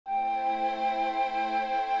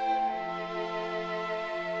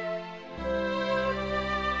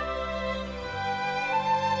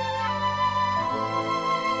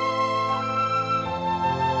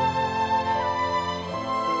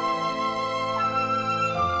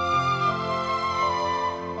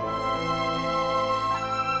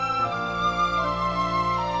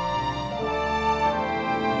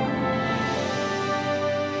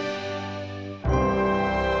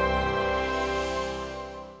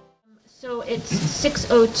So it's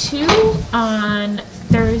 6:02 on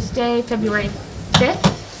Thursday, February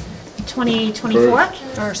 5th, 2024.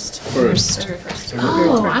 First.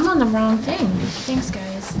 Oh, I'm on the wrong thing. Thanks,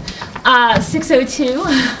 guys. 6:02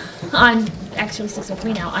 on, actually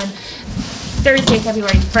 6:03 now, on Thursday,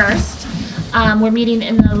 February 1st. We're meeting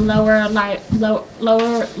in the lower level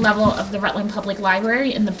of the Rutland Public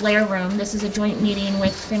Library in the Blair Room. This is a joint meeting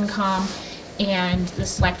with FinCom and the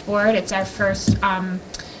Select Board. It's our first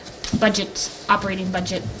operating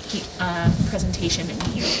budget presentation and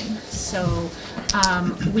hearing. So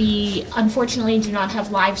we unfortunately do not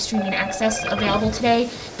have live streaming access available today,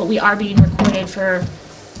 but we are being recorded for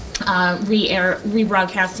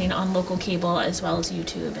rebroadcasting on local cable as well as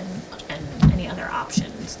YouTube and any other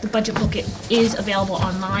options. The budget book is available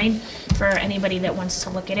online for anybody that wants to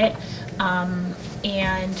look at it.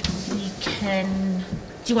 And we can,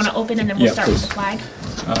 do you want to open and then we'll start with the flag?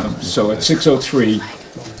 So at 6:03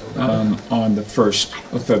 on the 1st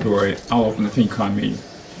of February, I'll open the FinCom meeting.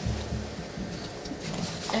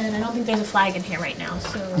 And I don't think there's a flag in here right now,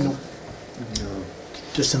 so. No.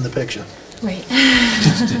 Just in the picture. Right.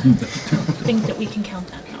 Think that we can count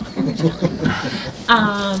that now.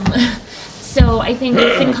 So I think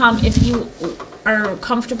FinCom, if you are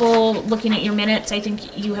comfortable looking at your minutes, I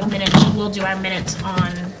think you have minutes. We'll do our minutes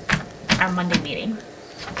on our Monday meeting.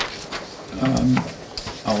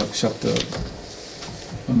 I'll accept a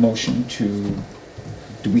motion to,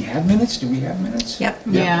 do we have minutes? Yep.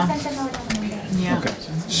 Yeah. Yeah. Okay,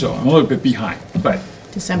 so I'm a little bit behind, but.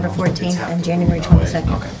 December 14th and January 22nd.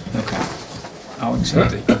 Okay. I'll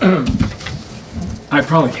accept it. I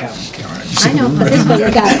probably have them, Karen. I know, but this one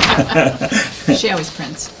you got it. She always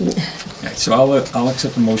prints. Right, so I'll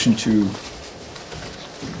accept the motion to,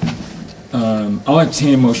 I'll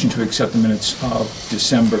entertain a motion to accept the minutes of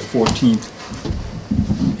December 14th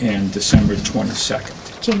and December 22nd.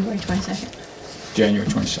 January 22nd. January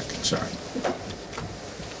 22nd, sorry.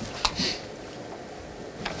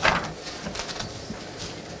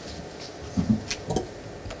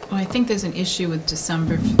 Well, I think there's an issue with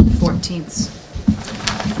December 14th.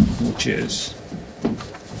 Which is?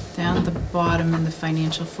 Down at the bottom in the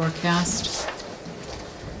financial forecast.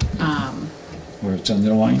 Where it's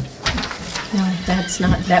underlined? No, that's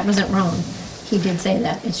not, that wasn't wrong. He did say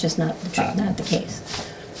that, it's just not the not the case.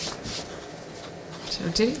 So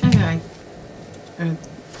did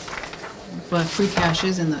but free cash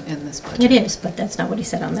is in this budget. It is, but that's not what he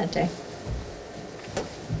said on that day.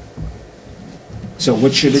 So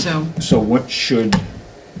what should it, So- so what should,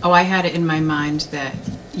 Oh, I had it in my mind that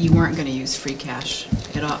you weren't going to use free cash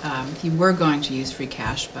at all. You were going to use free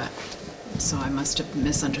cash, but, so I must have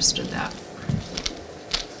misunderstood that.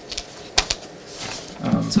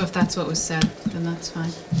 So if that's what was said, then that's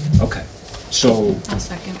fine. okay, so, I'll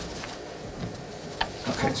second.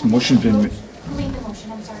 okay, so motion's been, Who made the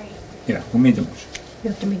motion? I'm sorry. yeah, who made the motion? You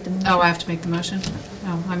have to make the motion. Oh, I have to make the motion?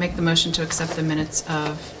 Oh, I make the motion to accept the minutes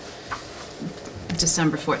of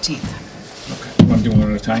December 14th. Okay, you want to do one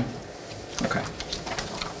at a time? Okay.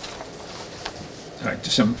 All right,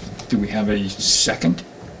 do we have a second?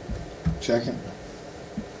 Second.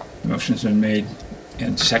 Motion's been made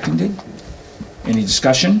and seconded. Any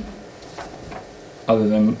discussion? Other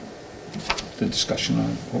than the discussion on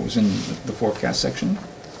what was in the forecast section,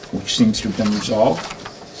 which seems to have been resolved.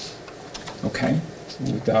 Okay,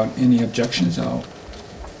 without any objections, I'll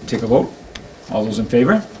take a vote. All those in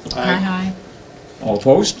favor? Aye. All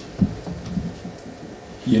opposed?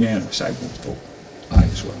 Unanimous, I will vote aye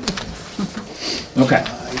as well. Okay,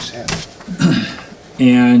 Ayes have it.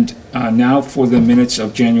 and now for the minutes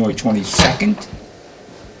of January 22nd,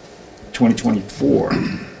 2024.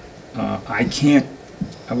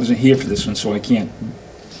 I wasn't here for this one, so I can't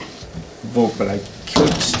vote, but I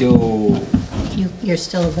could still, You're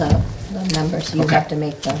still the member, so you Okay. have to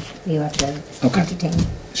make the, you have to Okay. entertain.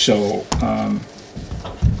 so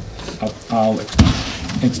I'll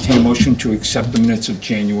entertain a motion to accept the minutes of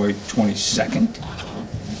January 22nd.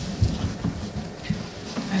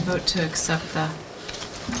 I vote to accept the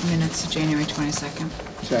minutes of January 22nd.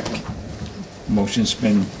 Second. Motion's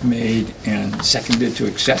been made and seconded to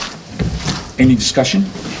accept. Any discussion?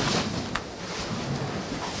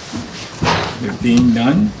 There being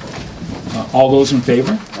none, all those in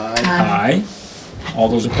favor? Aye. Aye. All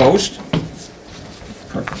those opposed?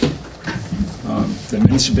 Perfect. The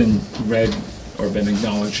minutes have been read or been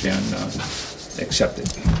acknowledged and accepted.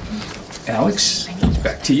 Alex,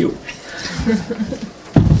 back to you.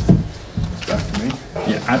 Back to me?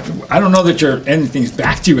 Yeah, I don't know that anything's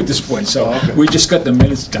back to you at this point, so Oh, okay. we just got the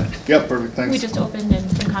minutes done. Yep, perfect, thanks. We just opened and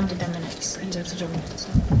FinCom did their minutes. Minutes.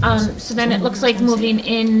 So then it looks like moving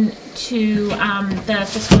into the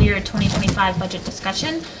fiscal year 2025 budget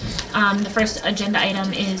discussion. The first agenda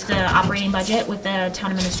item is the operating budget with the town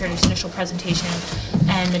administrator's initial presentation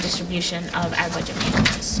and the distribution of our budget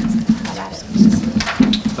manuals. How about it?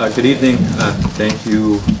 Good evening. Thank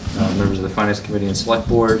you, members of the Finance Committee and Select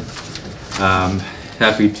Board.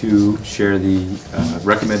 Happy to share the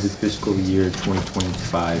recommended fiscal year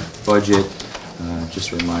 2025 budget.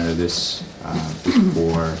 Just a reminder, this is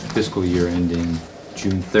for fiscal year ending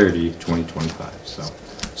June 30, 2025, so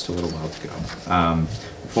just a little while to go.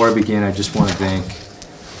 Before I begin, I just want to thank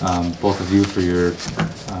both of you for your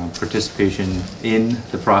participation in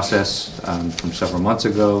the process from several months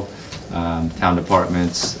ago. Town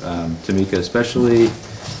departments, Tamika especially,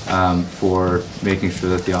 for making sure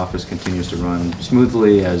that the office continues to run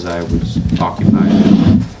smoothly as I was occupied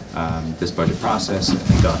in this budget process and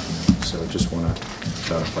document. So just want to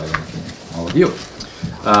start off by thanking all of you.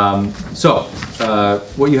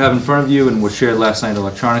 What you have in front of you and was shared last night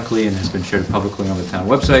electronically and has been shared publicly on the town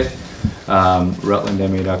website,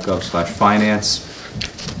 rutlandma.gov/finance,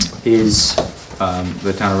 is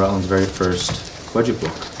the town of Rutland's very first budget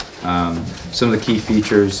book. Some of the key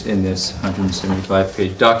features in this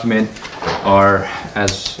 175-page document are,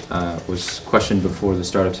 as was questioned before the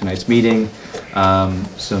start of tonight's meeting,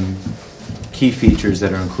 some key features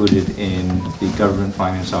that are included in the Government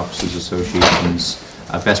Finance Officers Association's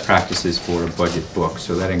best practices for a budget book.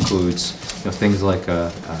 So that includes things like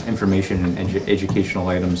information and educational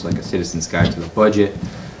items like a citizen's guide to the budget,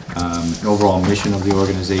 an overall mission of the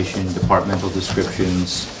organization, departmental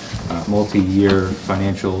descriptions, multi-year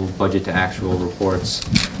financial budget to actual reports,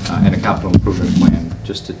 and a capital improvement plan,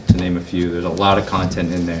 just to name a few. There's a lot of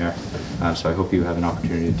content in there, so I hope you have an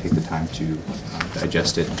opportunity to take the time to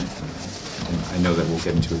digest it. And I know that we'll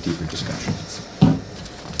get into a deeper discussion.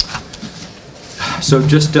 So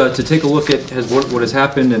just to take a look at what has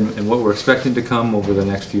happened and what we're expecting to come over the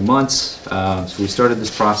next few months. So we started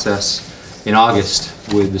this process in August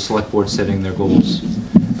with the Select Board setting their goals.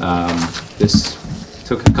 This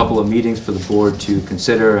took a couple of meetings for the board to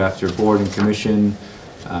consider after board and commission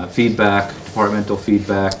feedback, departmental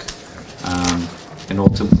feedback, and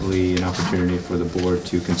ultimately an opportunity for the board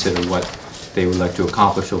to consider what they would like to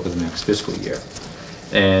accomplish over the next fiscal year.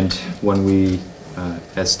 And when we,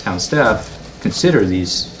 as town staff, consider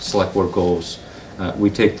these select board goals, we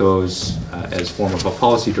take those as form of a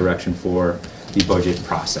policy direction for the budget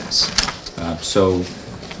process.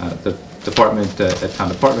 The department at town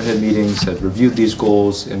department head meetings had reviewed these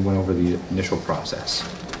goals and went over the initial process.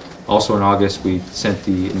 Also in August, we sent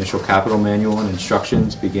the initial capital manual and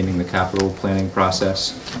instructions beginning the capital planning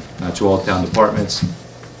process to all town departments,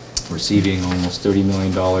 receiving almost $30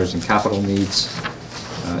 million in capital needs.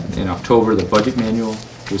 In October, the budget manual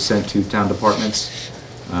was sent to town departments,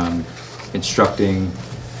 instructing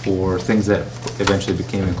for things that eventually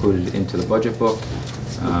became included into the budget book,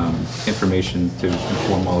 information to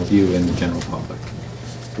inform all of you and the general public.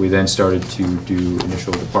 We then started to do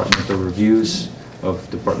initial departmental reviews of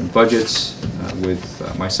department budgets with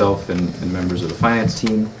myself and members of the finance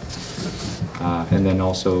team. And then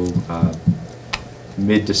also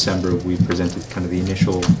mid-December, we presented kind of the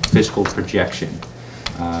initial fiscal projection.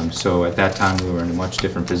 So at that time, we were in a much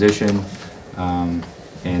different position.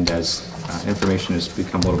 And as information has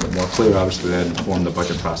become a little bit more clear, obviously that informed the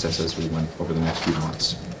budget process as we went over the next few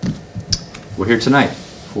months. We're here tonight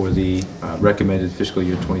for the recommended fiscal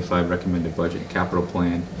year 25 recommended budget and capital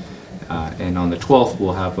plan. And on the 12th,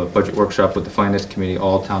 we'll have a budget workshop with the Finance Committee.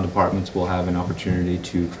 All town departments will have an opportunity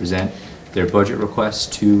to present their budget requests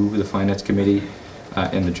to the Finance Committee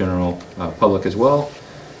and the general public as well.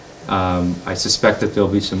 I suspect that there'll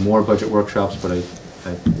be some more budget workshops, but I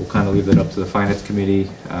will kind of leave that up to the Finance Committee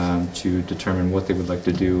to determine what they would like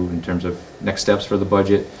to do in terms of next steps for the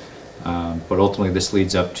budget. But ultimately, this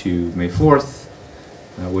leads up to May 4th,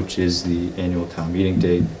 which is the annual town meeting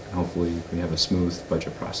date. Hopefully, we have a smooth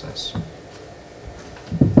budget process.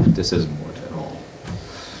 This isn't more at all.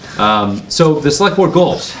 So the select board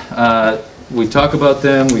goals. We talk about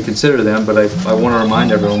them, we consider them, but I want to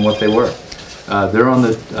remind everyone what they were. They're on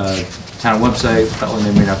the town website,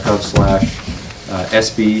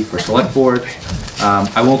 rutlandma.gov/SB for select board.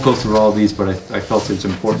 I won't go through all of these, but I felt it's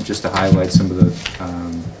important just to highlight some of the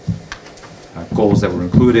goals that were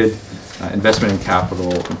included. Investment in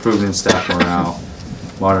capital, improvement in staff morale,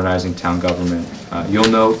 modernizing town government. You'll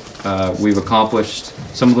note we've accomplished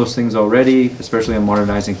some of those things already, especially on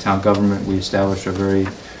modernizing town government. We established our very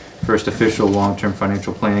first official long-term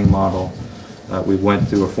financial planning model. We went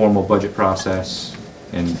through a formal budget process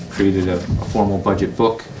and created a formal budget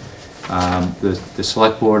book. The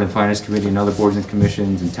Select Board and Finance Committee and other boards and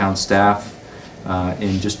commissions and town staff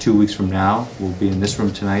in just 2 weeks from now will be in this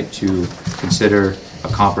room tonight to consider a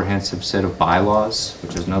comprehensive set of bylaws,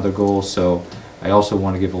 which is another goal. So I also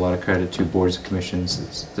want to give a lot of credit to boards and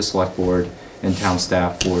commissions, the Select Board and town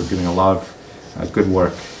staff for doing a lot of good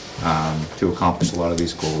work to accomplish a lot of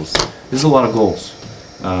these goals. There's a lot of goals,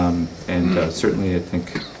 and certainly I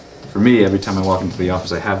think for me, every time I walk into the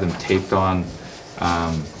office, I have them taped on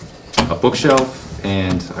a bookshelf,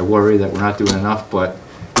 and I worry that we're not doing enough, but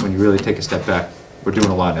when you really take a step back, we're doing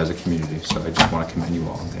a lot as a community, so I just want to commend you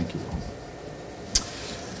all and thank you all.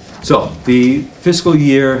 So, the fiscal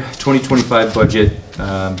year 2025 budget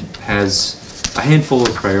has a handful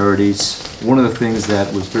of priorities. One of the things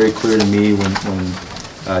that was very clear to me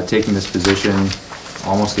when taking this position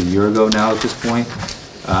almost a year ago now at this point,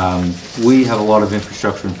 we have a lot of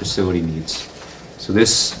infrastructure and facility needs. So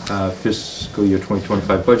this fiscal year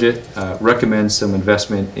 2025 budget recommends some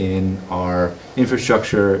investment in our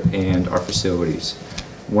infrastructure and our facilities.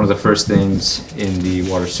 One of the first things in the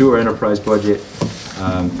water sewer enterprise budget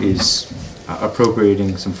is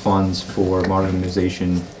appropriating some funds for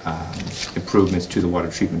modernization improvements to the water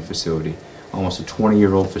treatment facility. Almost a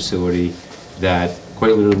 20-year-old facility that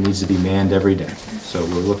quite literally needs to be manned every day. So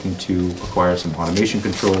we're looking to acquire some automation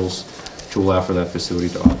controls to allow for that facility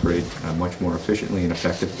to operate much more efficiently and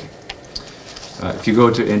effectively. If you go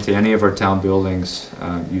into any of our town buildings,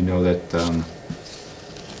 you know that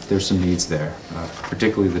there's some needs there.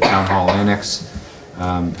 Particularly the Town Hall Annex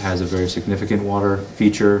has a very significant water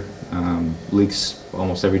feature, leaks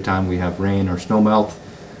almost every time we have rain or snow melt.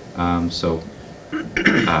 So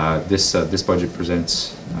this budget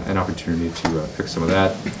presents an opportunity to fix some of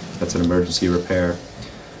that. That's an emergency repair.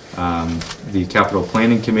 The Capital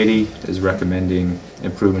Planning Committee is recommending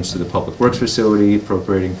improvements to the Public Works facility,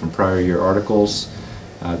 appropriating from prior year articles.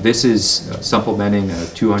 This is supplementing a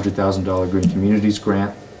 $200,000 Green Communities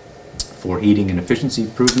grant for heating and efficiency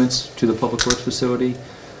improvements to the Public Works facility.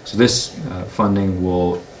 So this funding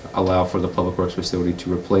will allow for the Public Works facility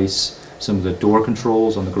to replace some of the door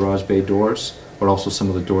controls on the garage bay doors, but also some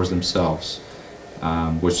of the doors themselves,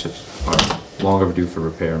 which are long overdue for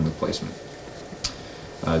repair and replacement.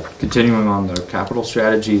 Continuing on the capital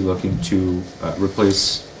strategy, looking to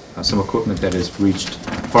replace some equipment that has reached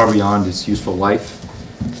far beyond its useful life.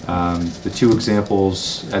 The two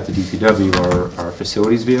examples at the DPW are our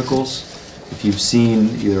facilities vehicles. If you've seen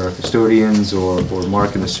either our custodians or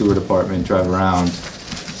Mark in the sewer department drive around,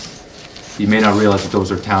 you may not realize that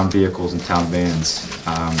those are town vehicles and town vans.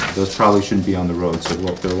 Those probably shouldn't be on the road, so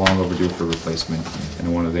they're long overdue for replacement, and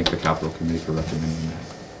I want to thank the Capital Committee for recommending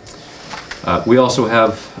that. We also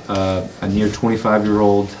have a near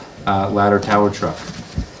 25-year-old ladder tower truck.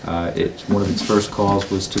 One of its first calls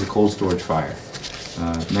was to the cold storage fire.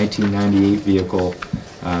 1998 vehicle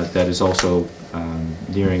that is also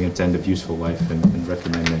nearing its end of useful life, and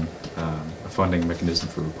recommending a funding mechanism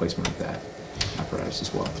for replacement of that apparatus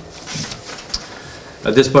as well.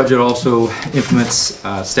 This budget also implements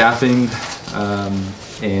staffing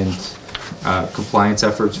and compliance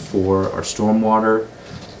efforts for our stormwater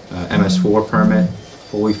MS4 permit,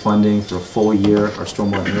 fully funding for a full year our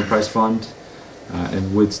stormwater enterprise fund,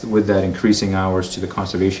 and with that increasing hours to the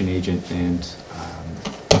conservation agent and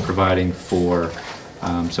providing for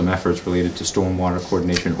some efforts related to stormwater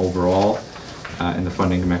coordination overall, and the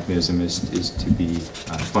funding mechanism is to be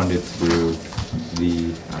funded through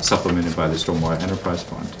the supplemented by the Stormwater Enterprise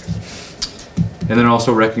Fund. And then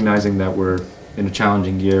also recognizing that we're in a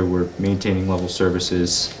challenging year, we're maintaining level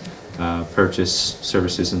services. Purchase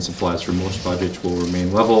services and supplies for most budgets will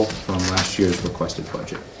remain level from last year's requested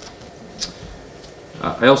budget.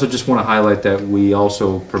 I also just want to highlight that we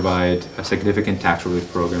also provide a significant tax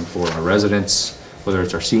relief program for our residents, whether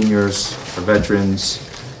it's our seniors, our veterans,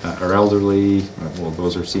 our elderly, well,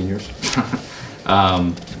 those are seniors.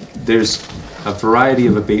 There's a variety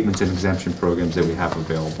of abatements and exemption programs that we have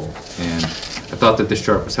available, and I thought that this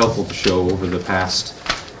chart was helpful to show over the past,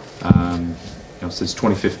 since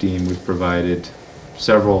 2015, we've provided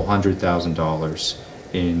several $100,000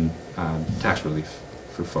 in tax relief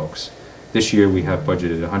for folks. This year we have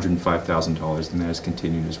budgeted $105,000, and that has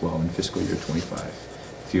continued as well in fiscal year 25.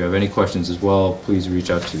 If you have any questions as well, please reach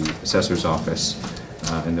out to the assessor's office,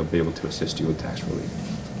 and they'll be able to assist you with tax relief.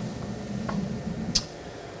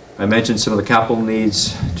 I mentioned some of the capital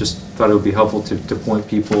needs. Just thought it would be helpful to point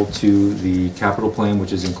people to the capital plan,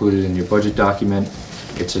 which is included in your budget document.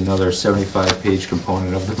 It's another 75-page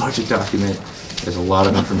component of the budget document. There's a lot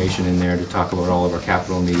of information in there to talk about all of our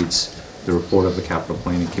capital needs, the report of the Capital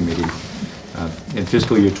Planning Committee. In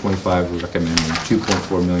fiscal year 25, we're recommending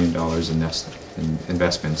 $2.4 million in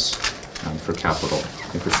investments for capital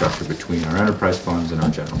infrastructure between our enterprise funds and our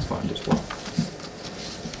general fund as well.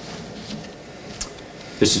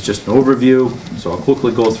 This is just an overview, so I'll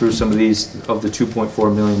quickly go through some of these. Of the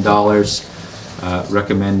 $2.4 million,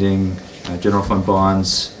 recommending general fund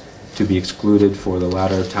bonds to be excluded for the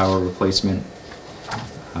ladder tower replacement.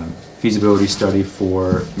 Feasibility study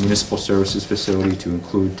for municipal services facility to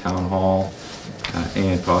include town hall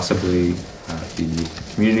and possibly the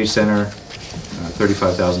community center,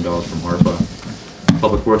 $35,000 from ARPA.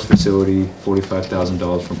 Public Works facility,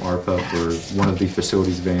 $45,000 from ARPA for one of the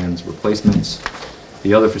facilities vans replacements.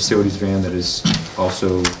 The other facilities van that is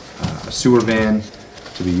also a sewer van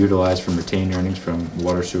to be utilized from retained earnings from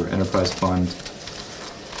Water Sewer Enterprise Fund.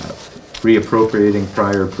 Reappropriating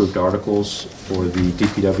prior approved articles for the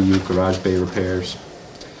DPW garage bay repairs.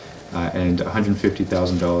 And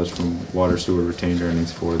 $150,000 from Water Sewer retained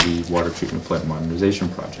earnings for the water treatment plant modernization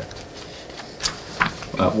project.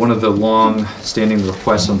 One of the long-standing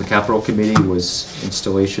requests on the Capital Committee was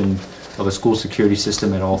installation of a school security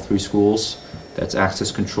system at all 3 schools. That's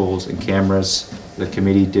access controls and cameras. The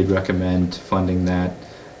committee did recommend funding that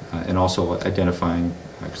and also identifying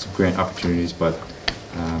some grant opportunities, but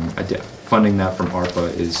funding that from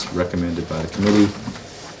ARPA is recommended by the committee.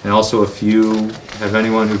 And also, if you have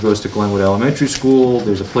anyone who goes to Glenwood Elementary School,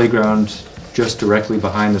 there's a playground just directly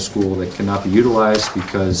behind the school that cannot be utilized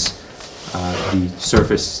because the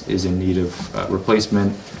surface is in need of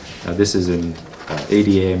replacement. This is an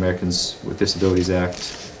ADA, Americans with Disabilities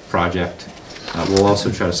Act project. We'll also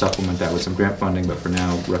try to supplement that with some grant funding, but for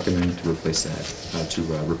now, recommend to replace that, to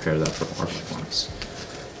repair that from ARPA funds.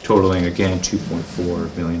 Totaling, again,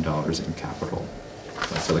 $2.4 million in capital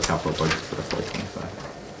for the capital budget for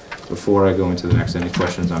FY2025. Before I go into the next, any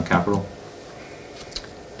questions on capital?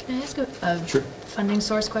 Can I ask a Sure. funding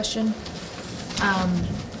source question?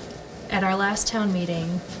 At our last town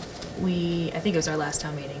meeting, I think it was our last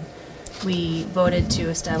town meeting, we voted to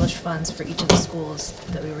establish funds for each of the schools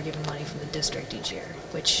that we were given money from the district each year,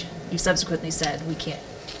 which you subsequently said we can't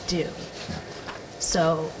do.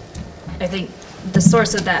 So I think the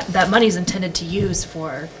source of that money is intended to use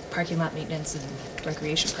for parking lot maintenance and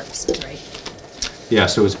recreation purposes, right? Yeah,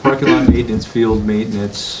 so it's parking lot maintenance, field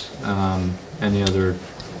maintenance, any other,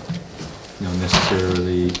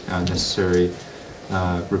 necessary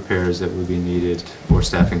repairs that would be needed, or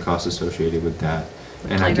staffing costs associated with that.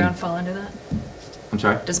 Would playground fall under that? I'm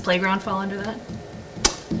sorry? Does playground fall under that?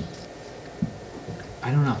 I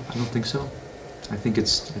don't know. I don't think so. I think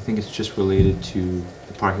it's just related to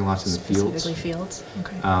the parking lots and the fields. Specifically fields?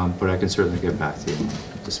 Okay. But I can certainly get back to you on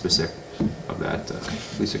the specific of that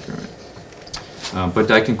lease agreement. But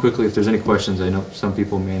I can quickly, if there's any questions, I know some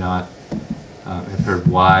people may not have heard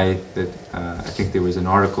why that. I think there was an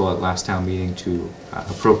article at last town meeting to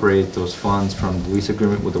appropriate those funds from the lease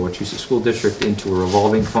agreement with the Wachusett School District into a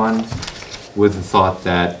revolving fund, with the thought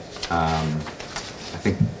that I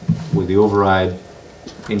think with the override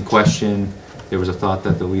in question, there was a thought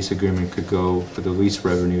that the lease agreement could go, for the lease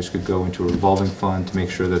revenues could go into a revolving fund to make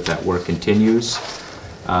sure that that work continues.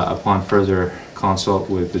 Upon further consult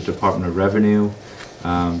with the Department of Revenue,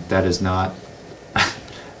 that is not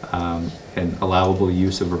an allowable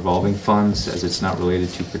use of revolving funds, as it's not related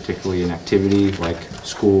to particularly an activity like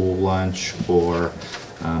school lunch or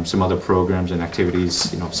some other programs and activities,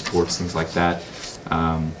 sports, things like that.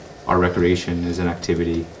 Our recreation is an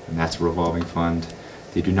activity, and that's a revolving fund.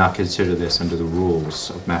 They do not consider this under the rules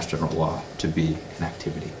of Mass General Law to be an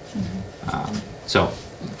activity. Mm-hmm. So,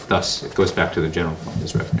 thus, it goes back to the general fund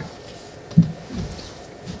as revenue.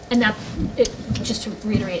 And that, just to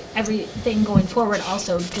reiterate, everything going forward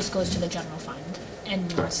also just goes to the general fund.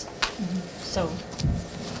 And Correct. So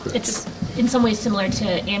Correct. it's in some ways similar to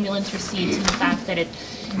ambulance receipts in the fact that it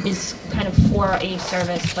is kind of for a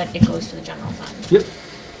service, but it goes to the general fund. Yep.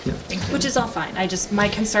 Which is all fine. My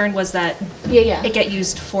concern was that Yeah. it get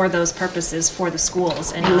used for those purposes for the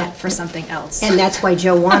schools and not for something else. And that's why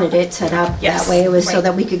Joe wanted it set up Yes, that way. It was so right.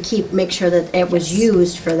 that we could make sure that it was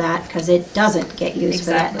used for that, because it doesn't get used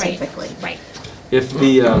for that Exactly. typically. Right. If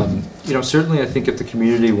the, certainly I think if the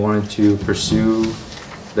community wanted to pursue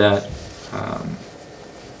that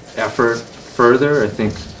effort further, I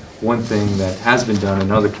think one thing that has been done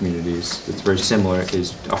in other communities that's very similar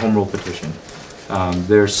is a home rule petition.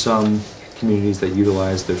 There's some communities that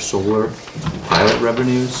utilize their solar pilot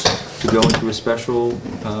revenues to go into a special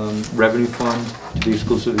revenue fund to be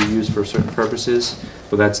exclusively used for certain purposes,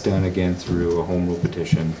 but that's done again through a home rule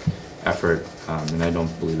petition effort, and I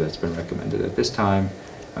don't believe that's been recommended at this time.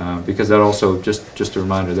 Because that also, just a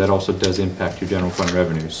reminder, that also does impact your general fund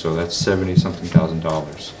revenues, so that's $70-something thousand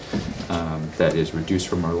that is reduced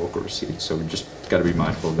from our local receipts. So we just got to be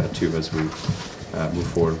mindful of that too as we move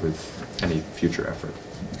forward with any future effort.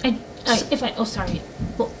 Sorry.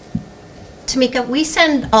 Well, Tamika, we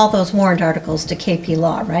send all those warrant articles to KP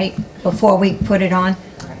Law, right? Before we put it on?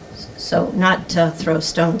 So not to throw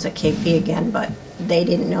stones at KP again, but they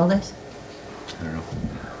didn't know this? I don't know.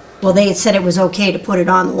 Well, they had said it was okay to put it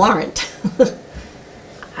on the warrant.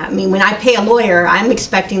 I mean, when I pay a lawyer, I'm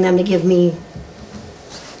expecting them to give me,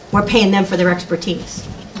 we're paying them for their expertise.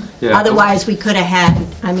 Yeah. Otherwise, we could have had,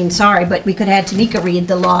 I mean, sorry, but we could have had Tamika read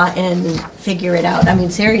the law and figure it out. I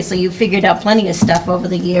mean, seriously, you figured out plenty of stuff over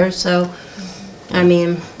the years, so, I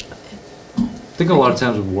mean. I think a lot of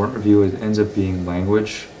times with warrant review, it ends up being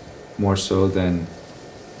language more so than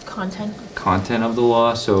content of the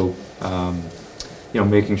law. So,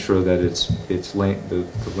 making sure that the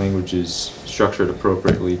language is structured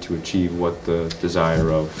appropriately to achieve what the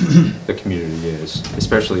desire of the community is.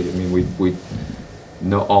 Especially, I mean, we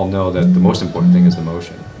all know that the most important thing is the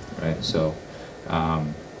motion, right? So,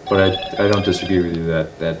 but I don't disagree with you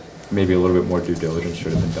that maybe a little bit more due diligence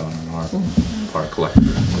should have been done on our part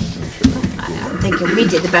collectively to make sure that we could do that. I'm thinking we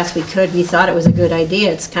did the best we could. We thought it was a good idea.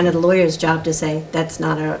 It's kind of the lawyer's job to say that's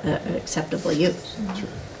not an acceptable use. Sure.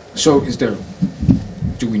 So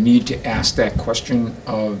do we need to ask that question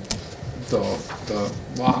of the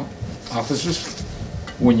law officers?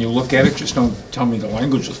 When you look at it, just don't tell me the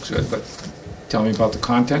language looks good, but tell me about the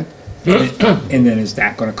content. And then is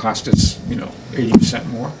that going to cost us, 80%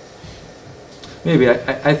 more? Maybe.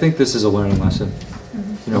 I think this is a learning lesson.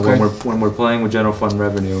 Okay. When we're playing with general fund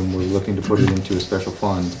revenue and we're looking to put it into a special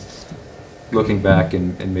fund, looking back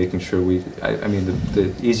and making sure I mean,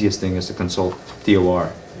 the easiest thing is to consult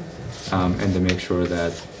DOR and to make sure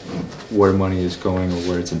that where money is going or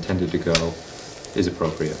where it's intended to go is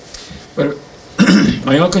appropriate. But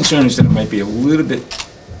my own concern is that it might be a little bit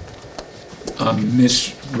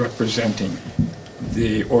misrepresenting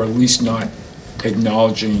or at least not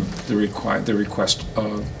acknowledging the request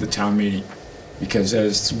of the town meeting, because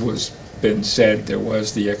as was been said, there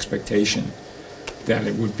was the expectation that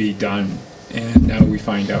it would be done, and now we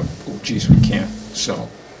find out, oh geez, we can't. So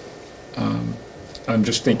I'm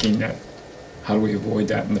just thinking that how do we avoid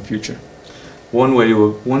that in the future? One way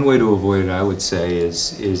to avoid it, I would say,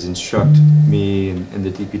 is instruct me and the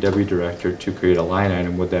DPW director to create a line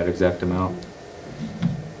item with that exact amount.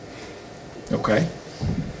 Okay.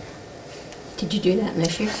 Did you do that in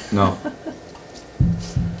this year? No.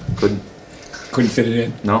 Couldn't Couldn't fit it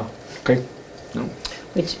in? No. Okay. No.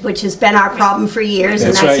 Which has been our problem for years, and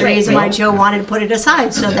That's that's the right. reason why Yeah. Joe wanted to put it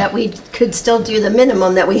aside, so that we could still do the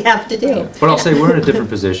minimum that we have to do. But I'll say we're in a different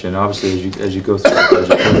position. Obviously, as you go through the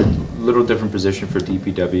budget, we're in a little different position for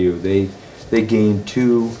DPW. They gained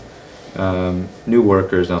 2 new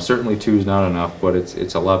workers. Now, certainly 2 is not enough, but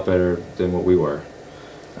it's a lot better than what we were.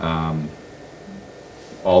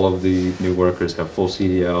 All of the new workers have full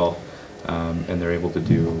CDL, and they're able to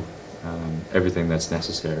do everything that's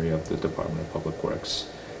necessary of the Department of Public Works.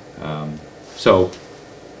 So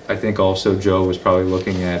I think also Joe was probably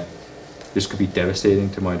looking at, this could be devastating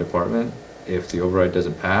to my department if the override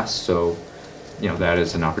doesn't pass. So, that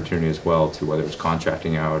is an opportunity as well to, whether it's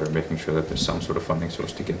contracting out or making sure that there's some sort of funding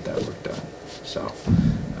source to get that work done. So,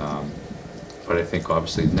 but I think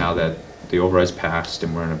obviously now that the override's passed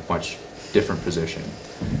and we're in a much different position,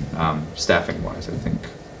 staffing wise, I think,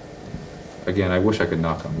 again, I wish I could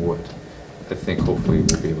knock on wood. I think hopefully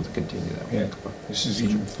we'll be able to continue that way. Yeah, this is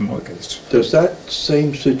even more case. Does that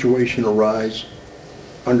same situation arise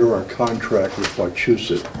under our contract with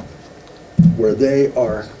Wachusett, where they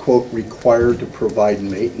are, quote, required to provide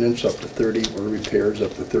maintenance up to 30, or repairs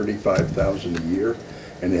up to $35,000 a year,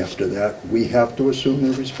 and after that, we have to assume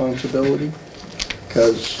the responsibility?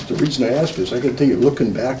 Because the reason I ask is, I can tell you,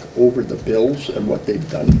 looking back over the bills and what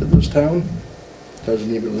they've done for this town,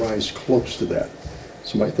 doesn't even rise close to that.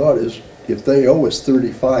 So my thought is, if they owe us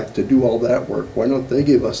 $35 to do all that work, why don't they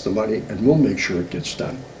give us the money and we'll make sure it gets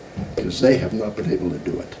done? Because they have not been able to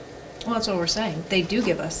do it. Well, that's what we're saying. They do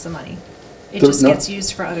give us the money. It They're just not- gets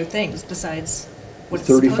used for other things besides what it's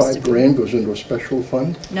supposed to be. 35 grand goes into a special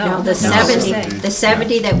fund? No, The that's what we're 70, saying. the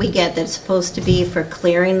 70 that we get that's supposed to be for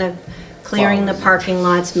clearing the parking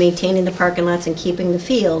lots, maintaining the parking lots, and keeping the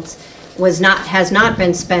fields, has not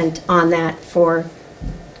been spent on that for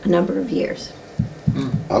a number of years.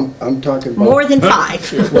 I'm talking about... More than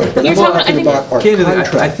 5. Right, but You're I'm talking- I talking think- about our Candidly, I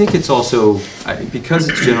contract. think it's also, because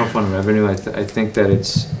it's general fund revenue, I think that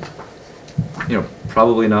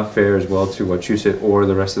probably not fair as well to Wachusett or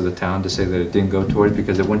the rest of the town to say that it didn't go towards,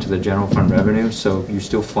 because it went to the general fund revenue, so you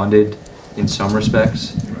still funded, in some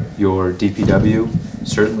respects, your DPW.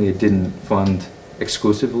 Certainly it didn't fund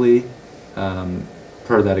exclusively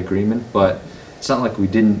per that agreement, but it's not like we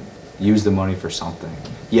didn't use the money for something.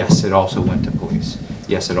 Yes, it also went to police.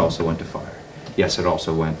 Yes, it also went to fire. Yes, it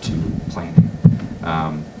also went to planning.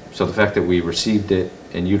 So the fact that we received it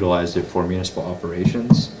and utilized it for municipal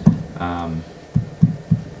operations,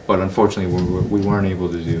 but unfortunately we weren't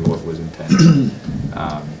able to do what was intended.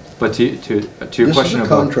 But to your question about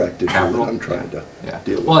contract issue capital, I'm trying to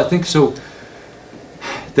deal with. Well, I think so.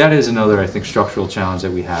 That is another, I think, structural challenge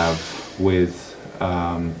that we have with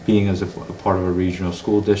being as a part of a regional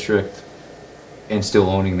school district and still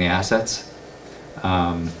owning the assets.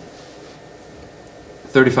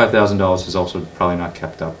 $35,000 is also probably not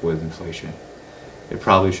kept up with inflation. It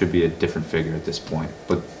probably should be a different figure at this point,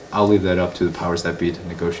 but I'll leave that up to the powers that be to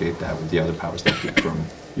negotiate that with the other powers that be from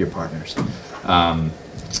your partners.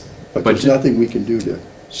 But there's nothing we can do to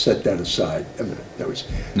set that aside. I mean,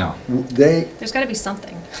 no. There's got to be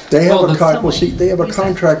something. They have Well, they have a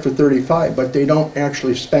contract for 35, but they don't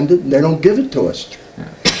actually spend it, and they don't give it to us. Yeah.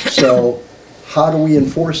 So how do we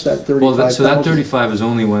enforce that 35,000? Well, so that 35 is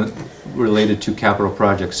only when related to capital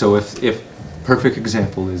projects. So if perfect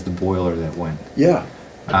example is the boiler that went. Yeah.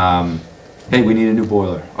 Hey, we need a new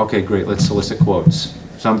boiler. Okay, great. Let's solicit quotes.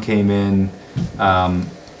 Some came in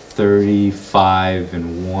 35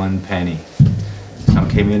 and 1 penny. Some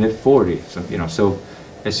came in at 40. So so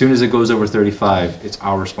as soon as it goes over 35, it's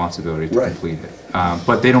our responsibility to complete it.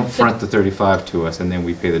 But they don't front the 35 to us, and then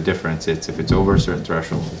we pay the difference. If it's over a certain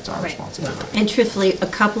threshold, it's our responsibility. And truthfully, a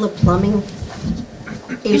couple of plumbing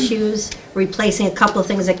issues, replacing a couple of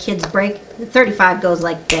things that kids break, 35 goes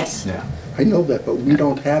like this. Yeah. I know that, but we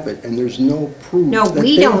don't have it, and there's no proof No, that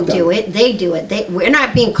we they've don't done do it, they do it. We're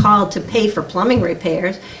not being called to pay for plumbing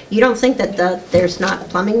repairs. You don't think that there's not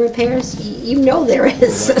plumbing repairs? You know there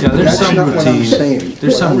is. Yeah, there's That's some not what I'm routine. saying.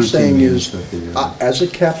 There's some What I'm saying routine is, that they do. as a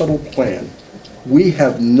capital plan, we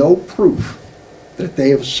have no proof that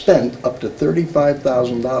they have spent up to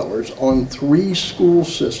 $35,000 on 3 school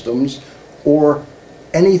systems or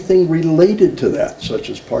anything related to that, such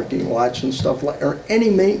as parking lots and stuff like, or any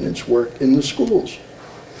maintenance work in the schools.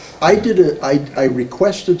 I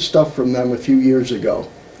requested stuff from them a few years ago,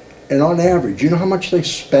 and on average, you know how much they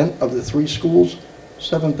spent of the 3 schools?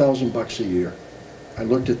 $7,000 a year. I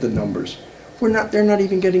looked at the numbers. They're not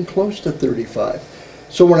even getting close to 35.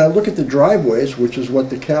 So when I look at the driveways, which is what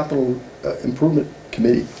the Capital Improvement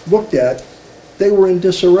Committee looked at, they were in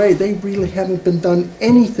disarray. They really haven't been done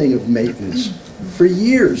anything of maintenance for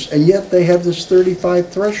years, and yet they have this 35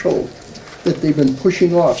 threshold that they've been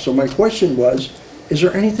pushing off. So my question was, is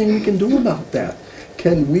there anything we can do about that?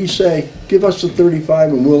 Can we say, give us the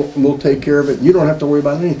 35 and we'll take care of it, and you don't have to worry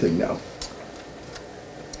about anything now?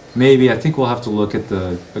 Maybe. I think we'll have to look at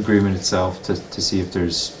the agreement itself to see if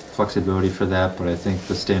there's flexibility for that, but I think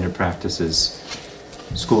the standard practice is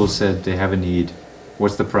schools said they have a need.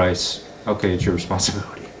 What's the price? Okay, it's your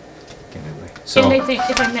responsibility. Candidly. So, And I think,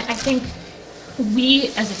 if I may, I think we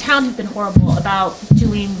as a town have been horrible about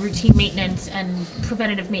doing routine maintenance and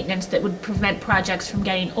preventative maintenance that would prevent projects from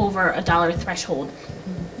getting over a dollar threshold,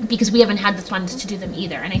 because we haven't had the funds to do them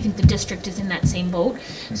either. And I think the district is in that same boat.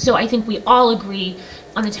 So I think we all agree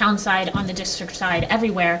on the town side, on the district side,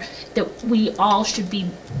 everywhere, that we all should be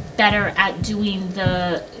better at doing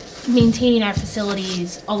maintaining our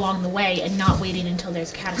facilities along the way and not waiting until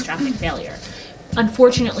there's catastrophic failure.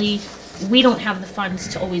 Unfortunately, we don't have the funds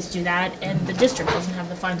to always do that, and the district doesn't have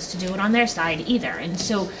the funds to do it on their side either. And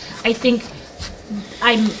so I think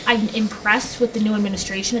I'm impressed with the new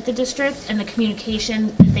administration at the district and the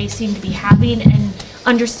communication that they seem to be having and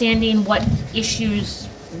understanding what issues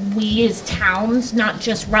we as towns, not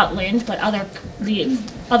just Rutland, but the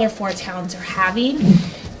other 4 towns are having.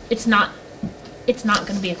 It's not going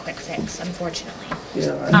to be a quick fix, unfortunately.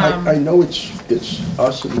 Yeah, I know it's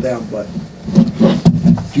us and them, but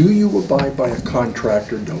do you abide by a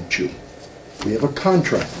contract or don't you? We have a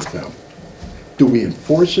contract with them. Do we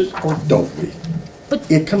enforce it or don't we? But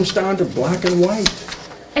It comes down to black and white.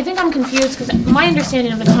 I think I'm confused because my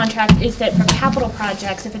understanding of the contract is that for capital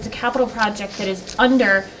projects, if it's a capital project that is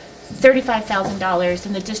under $35,000,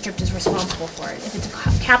 then the district is responsible for it. If it's a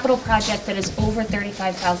capital project that is over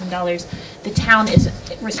 $35,000, the town is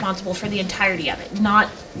responsible for the entirety of it, not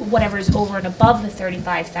whatever is over and above the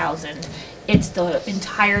 $35,000. It's the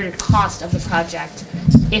entire cost of the project,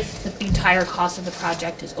 if the entire cost of the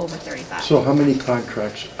project is over $35,000. So how many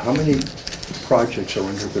projects are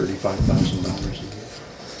under $35,000 a year?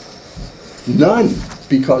 None,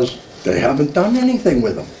 because They haven't done anything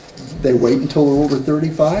with them. They wait until they're over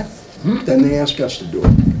 35, then they ask us to do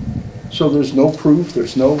it. So there's no proof,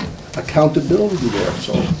 there's no accountability there.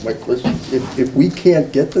 So, like, listen, if we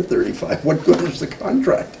can't get to 35, what good is the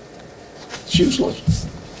contract? It's useless.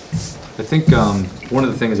 I think one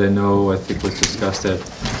of the things I think was discussed at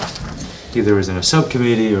either was in a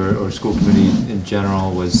subcommittee or school committee in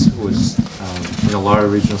general was in a lot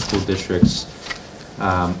of regional school districts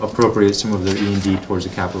appropriate some of their E&D towards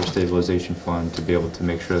the capital stabilization fund to be able to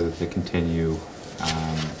make sure that they continue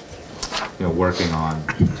working on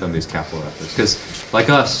some of these capital efforts. Because like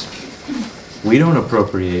us, we don't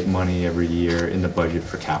appropriate money every year in the budget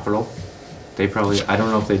for capital. They probably, I don't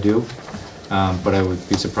know if they do, but I would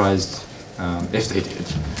be surprised if they did.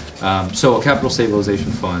 So a capital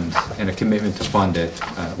stabilization fund and a commitment to fund it,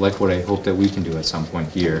 like what I hope that we can do at some point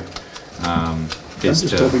here, I'm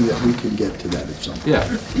just hoping that we can get to that at some point. Yeah,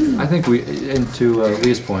 I think and to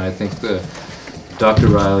Leah's point, I think Dr.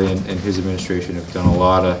 Riley and his administration have done a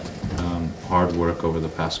lot of hard work over the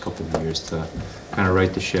past couple of years to kind of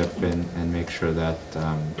right the ship and make sure that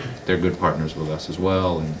they're good partners with us as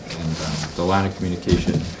well. And the line of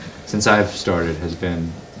communication since I've started has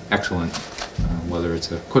been excellent, whether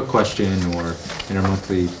it's a quick question or in our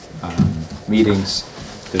monthly meetings.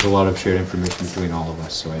 There's a lot of shared information between all of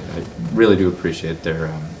us, so I really do appreciate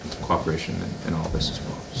their cooperation in all this as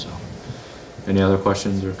well. So, any other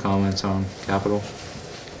questions or comments on capital?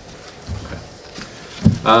 Okay.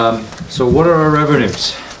 So what are our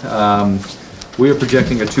revenues? We are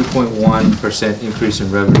projecting a 2.1% increase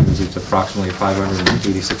in revenues. It's approximately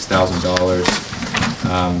 $586,000.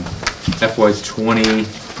 FY20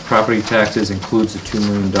 property taxes includes a $2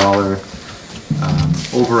 million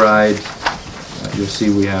override. You'll see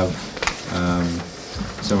we have a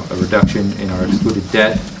reduction in our excluded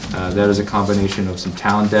debt. That is a combination of some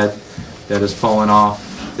town debt that has fallen off,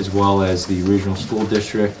 as well as the regional school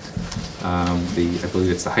district. I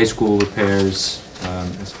believe it's the high school repairs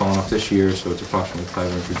has fallen off this year, so it's approximately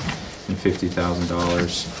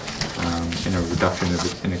 $550,000 in a reduction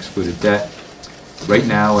in excluded debt. Right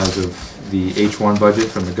now, as of the H1 budget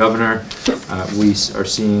from the governor, we are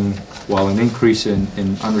seeing, while an increase in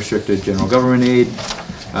unrestricted general government aid,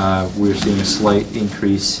 we're seeing a slight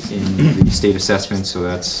increase in the state assessment, so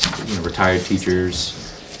that's retired teachers,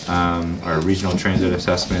 our regional transit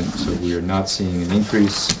assessment, so we are not seeing an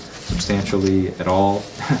increase substantially at all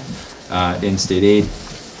in state aid.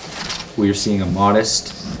 We are seeing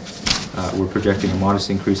we're projecting a modest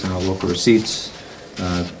increase in our local receipts.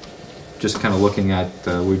 Just kind of looking at,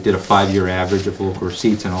 we did a 5-year average of local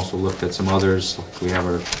receipts and also looked at some others. We have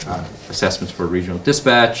our assessments for regional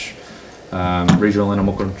dispatch, regional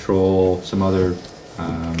animal control, some other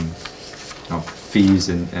fees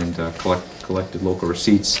and collected local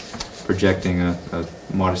receipts, projecting a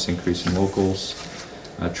modest increase in locals.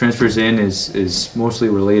 Transfers in is mostly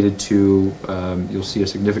related to, you'll see a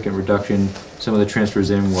significant reduction. Some of the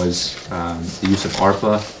transfers in was the use of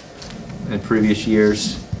ARPA in previous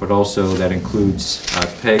years, but also that includes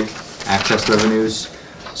PEG access revenues.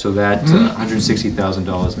 So that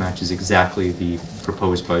 $160,000 matches exactly the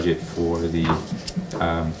proposed budget for the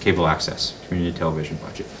cable access community television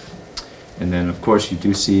budget. And then, of course, you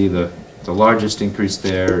do see the largest increase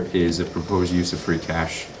there is a proposed use of free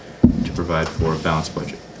cash to provide for a balanced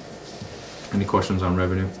budget. Any questions on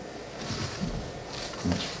revenue?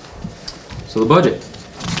 So the budget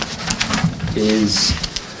is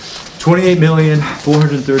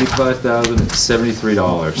 $28,435,073,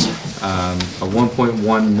 a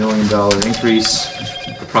 $1.1 million increase,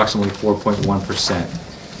 approximately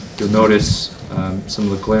 4.1%. You'll notice some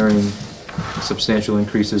of the glaring substantial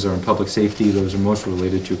increases are in public safety. Those are most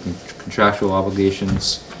related to contractual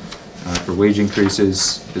obligations for wage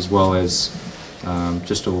increases, as well as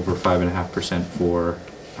just over 5.5% for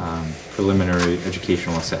preliminary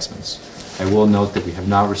educational assessments. I will note that we have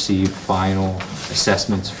not received final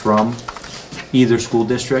assessments from either school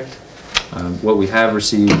district. What we have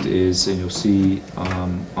received is, and you'll see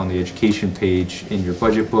on the education page in your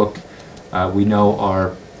budget book, we know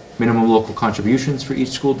our minimum local contributions for each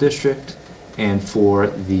school district, and for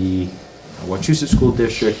the Wachusett School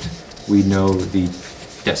District, we know the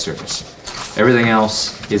debt service. Everything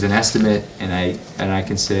else is an estimate, and I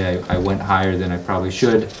can say I went higher than I probably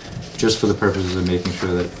should, just for the purposes of making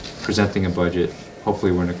sure that presenting a budget,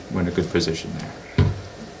 hopefully we're in a good position there.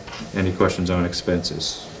 Any questions on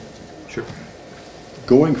expenses? Sure.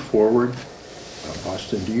 Going forward,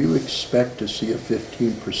 Austin, do you expect to see a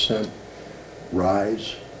 15%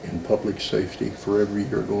 rise in public safety for every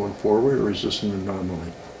year going forward, or is this an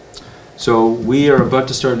anomaly? So we are about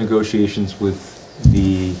to start negotiations with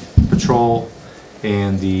the patrol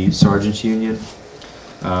and the sergeants union.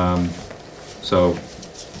 So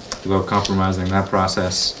without compromising that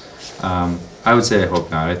process, I would say I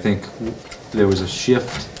hope not. I think there was a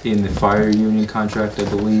shift in the fire union contract, I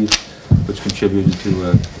believe, which contributed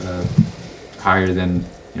to a higher than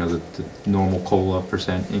the normal COLA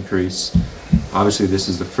 % increase. Obviously, this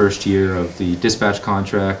is the first year of the dispatch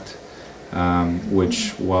contract,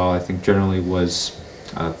 which, while I think generally was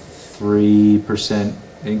a 3%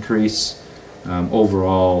 increase,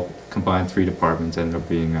 overall, combined 3 departments ended up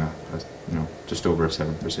being just over a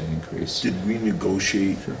 7% increase. Did we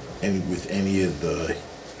negotiate with any of the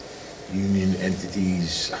union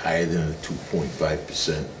entities higher than a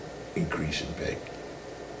 2.5% increase in pay?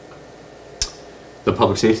 The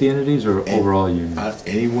public safety entities or overall union?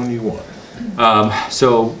 Anyone you want.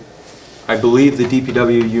 So I believe the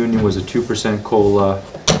DPW union was a 2% COLA.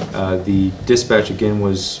 The dispatch again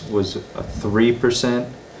was a 3%.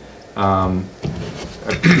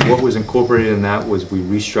 What was incorporated in that was we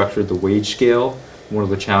restructured the wage scale. One of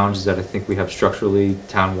the challenges that I think we have structurally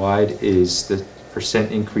town-wide is the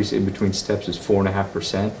 % increase in between steps is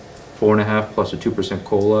 4.5%. 4.5 plus a 2%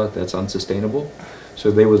 COLA, that's unsustainable. So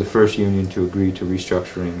they were the first union to agree to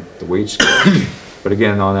restructuring the wage scale. But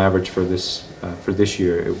again, on average for this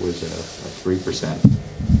year, it was a 3%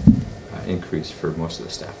 increase for most of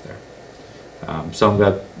the staff there. Some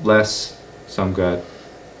got less, some got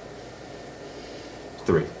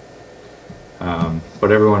 3.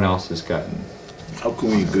 But everyone else has gotten. How can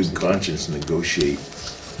we in good conscience negotiate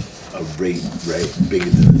a rate bigger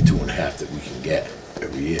than the 2.5 that we can get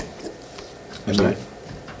every year? I'm sorry?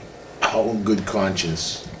 How in good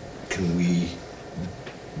conscience can we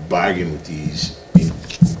bargain with these and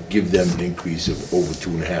give them an increase of over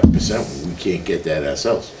 2.5% when we can't get that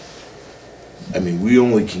ourselves? I mean, we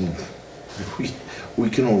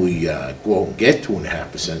can only go out and get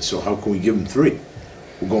 2.5%, so how can we give them 3?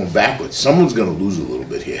 We're going backwards. Someone's going to lose a little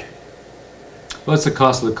bit here. Well, it's the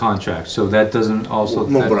cost of the contract, so that doesn't also.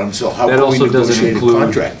 No, but I'm so how can we negotiate a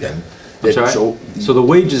contract then? I'm sorry? So the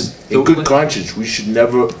wages. In good conscience, we should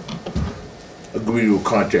never agree to a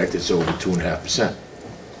contract that's over 2.5%.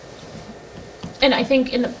 And I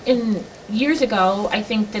think in years ago, I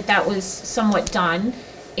think that was somewhat done,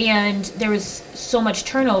 and there was so much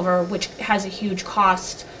turnover, which has a huge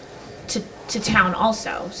cost to town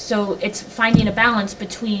also. So it's finding a balance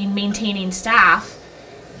between maintaining staff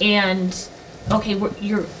and, okay,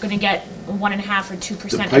 you're going to get 1.5 or 2%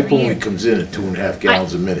 The pipe every year. only comes in at 2.5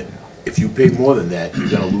 gallons a minute. If you pay more than that, you're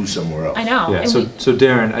going to lose somewhere else. I know. Yeah, so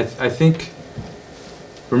Darren, I think,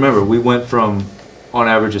 remember, we went from, on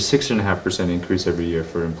average, a 6.5% increase every year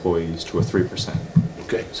for employees to a 3%.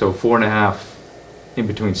 Okay. So 4.5 in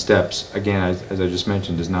between steps, again, as I just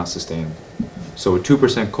mentioned, is not sustainable. So a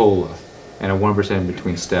 2% COLA and a 1% in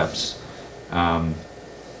between steps,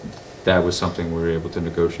 that was something we were able to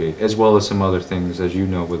negotiate, as well as some other things, as you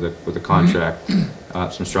know, with the contract,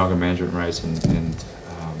 some stronger management rights and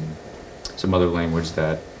some other language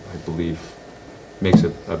that I believe makes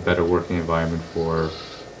a better working environment for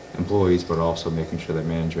employees, but also making sure that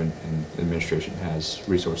management and administration has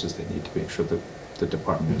resources they need to make sure that the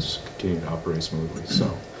department is continuing to operate smoothly.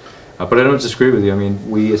 So, but I don't disagree with you. I mean,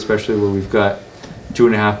 we, especially where we've got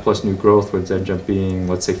 2.5 plus new growth, which ends up being,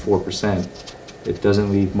 let's say, 4%, it doesn't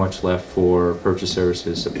leave much left for purchase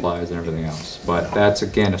services, supplies, and everything else. But that's,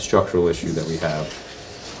 again, a structural issue that we have,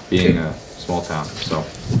 being a small town. So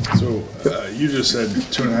you just said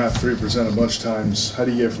 2.5, 3% a bunch of times. How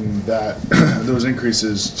do you get from that those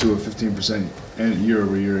increases to a 15%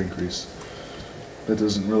 year-over-year increase? That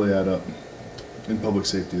doesn't really add up. In public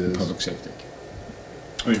safety, that is. Public safety.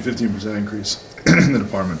 I mean, 15% increase in the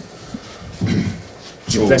department.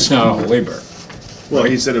 So that's not all labor. Well,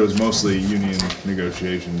 he said it was mostly union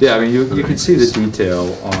negotiations. yeah, I mean, you can see the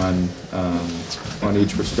detail on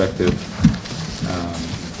each respective,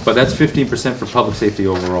 but that's 15% for public safety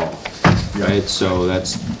overall, right? So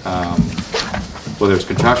that's whether it's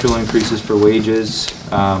contractual increases for wages,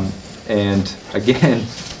 and again,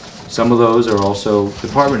 some of those are also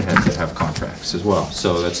department heads that have contracts as well.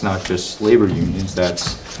 So that's not just labor unions,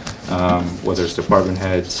 that's whether it's department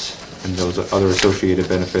heads and those other associated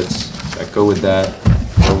benefits that go with that,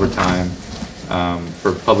 overtime.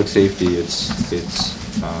 For public safety, it's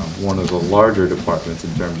one of the larger departments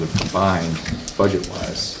in terms of combined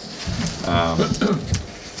budget-wise.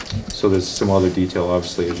 So there's some other detail,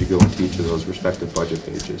 obviously, as you go into each of those respective budget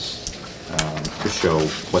pages to show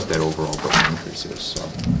what that overall budget increase is. So.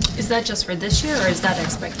 Is that just for this year, or is that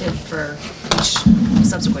expected for each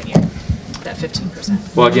subsequent year, that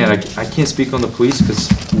 15%? Well, again, I can't speak on the police because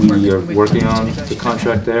we are working on the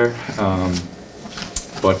contract there.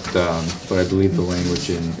 But I believe the language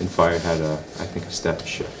in fire had I think a step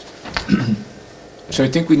shift. So I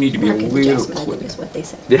think we need to be a Market little adjustment, I clear. think is what they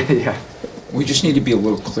said. Yeah. We just need to be a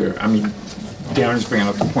little clear. I mean, Darren's bringing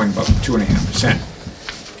up the point about the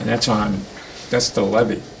 2.5%, and that's the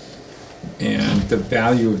levy. And the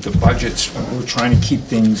value of the budgets, we're trying to keep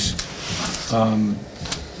things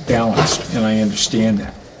balanced, and I understand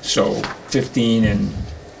that. So 15 and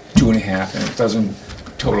 2.5, and it doesn't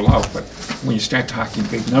total out, but when you start talking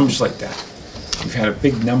big numbers like that, you've had a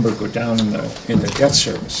big number go down in the debt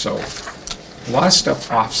service, so a lot of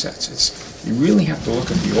stuff offsets. You really have to look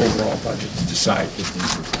at the overall budget to decide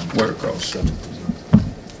where it goes. That's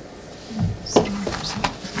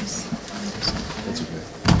okay.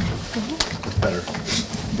 That's better.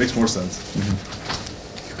 Makes more sense.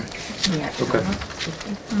 Okay.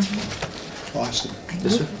 Awesome.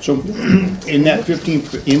 Yes, sir. So in that 15,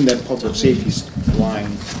 in that public safety line,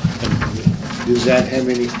 does that have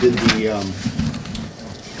any, did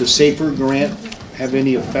the SAFER grant have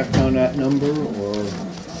any effect on that number, or,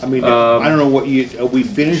 I mean, I don't know what are we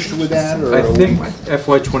finished with that, or? I think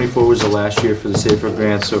FY24 was the last year for the SAFER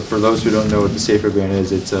grant, so for those who don't know what the SAFER grant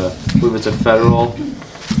is, I believe it's a federal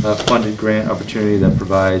funded grant opportunity that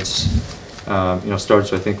provides,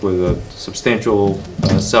 starts, I think, with a substantial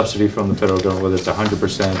subsidy from the federal government, whether it's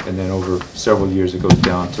 100%, and then over several years it goes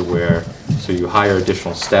down to where, so you hire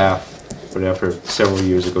additional staff, but after several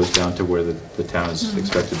years it goes down to where the town is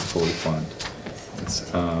expected to fully fund. So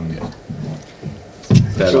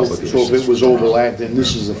if it was overlapped, then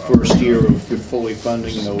this is the first year of fully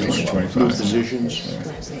funding those new positions?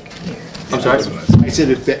 I'm sorry? I said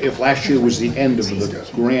if last year was the end of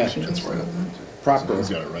the grant proper,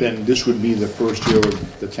 then this would be the first year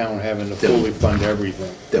of the town having to fully fund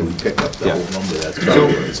everything. That we pick up the Yeah. whole number, that's probably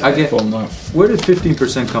what it's So, I get, Full enough. where did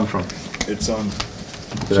 15% come from? It's on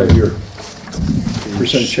Did I Your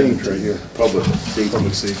percent change right here. public safety.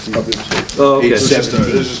 public safety. Public safety. Oh, okay. It's It's just a,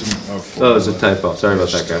 17. it's just Oh, it's a typo. Sorry about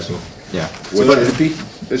that, guys. Yeah. What should it be?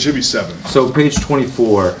 It should be 7. So page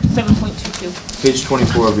 24, 7.22. page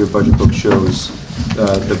 24 of your budget book shows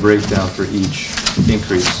the breakdown for each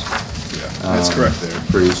increase. Yeah, that's correct there.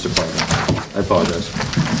 For each department. I apologize.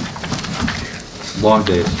 Long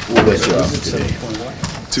days. We'll let you off today.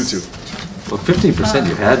 2.2. Well, 15%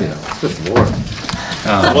 you had me on. Good lord.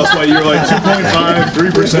 Well, that's why you're like 2.5,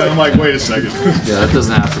 3%. I'm like, wait a second. Yeah, that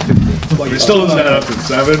doesn't have to 15. It still doesn't add up to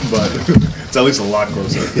 7, but it's at least a lot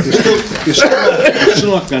closer. You're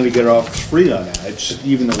still not gonna get off free on that, it's,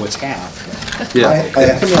 even though it's half. Yeah. I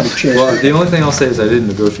haven't had a chance. Well, the only thing I'll say is I didn't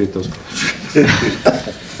negotiate those.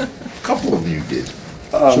 A couple of you did.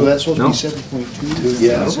 So that's supposed to No. be 7.2?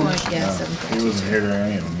 Yeah. He wasn't here during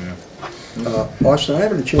any of them, yeah. Austin, I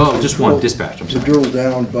haven't had a chance. Oh, to just one drill- dispatch, I'm To sorry. drill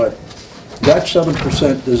down, but that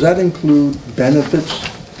 7%, does that include benefits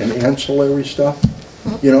and ancillary stuff?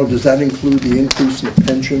 You know, does that include the increase in the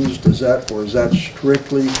pensions? Does that, or is that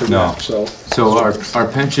strictly for No. that? So, So our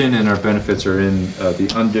pension and our benefits are in the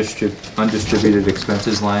undistributed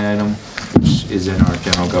expenses line item, which is in our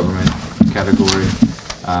general government category.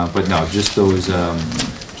 But no, just those are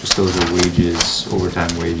wages, overtime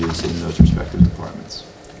wages in those respective departments.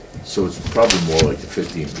 So it's probably more like the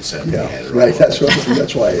 15% we yeah, had. it right, all.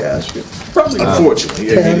 that's why I asked you. Probably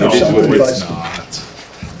Unfortunately, I 10 mean, or it is what something, it but- is. It's not.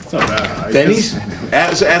 It's not that high. Pennies?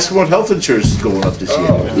 Ask about health insurance is going up this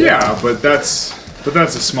year. Yeah, but that's a very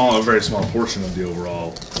small portion of the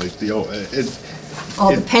overall, like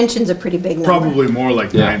All the pension's a pretty big number. probably more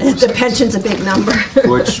like Yeah. 9%. The pension's a big number.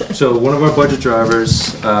 So one of our budget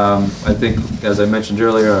drivers, I think, as I mentioned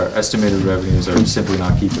earlier, our estimated revenues are simply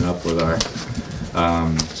not keeping up with our,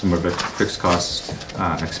 some of our fixed costs,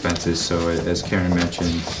 expenses. So as Karen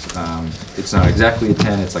mentioned, it's not exactly a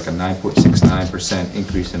 10, it's like a 9.69%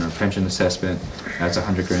 increase in our pension assessment. That's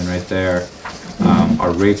 $100,000 right there.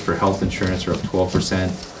 Our rates for health insurance are up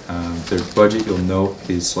 12%. Their budget, you'll note,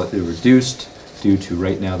 is slightly reduced due to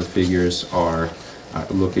right now the figures are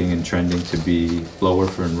looking and trending to be lower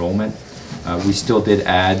for enrollment. We still did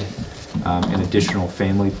add an additional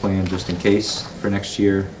family plan just in case for next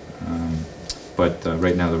year. But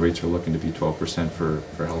right now the rates are looking to be 12%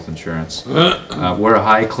 for health insurance. We're a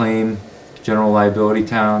high claim general liability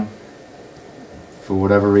town for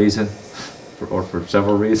whatever reason, or for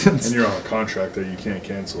several reasons. And you're on a contract that you can't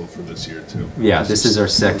cancel for this year too. Yeah, this is our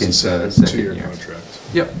second It's a second two-year year. contract.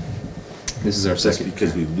 Yep. This is our That's second,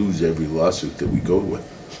 because we lose every lawsuit that we go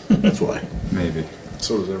with. That's why. maybe.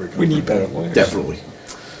 So does every company. We need better lawyers. Definitely.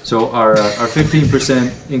 So our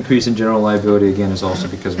 15% increase in general liability, again, is also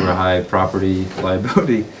because we're a high property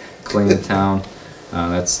liability claim town.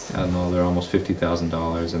 That's, I don't know, they're almost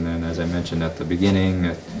 $50,000. And then, as I mentioned at the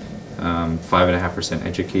beginning, 5.5%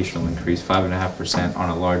 educational increase. 5.5% on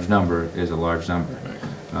a large number is a large number,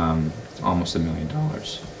 almost $1 million.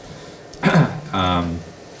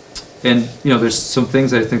 And there's some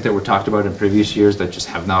things I think that were talked about in previous years that just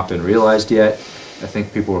have not been realized yet. I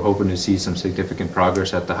think people were hoping to see some significant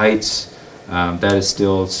progress at the Heights. That is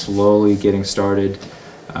still slowly getting started.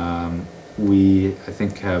 We, I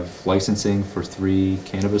think, have licensing for 3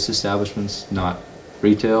 cannabis establishments, not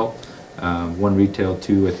retail. 1 retail,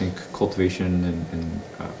 2, I think, cultivation and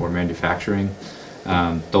or manufacturing.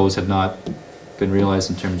 Those have not been realized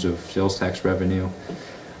in terms of sales tax revenue.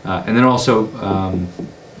 And then also,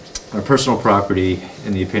 our personal property,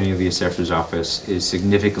 in the opinion of the assessor's office, is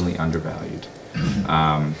significantly undervalued.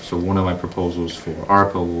 So one of my proposals for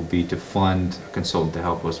ARPA will be to fund a consultant to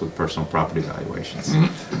help us with personal property valuations.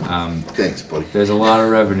 Thanks, buddy. There's a lot of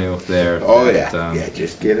revenue there. Oh, that, yeah,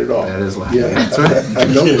 just get it all. That is like, Yeah. that's right. I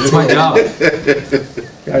noticed, It's my job.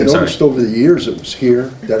 I noticed over the years it was here,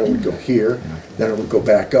 then it would go here, then it would go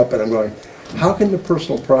back up, and I'm going, how can the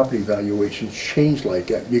personal property valuations change like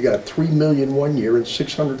that? You got 3 million one year and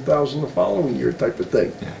 600,000 the following year type of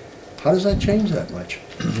thing. Yeah. How does that change that much?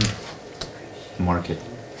 Market.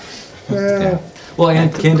 Well, Yeah. Well,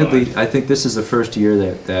 and candidly, I think this is the first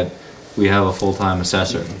year that we have a full-time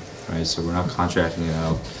assessor, right? So we're not contracting it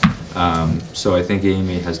out. So I think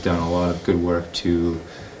Amy has done a lot of good work to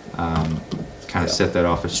kind of set that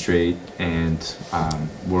office straight, and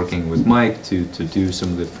working with Mike to do some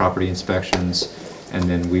of the property inspections. And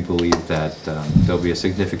then we believe that there'll be a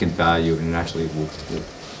significant value, and it actually will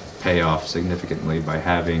pay off significantly by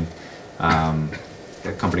having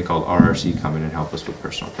a company called RRC come in and help us with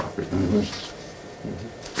personal property valuations.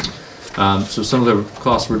 So some of the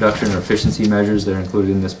cost reduction or efficiency measures that are included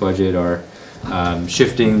in this budget are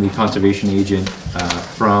shifting the conservation agent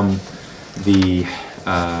from the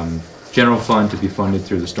general fund to be funded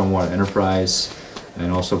through the Stormwater Enterprise,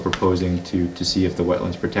 and also proposing to see if the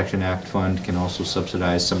Wetlands Protection Act fund can also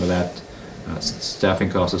subsidize some of that staffing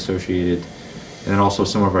costs associated. And then also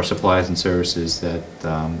some of our supplies and services that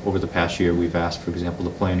over the past year we've asked, for example, the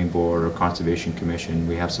Planning Board or Conservation Commission.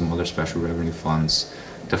 We have some other special revenue funds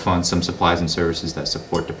to fund some supplies and services that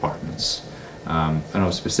support departments. I don't know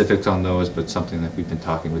specifics on those, but something that we've been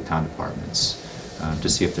talking with town departments to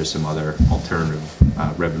see if there's some other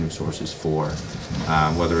alternative revenue sources for,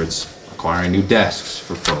 whether it's acquiring new desks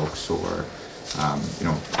for folks or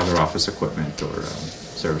other office equipment or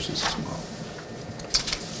services as well.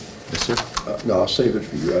 Yes, sir? no, I'll save it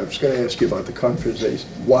for you. I was going to ask you about the conservation,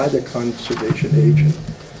 why the conservation agent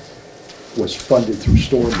was funded through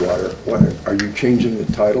stormwater. Why, are you changing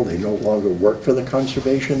the title? They no longer work for the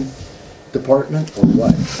conservation department, or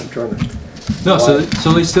what? I'm trying to. No, so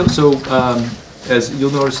they still, as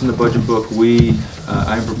you'll notice in the budget book,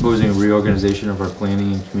 I'm proposing a reorganization of our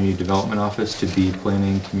planning and community development office to be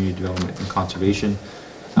planning, community development, and conservation.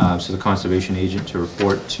 So the conservation agent to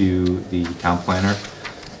report to the town planner.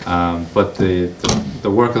 But the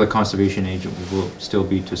work of the conservation agent will still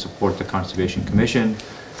be to support the Conservation Commission,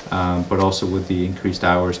 but also with the increased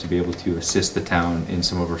hours to be able to assist the town in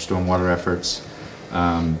some of our stormwater efforts.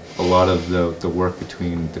 A lot of the work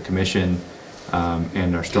between the commission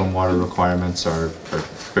and our stormwater requirements are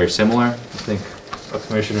very similar. I think a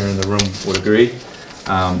commissioner in the room would agree.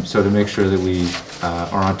 So to make sure that we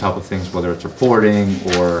are on top of things, whether it's reporting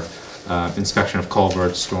or inspection of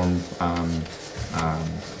culverts, storm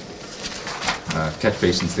catch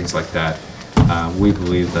basins, things like that, we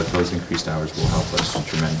believe that those increased hours will help us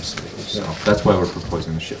tremendously. So that's why we're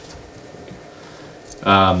proposing the shift.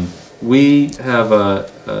 We have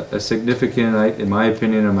a significant, in my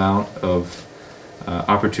opinion, amount of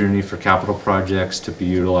opportunity for capital projects to be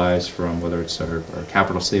utilized, from whether it's our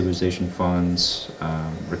capital stabilization funds,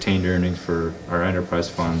 retained earnings for our enterprise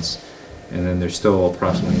funds, and then there's still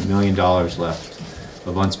approximately $1 million left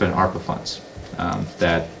of unspent ARPA funds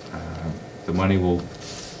that the money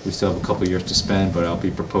we still have a couple of years to spend, but I'll be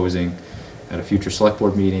proposing at a future select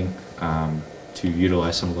board meeting to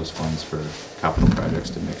utilize some of those funds for capital projects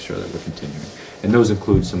to make sure that we're continuing. And those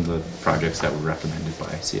include some of the projects that were recommended by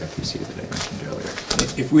CFPC that I mentioned earlier.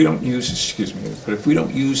 If we don't use, excuse me, but if we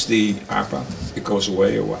don't use the ARPA, it goes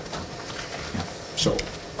away or what? Yeah. So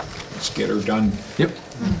let's get her done. Yep.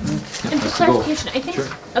 And for That's the goal. clarification, I think Sure.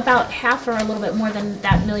 about half or a little bit more than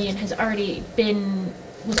that million was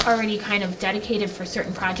already kind of dedicated for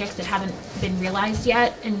certain projects that haven't been realized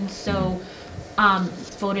yet, and so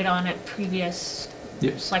voted on at previous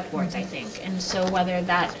select boards, I think. And so whether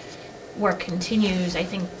that work continues, I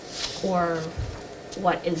think, or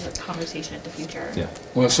what is a conversation at the future. Yeah.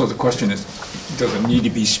 Well, so the question is, does it need to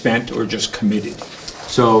be spent or just committed?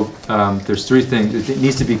 So there's three things. It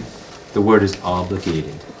needs to be the word is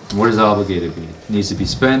obligated. And what does obligated mean? It needs to be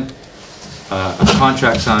spent, a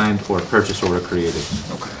contract signed, or a purchase order created.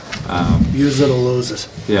 Okay. Use it or lose it.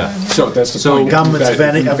 Yeah. So that's the So point. Government's If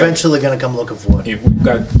we've got- eventually gonna come looking for it. If we've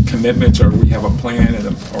got commitments, or we have a plan,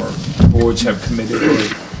 or boards have committed or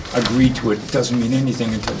agreed to it, it doesn't mean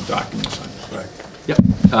anything until the document's signed. Right.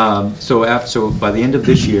 Yep. So by the end of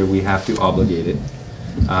this year, we have to obligate it.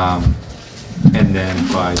 And then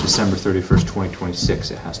by December 31st,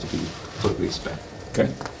 2026, it has to be completely spent. Okay.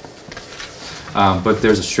 But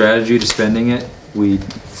there's a strategy to spending it.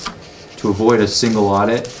 To avoid a single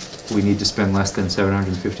audit, we need to spend less than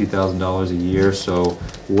 $750,000 a year. So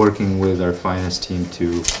working with our finance team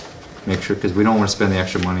to make sure, because we don't want to spend the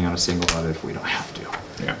extra money on a single audit if we don't have to.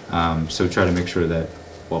 Yeah. So try to make sure that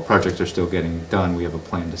while projects are still getting done, we have a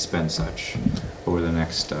plan to spend such over the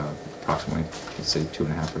next approximately, let's say,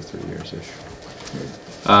 2.5 or 3 years-ish.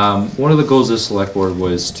 One of the goals of the select board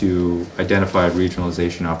was to identify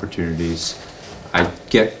regionalization opportunities. I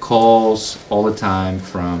get calls all the time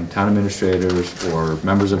from town administrators or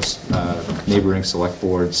members of neighboring select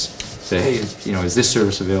boards say, hey, is this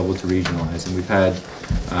service available to regionalize? And we've had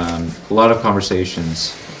a lot of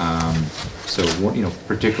conversations. So,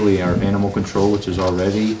 particularly our animal control, which is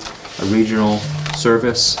already a regional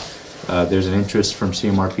service. There's an interest from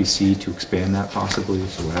CMRPC to expand that possibly,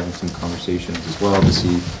 so we're having some conversations as well to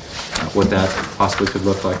see what that possibly could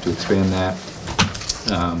look like to expand that.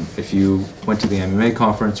 If you went to the MMA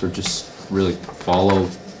conference or just really follow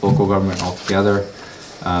local government altogether,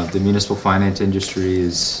 the municipal finance industry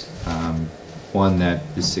is one that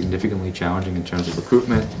is significantly challenging in terms of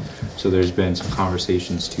recruitment. So there's been some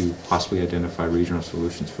conversations to possibly identify regional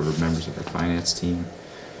solutions for members of our finance team.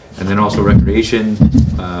 And then also recreation.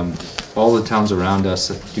 All the towns around us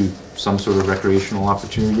do some sort of recreational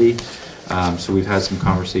opportunity. So we've had some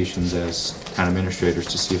conversations as town administrators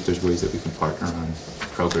to see if there's ways that we can partner on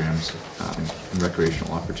programs and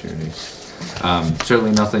recreational opportunities.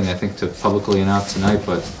 Certainly nothing, I think, to publicly announce tonight,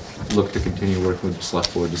 but look to continue working with the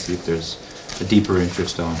select board to see if there's a deeper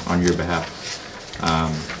interest on your behalf.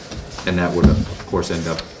 And that would, of course, end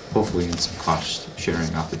up hopefully in some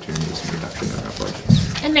cost-sharing opportunities and reduction in our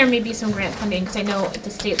budgets. And there may be some grant funding, because I know at the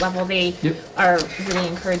state level, they Yep. are really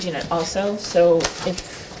encouraging it also. So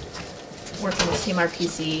if working with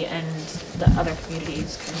CMRPC and the other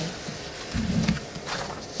communities can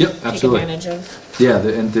Yep, take absolutely. advantage of. Yeah,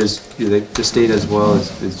 and there's, the state as well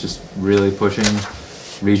is just really pushing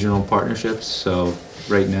regional partnerships. So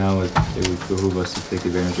right now, it would behoove us to take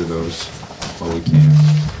advantage of those while we can.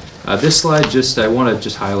 This slide, I want to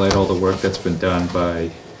just highlight all the work that's been done by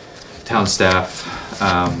town staff.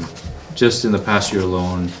 Just in the past year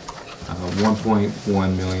alone,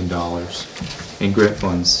 $1.1 million in grant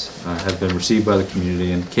funds have been received by the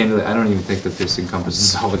community. And candidly, I don't even think that this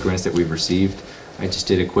encompasses all the grants that we've received. I just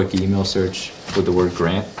did a quick email search with the word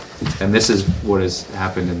grant, and this is what has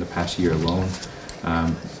happened in the past year alone.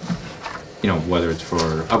 Whether it's for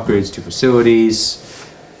upgrades to facilities,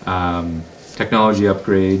 technology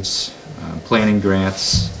upgrades, planning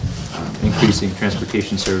grants, increasing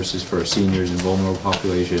transportation services for our seniors and vulnerable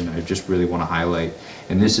population. I just really want to highlight,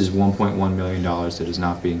 and this is $1.1 million that is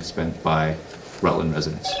not being spent by Rutland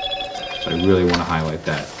residents. So I really want to highlight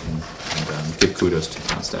that and give kudos to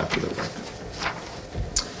town staff for their work.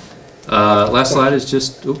 Last slide is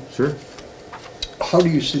just, sure. How do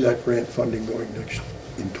you see that grant funding going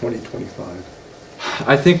in 2025?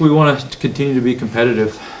 I think we want to continue to be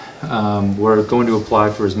competitive. We're going to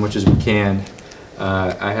apply for as much as we can.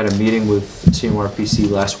 I had a meeting with CMRPC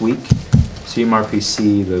last week.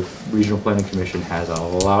 CMRPC, the Regional Planning Commission, has a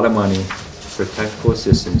lot of money for technical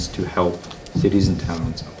assistance to help cities and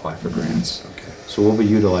towns apply for grants. Okay. So we'll be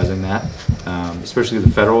utilizing that, especially the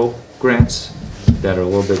federal grants that are a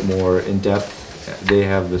little bit more in-depth. They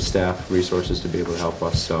have the staff resources to be able to help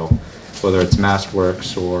us. So whether it's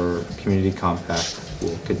MassWorks or Community Compact,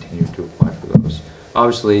 we'll continue to apply for those.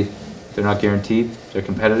 Obviously, they're not guaranteed, they're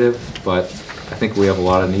competitive, but I think we have a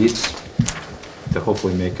lot of needs to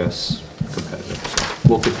hopefully make us competitive. So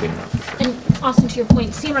we'll continue. And Austin, to your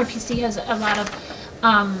point, CMRPC has a lot of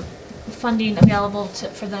funding available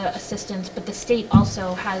for the assistance, but the state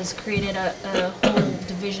also has created a whole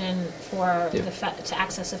division for to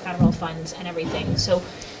access the federal funds and everything. So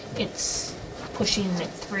it's pushing it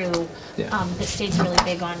through. Yeah. The state's really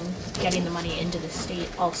big on getting the money into the state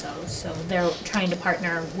also. So they're trying to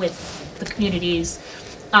partner with the communities.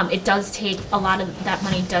 It does take, a lot of that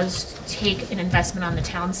money does take an investment on the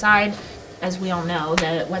town side. As we all know,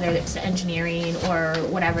 that whether it's the engineering or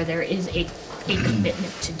whatever, there is a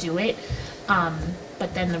commitment to do it.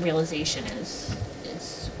 But then the realization is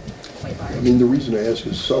quite large. I mean, the reason I ask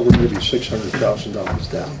is, so we're gonna be $600,000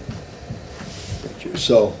 down.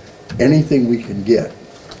 So, anything we can get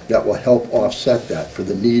that will help offset that for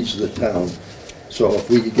the needs of the town. So if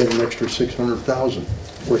we could get an extra 600,000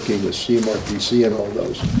 working with CMRPC and all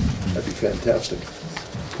those, that'd be fantastic.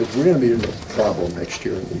 Because we're gonna be in a problem next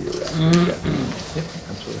year and the year after. Yep,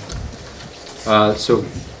 absolutely. So,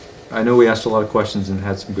 I know we asked a lot of questions and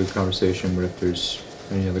had some good conversation, but if there's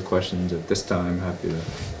any other questions at this time, happy to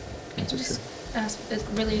answer. Just ask, it's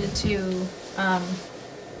related to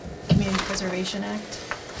Community Preservation Act.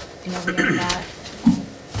 You know, we have that,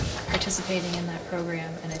 participating in that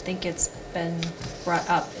program, and I think it's been brought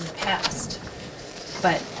up in the past.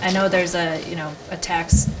 But I know there's a, you know, a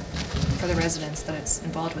tax for the residents that it's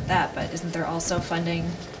involved with that, but isn't there also funding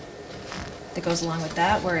that goes along with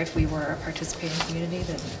that, where if we were a participating community,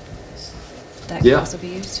 that could also be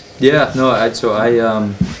used? Yeah, no,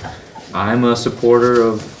 I'm a supporter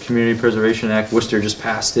of Community Preservation Act. Worcester just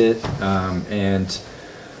passed it, and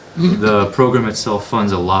the program itself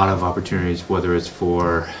funds a lot of opportunities, whether it's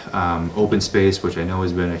for open space, which I know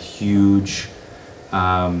has been a huge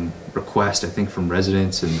request, I think, from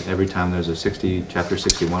residents, and every time there's a Chapter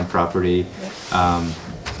 61 property,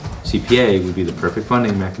 CPA would be the perfect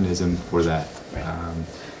funding mechanism for that.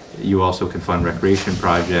 You also can fund recreation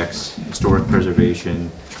projects, historic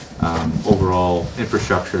preservation, overall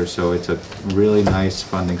infrastructure, so it's a really nice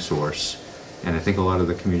funding source, and I think a lot of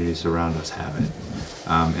the communities around us have it.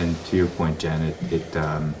 And to your point, Jen,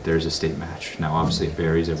 there's a state match. Now, obviously, it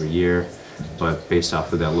varies every year, but based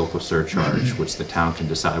off of that local surcharge, which the town can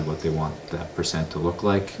decide what they want that percent to look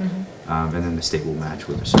like, and then the state will match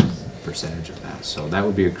with a certain percentage of that. So that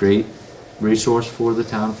would be a great resource for the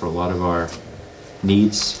town for a lot of our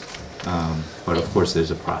needs, but of course,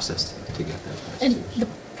 there's a process to get that. And the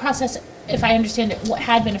process, if I understand it, what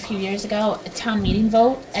had been a few years ago, a town meeting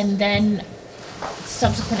vote, and then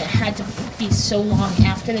subsequent, it had to be so long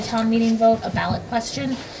after the town meeting vote, a ballot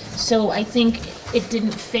question. So I think it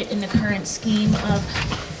didn't fit in the current scheme of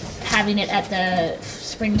having it at the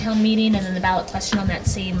spring town meeting and then the ballot question on that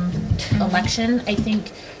same election. I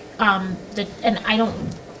think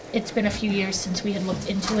it's been a few years since we had looked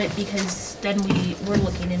into it, because then we were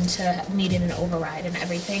looking into needing an override and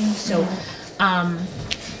everything. So,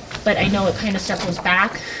 but I know it kind of circles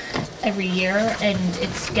back every year, and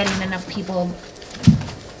it's getting enough people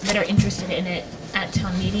that are interested in it at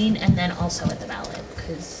town meeting and then also at the ballot,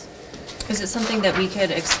 because. Is it something that we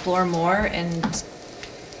could explore more and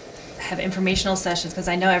have informational sessions? Because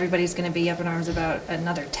I know everybody's going to be up in arms about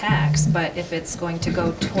another tax, but if it's going to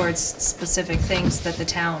go towards specific things that the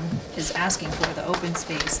town is asking for, the open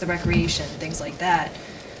space, the recreation, things like that,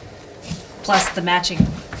 plus the matching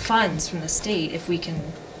funds from the state, if we can,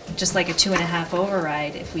 just like a 2.5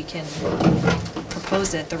 override, if we can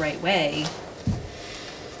propose it the right way.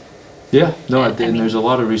 Yeah, no, and there's a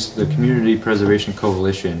lot of the Community Preservation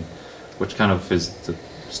Coalition, which kind of is the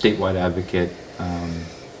statewide advocate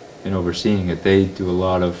in overseeing it. They do a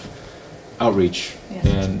lot of outreach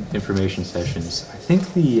and information sessions. I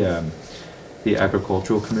think the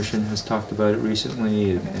Agricultural Commission has talked about it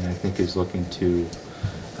recently, and I think is looking to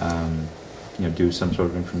do some sort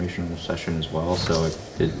of informational session as well. So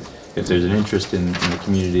if there's an interest in the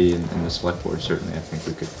community and the select board, certainly I think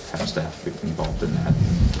we could have staff involved in that,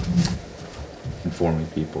 informing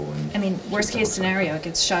people. And I mean, worst case scenario, it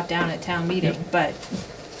gets shot down at town meeting, but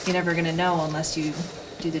you're never going to know unless you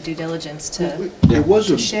do the due diligence to It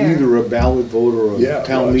wasn't share. either a ballot vote or a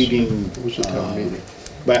town meeting. It was a town meeting.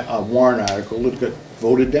 But a warrant article, it got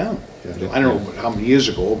voted down. I don't know how many years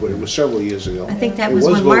ago, but it was several years ago. I think that It was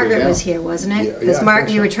when voted Margaret down. was here, wasn't it? Yeah, Because I Margaret,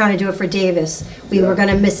 think you were so. trying to do it for Davis. We Yeah. were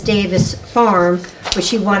gonna miss Davis Farm, but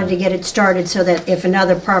she wanted to get it started so that if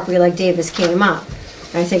another property like Davis came up,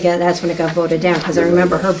 I think that's when it got voted down, because I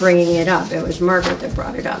remember her bringing it up. It was Margaret that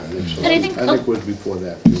brought it up. And I think, I think it was before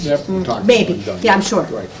that. Talked Maybe. about it, done. Yeah, I'm sure.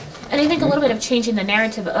 Right. and I think a little bit of changing the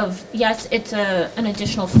narrative of, yes, it's an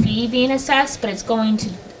additional fee being assessed, but it's going to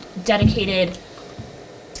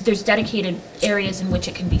there's dedicated areas in which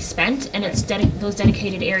it can be spent, and it's those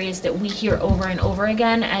dedicated areas that we hear over and over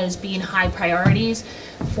again as being high priorities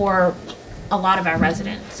for a lot of our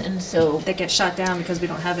residents, and so. That get shot down because we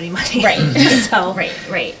don't have any money. Right, So.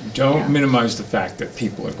 right. Don't minimize the fact that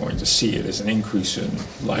people are going to see it as an increase in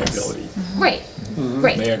liability. Right,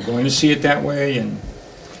 right. They are going to see it that way, and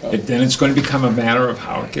then it's going to become a matter of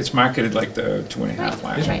how it gets marketed, like the 2.5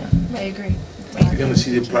 last year. I agree. You're gonna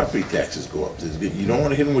see the property taxes go up. You don't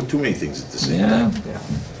wanna hit them with too many things at the same time.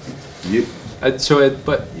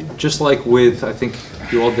 But just like with, I think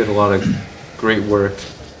you all did a lot of great work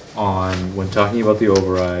when talking about the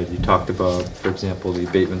override, you talked about, for example, the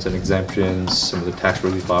abatements and exemptions, some of the tax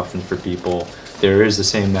relief options for people. There is the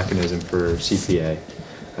same mechanism for CPA.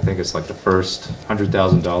 I think it's like the first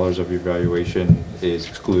 $100,000 of your valuation is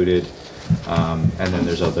excluded, and then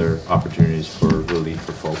there's other opportunities for relief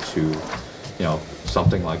for folks who, you know,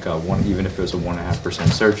 something like even if it was a 1.5%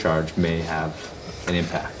 surcharge, may have an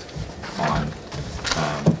impact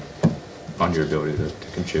on your ability to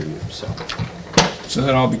contribute. So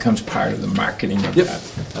that all becomes part of the marketing of Yep, that.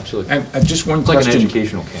 absolutely. I've just one It's like question. an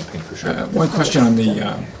educational campaign for sure. One question on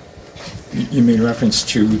the, you made reference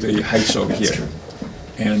to the heights over here,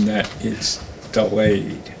 and that it's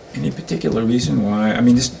delayed. Any particular reason why? I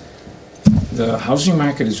mean, the housing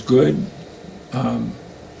market is good.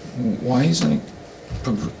 Why isn't it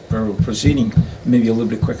proceeding maybe a little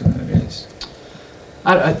bit quicker than it is?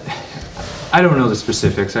 I don't know the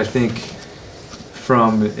specifics. I think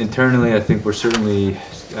from internally, I think we're certainly,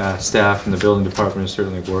 staff and the building department is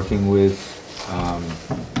certainly working with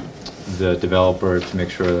the developer to make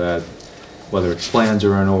sure that whether its plans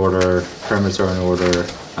are in order, permits are in order.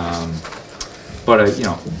 But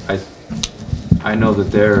I know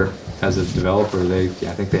that they're, as a developer, I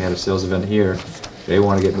think they had a sales event here. They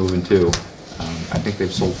want to get moving too. I think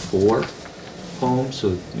they've sold 4 homes, so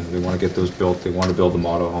they want to get those built. They want to build a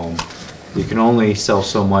model home. You can only sell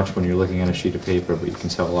so much when you're looking at a sheet of paper, but you can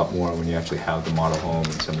sell a lot more when you actually have the model home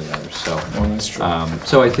and some of the others. So, That's true.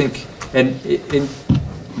 So I think, and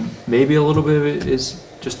maybe a little bit of it is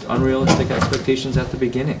just unrealistic expectations at the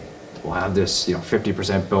beginning. We'll have this,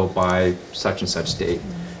 50% built by such and such date.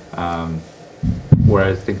 Where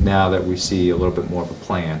I think now that we see a little bit more of a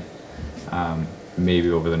plan,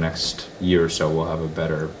 maybe over the next year or so, we'll have a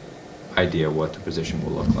better idea what the position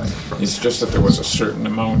will look like. It's just that there was a certain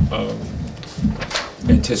amount of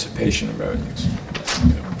anticipation of revenues.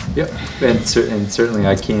 Yep, and certainly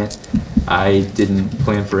I didn't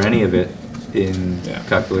plan for any of it in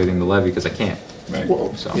calculating the levy because I can't. Right.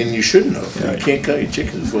 Well, So. and you shouldn't have. Right. You can't count your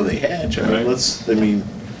chickens before they hatch. I mean,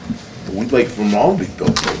 Right. we'd like them all to be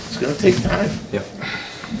built, but it's gonna take time. Yep.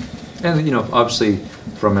 And, obviously,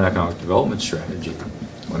 from an economic development strategy,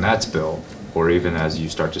 when that's built, or even as you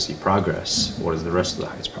start to see progress, what does the rest of the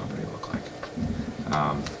Heights property look like?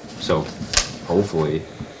 So hopefully,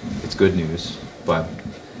 it's good news, but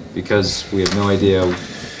because we have no idea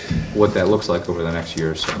what that looks like over the next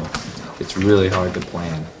year or so, it's really hard to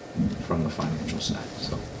plan from the financial side,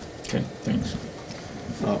 so. Okay, thanks.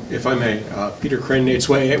 If I may, Peter Crane, Nate's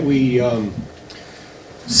Way,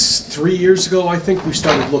 3 years ago, I think, we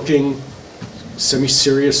started looking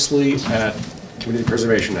semi-seriously at Community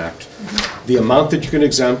Preservation Act. The amount that you can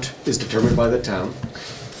exempt is determined by the town.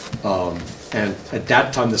 And at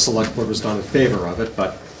that time, the select board was not in favor of it,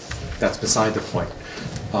 but that's beside the point.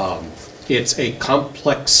 It's a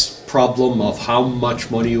complex problem of how much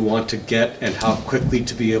money you want to get and how quickly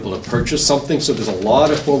to be able to purchase something, so there's a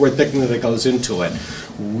lot of forward thinking that goes into it.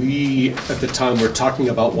 We, at the time, were talking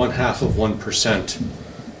about 0.5%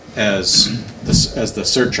 as the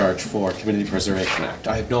surcharge for Community Preservation Act.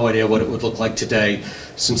 I have no idea what it would look like today,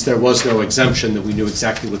 since there was no exemption, that we knew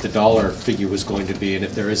exactly what the dollar figure was going to be, and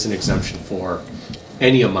if there is an exemption for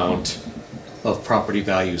any amount of property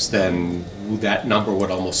values, then that number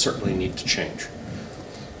would almost certainly need to change.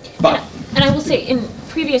 But, and I will say,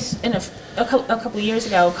 a couple of years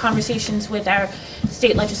ago, conversations with our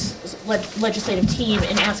state legislative team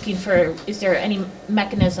and asking for, is there any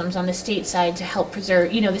mechanisms on the state side to help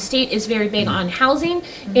preserve, the state is very big on housing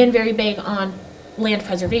and very big on land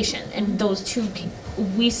preservation, and those two,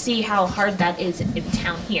 we see how hard that is in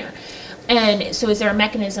town here. And so is there a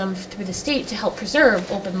mechanism through the state to help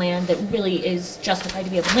preserve open land that really is justified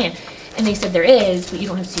to be open land? And they said there is, but you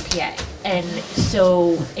don't have CPA. And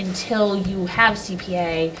so until you have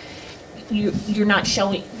CPA, you're not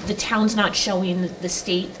showing, the town's not showing the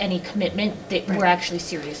state any commitment that we're actually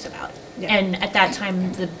serious about it. Yeah. And at that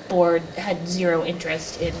time, the board had zero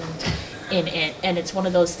interest in it. And it's one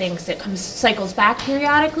of those things that cycles back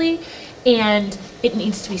periodically, and it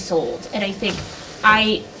needs to be sold. And I think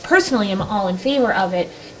I personally am all in favor of it,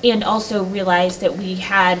 and also realize that we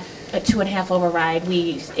had a 2.5 override.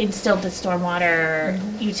 We instilled the stormwater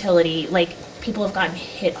utility. Like, people have gotten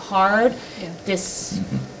hit hard this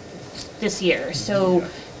year. So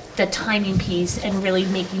the timing piece and really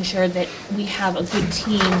making sure that we have a good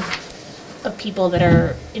team of people that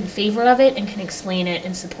are in favor of it and can explain it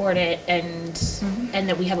and support it, and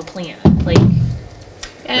that we have a plan. Like,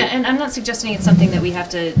 And I'm not suggesting it's something that we have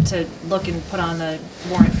to look and put on the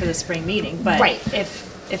warrant for the spring meeting, but Right. if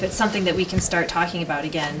it's something that we can start talking about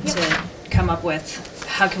again to come up with,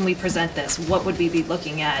 how can we present this? What would we be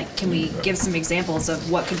looking at? Can we give some examples of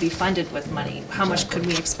what could be funded with money? How much could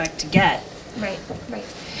we expect to get? Right, right.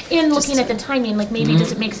 And looking at the timing, like maybe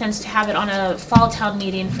does it make sense to have it on a fall town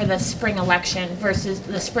meeting for the spring election versus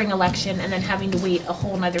the spring election and then having to wait a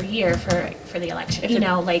whole nother year for the election? You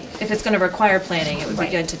know, like, If it's going to require planning, it would be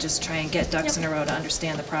Right. good to just try and get ducks in a row to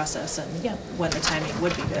understand the process and Yep. when the timing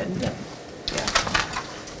would be good. Yep.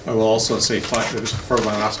 I will also say, it was part of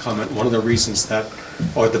my last comment, one of the reasons that,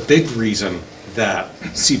 or the big reason that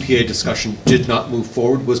CPA discussion did not move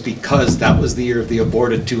forward was because that was the year of the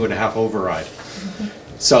aborted 2.5 override.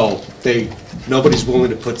 So nobody's willing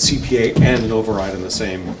to put CPA and an override in the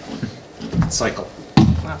same cycle.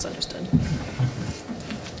 That's understood.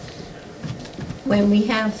 When we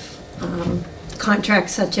have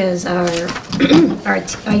contracts such as our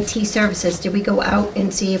IT services, did we go out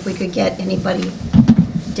and see if we could get anybody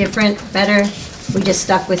different, better? We just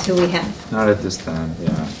stuck with who we had. Not at this time,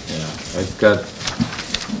 yeah. I've got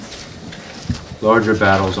larger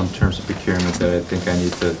battles in terms of procurement that I think I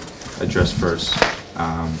need to address first.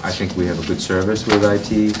 I think we have a good service with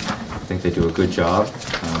IT. I think they do a good job,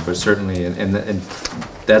 but certainly, and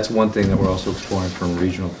that's one thing that we're also exploring from a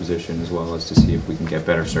regional position as well, as to see if we can get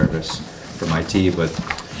better service from IT, but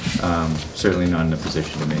certainly not in a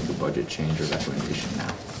position to make a budget change or recommendation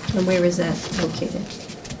now. And where is that located?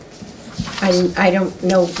 I don't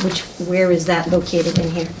know where is that located in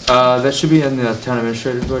here? That should be in the town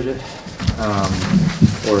administrator's budget,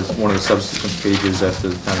 or it's one of the subsequent pages after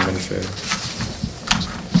the town administrator.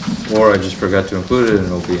 Or I just forgot to include it and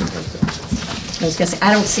it'll be in here too. I was gonna say, I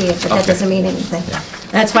don't see it, but that Okay. doesn't mean anything. Yeah.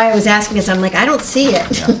 That's why I was asking, because I'm like, I don't see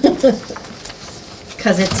it. Yeah.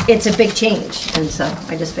 Because it's a big change, and so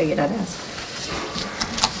I just figured I'd ask.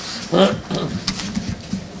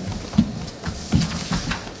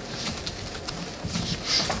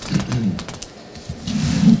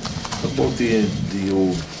 About the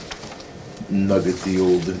old nugget, the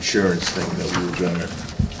old insurance thing that we were gonna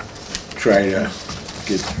try to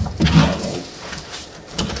get, I don't know,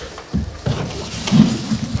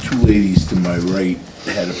 two ladies to my right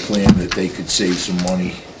had a plan that they could save some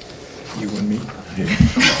money. You and me?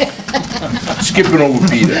 Skipping over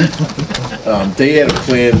Peter. They had a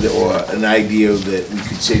plan or an idea that we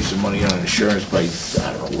could save some money on insurance by,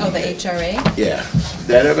 I don't know. Oh, the HRA? Yeah.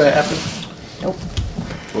 That ever happen? Nope.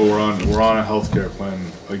 Well, we're on a healthcare plan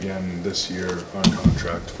again this year on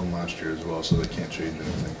contract from last year as well, so they can't change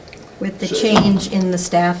anything. With the change in the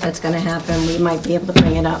staff that's gonna happen, we might be able to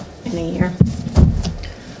bring it up in a year.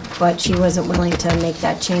 But she wasn't willing to make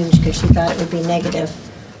that change because she thought it would be negative,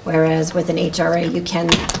 whereas with an HRA, you can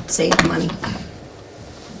save money.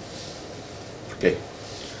 Okay.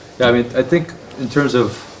 Yeah, I mean, I think in terms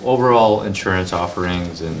of overall insurance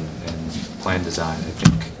offerings and plan design, I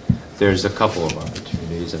think there's a couple of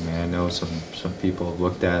opportunities. I mean, I know some people have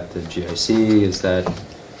looked at the GIC. Is that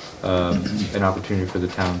an opportunity for the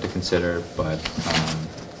town to consider? But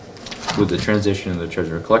with the transition of the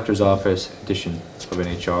treasurer collector's office, addition of an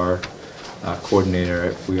HR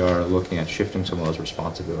coordinator, we are looking at shifting some of those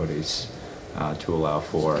responsibilities to allow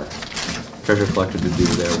for treasurer collector to do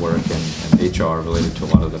their work and HR related to a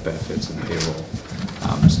lot of the benefits and payroll.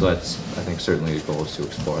 So that's, I think, certainly the goal is to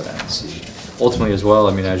explore that and see. Ultimately as well,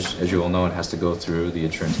 I mean, as you all know, it has to go through the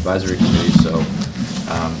insurance advisory committee, so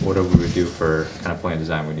whatever we would do for kind of plan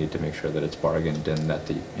design, we need to make sure that it's bargained and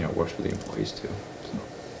that works for the employees too. So.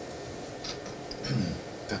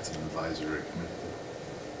 That's an advisory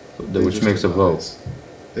committee. Which makes a vote.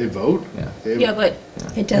 They vote? Yeah. Yeah, but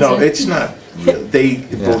It doesn't. No, it's not, real. They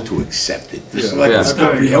vote to accept it. The Yeah, selectmen's I've been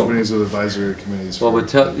not in real. companies with advisory committees. Well,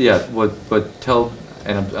 for- but tell,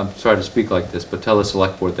 and I'm sorry to speak like this, but tell the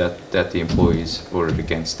select board that the employees voted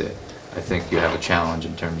against it. I think you have a challenge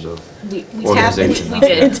in terms of we organization. We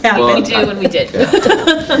did. It's happened. Well, We do and we did. Yeah.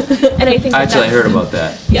 And I think Actually, I that's- heard about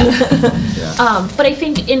that. Yeah. Yeah. But I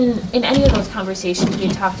think in any of those conversations, we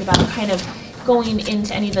had talked about kind of going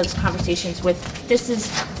into any of those conversations with, this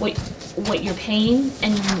is what you're paying,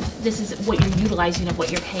 and this is what you're utilizing of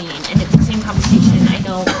what you're paying. And it's the same conversation I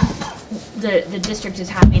know the district is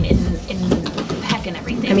having in PEC and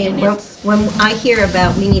everything. I mean, And when it's- when I hear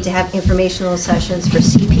about, we need to have informational sessions for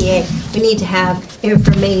CPA, we need to have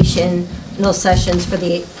informational sessions for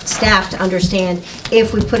the staff to understand,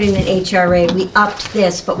 if we put in an HRA, we upped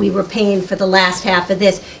this, but we were paying for the last half of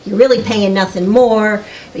this, you're really paying nothing more,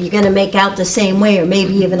 you're gonna make out the same way, or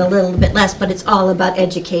maybe even a little bit less, but it's all about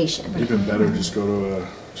education. Even better, just go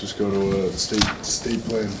to a state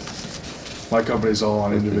plan. My company's all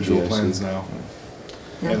on individual FY2025. plans now.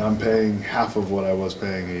 And I'm paying half of what I was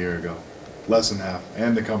paying a year ago. Less than half.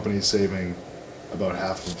 And the company's saving about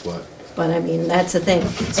half of what. But I mean, that's the thing.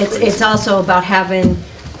 It's crazy. also about having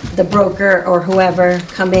the broker or whoever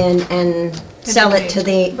come in and sell it to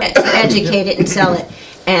the, educate it and sell it.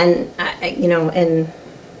 And, you know, and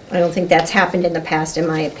I don't think that's happened in the past, in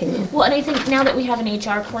my opinion. Well, and I think now that we have an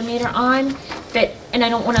HR coordinator on, that, and I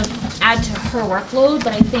don't want to add to her workload,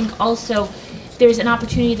 but I think also there's an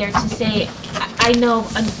opportunity there to say, I know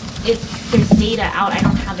if there's data out, I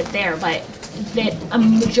don't have it there, but that a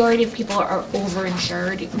majority of people are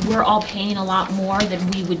overinsured. We're all paying a lot more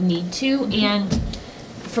than we would need to, and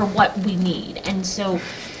for what we need. And so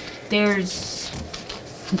there has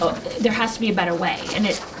to be a better way, and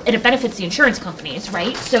it benefits the insurance companies,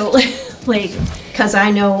 right? So, like, Because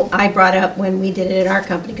I know I brought up when we did it at our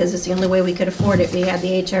company, because it's the only way we could afford it. We had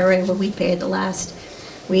the HRA where we paid the last,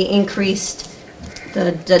 we increased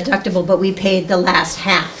the deductible, but we paid the last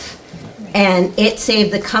half. And it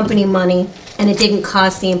saved the company money, and it didn't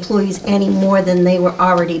cost the employees any more than they were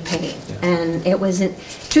already paying. And it wasn't,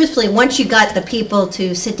 truthfully, once you got the people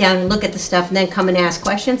to sit down and look at the stuff and then come and ask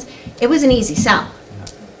questions, it was an easy sell.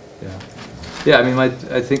 Yeah, I mean,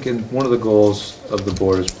 I think one of the goals of the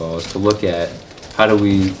board as well is to look at how do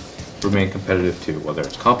we remain competitive too, whether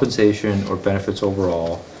it's compensation or benefits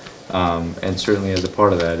overall. And certainly as a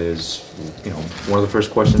part of that is, you know, one of the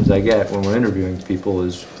first questions I get when we're interviewing people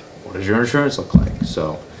is, what does your insurance look like?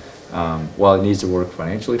 So while it needs to work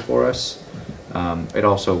financially for us, it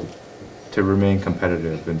also, to remain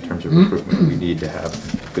competitive in terms of recruitment, we need to have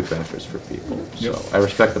good benefits for people. Yep. So I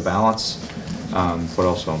respect the balance, but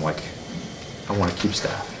also I'm like, I want to keep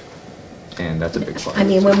staff. And that's a big part. I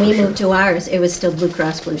mean, when for we sure. moved to ours, it was still Blue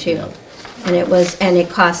Cross Blue Shield. And it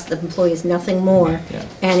cost the employees nothing more. Yeah.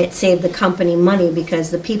 And it saved the company money, because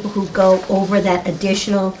the people who go over that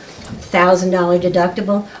additional $1,000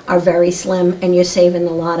 deductible are very slim, and you're saving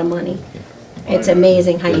a lot of money. It's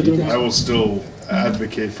amazing how you do I that. will still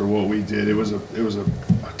advocate for what we did. It was a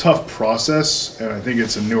tough process, and I think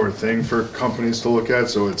it's a newer thing for companies to look at,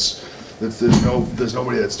 so there's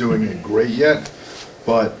nobody that's doing it great yet.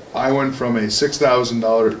 But I went from a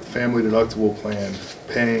 $6,000 family deductible plan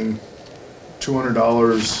paying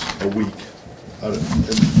 $200 a week.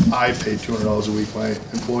 And I paid $200 a week. My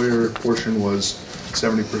employer portion was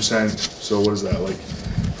 70%, so what is that, like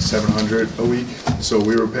 $700 a week? So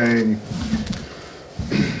we were paying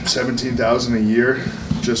 $17,000 a year,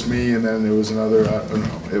 just me, and then there was another, I don't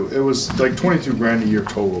know, it was like 22 grand a year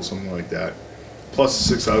total, something like that, plus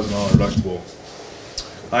a $6,000 deductible.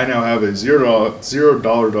 I now have a $0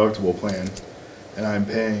 deductible plan, and I'm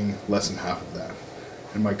paying less than half of that.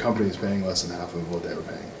 And my company is paying less than half of what they were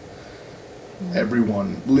paying.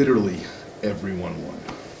 Everyone, literally everyone won.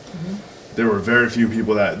 There were very few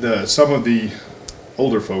people that, some of the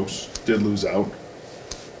older folks did lose out.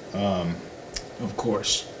 Of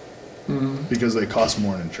course. Because they cost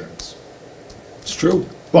more in insurance. It's true.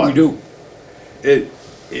 But We do.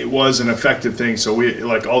 It was an effective thing, so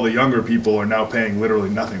like all the younger people are now paying literally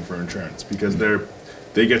nothing for insurance, because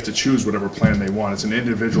they get to choose whatever plan they want. It's an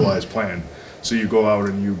individualized plan, so you go out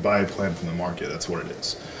and you buy a plan from the market, that's what it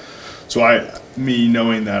is. So me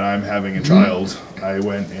knowing that I'm having a child, I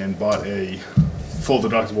went and bought a full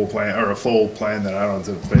deductible plan, or a full plan that I don't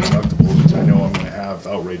have to pay deductible, because I know I'm gonna have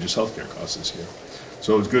outrageous healthcare costs this year.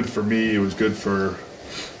 So it was good for me, it's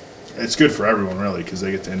good for everyone really, because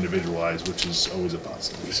they get to individualize, which is always a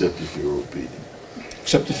positive. Except if you're OP.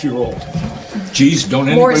 Except if you're old. Geez, don't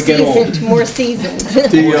More anybody get old. seasoned, more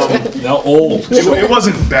seasoned. Now, old. It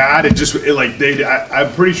wasn't bad,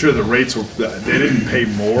 I'm pretty sure the rates were, they didn't pay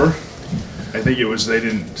more. I think it was, they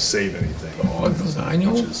didn't save anything. Oh, I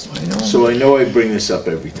know. So I know I bring this up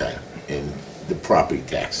every time, in the property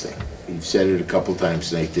tax thing. You've said it a couple times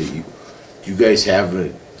tonight that you guys have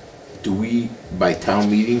by town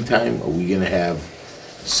meeting time, are we gonna have,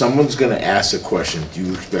 someone's gonna ask a question, do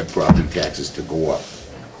you expect property taxes to go up?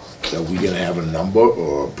 Are we gonna have a number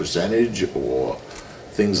or a percentage or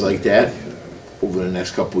things like that over the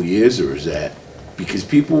next couple of years, or is that, because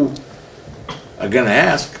people are gonna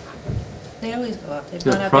ask? They always go up. They've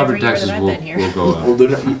gone Yeah, up property every year taxes that I've been here. will go Well, up. they're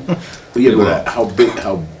not, yeah,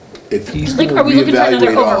 but if he's Like, gonna are we looking for another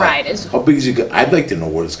reevaluate all override? that, how big is it, I'd like to know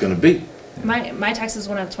what it's gonna be. My taxes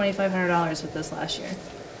went up $2,500 with this last year.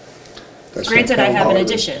 That's Granted, not I have an counting.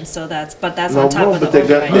 addition, so that's No, on top no, of the but they're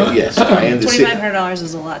gonna, override. yes, I understand. $2,500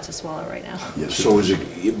 is a lot to swallow right now. So is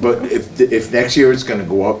it, but if next year it's gonna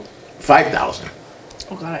go up 5,000,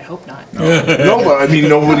 Oh, God, I hope not. No, but I mean,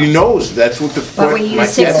 nobody knows. That's what the. But we my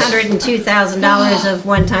used guess. $602,000 of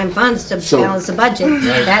one-time funds to So- balance the budget.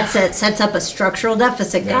 That sets up a structural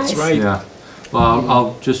deficit, guys. That's right. Yeah. Well,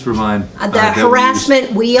 I'll just remind. The that we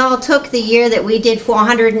harassment we all took the year that we did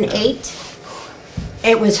 408,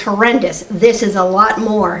 it was horrendous. This is a lot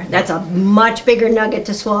more. That's a much bigger nugget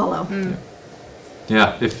to swallow.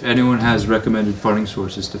 Yeah, if anyone has recommended funding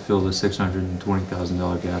sources to fill the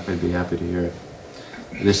 $620,000 gap, I'd be happy to hear it.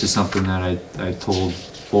 This is something that I told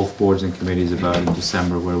both boards and committees about in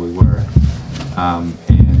December where we were. And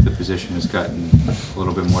the position has gotten a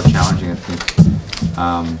little bit more challenging, I think,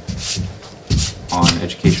 on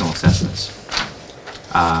educational assessments.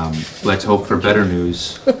 Let's hope for better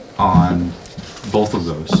news on both of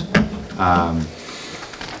those.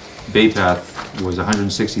 Bay Path was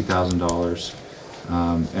 $160,000.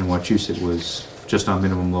 And Wachusett was, just on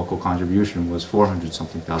minimum local contribution, was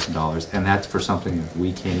 $400-something thousand, and that's for something that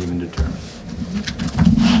we can't even determine.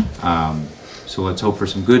 So let's hope for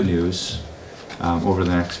some good news over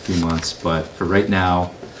the next few months, but for right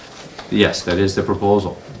now, yes, that is the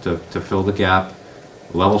proposal, to fill the gap,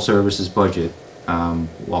 level services budget,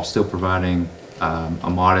 while still providing a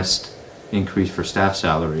modest increase for staff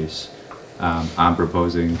salaries. I'm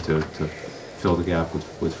proposing to fill the gap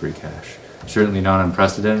with free cash. Certainly not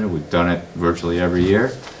unprecedented. We've done it virtually every year.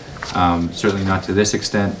 Certainly not to this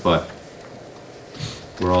extent, but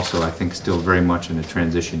we're also, I think, still very much in a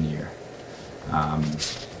transition year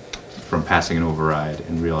from passing an override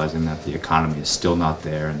and realizing that the economy is still not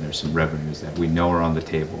there and there's some revenues that we know are on the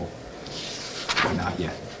table, but not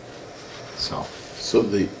yet. So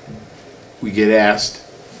We get asked,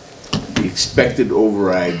 the expected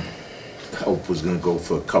override help was gonna go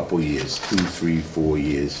for a couple years, 2, 3, 4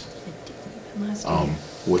 years.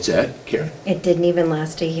 What's that, Karen? It didn't even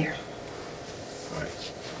last a year. All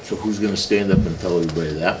right. So who's gonna stand up and tell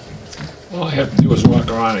everybody that? All I have to do is walk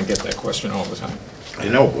around and get that question all the time. I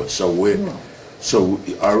know, but so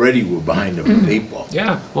already we're behind the eight ball.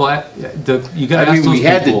 Yeah. well, you got to I ask mean, we those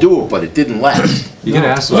had to people. do it, but it didn't last. You got to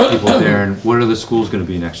ask those people there, and what are the schools going to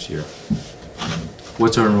be next year?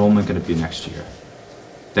 What's our enrollment going to be next year?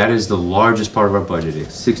 That is the largest part of our budget.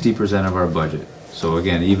 It's 60% of our budget. So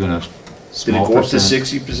again, even a Did small it go up to percent.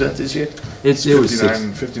 60% this year? It was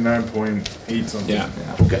 60. 59.8 something. Yeah.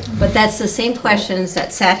 Okay. But that's the same questions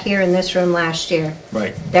that sat here in this room last year,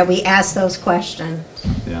 Right. that we asked those questions.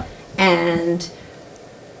 Yeah. And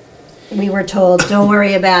we were told, don't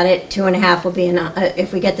worry about it, 2.5 will be enough.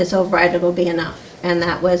 If we get this override, it'll be enough. And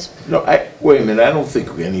that was, No, wait a minute, I don't think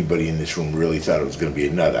anybody in this room really thought it was gonna be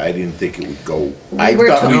a nut. I didn't think it would go, I were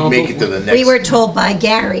thought told- we'd make it to the next. we were told by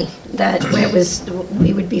Gary that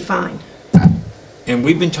we would be fine. And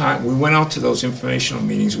we've been we went out to those informational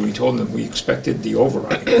meetings, we told them we expected the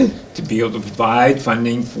override to be able to provide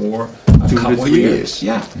funding for a 2 to couple of 3 years.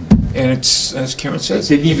 Yeah, and it's, as Karen It says.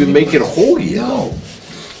 didn't even make it a whole year. No.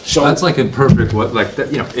 So. That's like in perfect, like,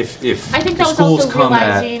 that, you know, if I think the that was schools also come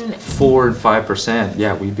at realizing- 4 and 5%,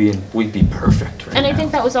 yeah, we'd be perfect right And I now.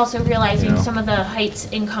 think that was also realizing You know? some of the Heights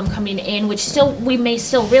income coming in, which still, we may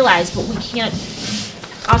still realize, but we can't,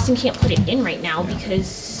 Austin can't put it in right now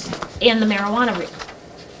because, and the marijuana.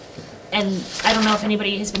 And I don't know if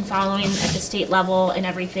anybody has been following at the state level and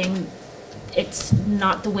everything, it's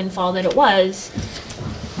not the windfall that it was,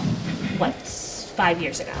 5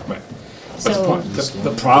 years ago. Right. But So,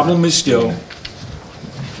 the problem is still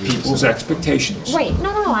people's expectations. right,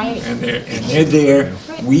 no, And they're there,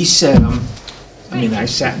 we set them, I mean, I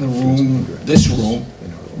sat in the room, this room,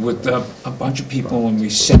 with a bunch of people, and we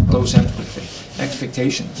set those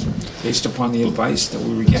expectations based upon the advice that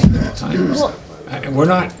we were getting at the time. Well- And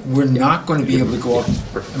we're not gonna be able to go up,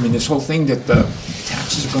 I mean, this whole thing that the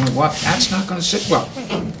taxes are gonna go up, that's not gonna sit well.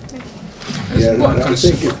 It's Yeah, not and I gonna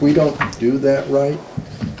sit think well. if we don't do that right,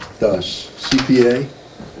 the CPA,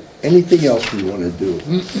 anything else we want to do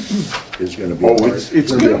is going to be Oh, hard.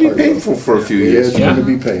 it's gonna be hard. painful for a few It years. is going to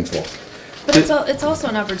be painful. But it's also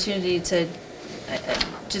an opportunity to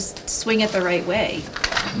just swing it the right way.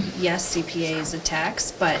 Yes, CPA is a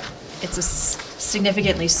tax, but it's a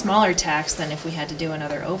significantly smaller tax than if we had to do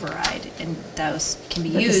another override, and those can be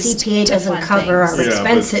But the used CPA to doesn't fund cover our things. Yeah,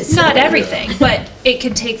 but- expenses. Not everything, but it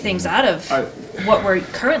can take things out of I- what we're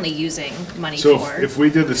currently using money So for. if we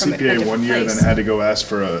did the from a CPA different one year, then place. had to go ask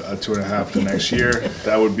for a 2.5 the next year,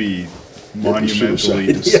 that would be monumentally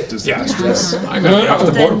suicide. Yeah, disastrous. I'm gonna be off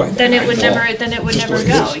the board by Then it would fall. never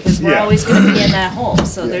go, because we're Yeah. always gonna be in that hole,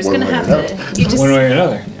 so there's one gonna way or have another. to, you just. One way or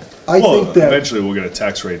another. I Well, think that, eventually we'll get a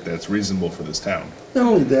tax rate that's reasonable for this town. not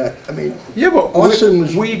only that, I mean, Yeah, but Austin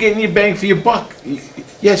was- where you getting your bang for your buck?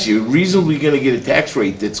 Yes, you're reasonably gonna get a tax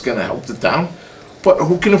rate that's gonna help the town, but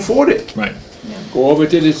who can afford it? Right. Go over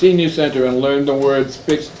to the senior center and learn the words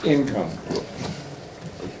fixed income.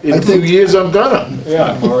 In a few years, I'm gonna.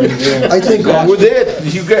 Yeah, I'm already there. I think With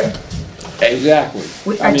it, you get, Exactly.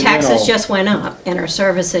 Our taxes just went up, and our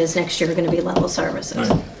services next year are gonna be level services.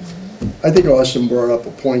 I think Austin brought up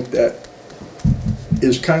a point that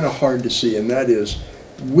is kind of hard to see, and that is,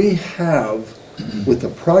 we have, with the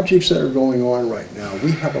projects that are going on right now,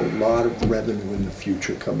 we have a lot of revenue in the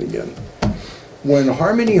future coming in. When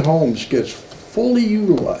Harmony Homes gets fully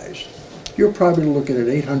utilized, you're probably looking at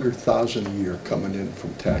 $800,000 a year coming in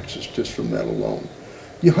from taxes, just from that alone.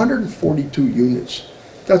 The 142 units,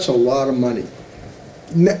 that's a lot of money.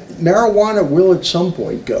 Marijuana will at some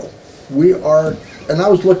point go. We are, and I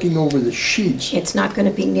was looking over the sheets. It's not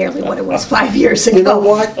gonna be nearly what it was 5 years ago. You know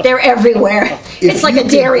what? They're everywhere. It's like a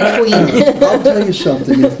Dairy Queen. I'll tell you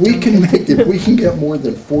something, if we can get more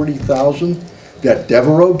than 40,000 that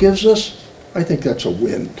Devereaux gives us, I think that's a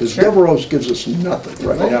win, because Devereaux gives us nothing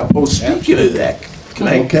right now. oh, speaking of that, can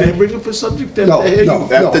I bring up a subject that No, after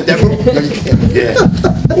no. Devereaux? No, you can't.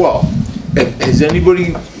 Yeah, well, has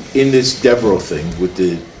anybody in this Devereaux thing with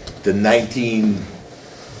the 19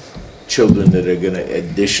 children that are gonna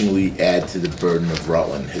additionally add to the burden of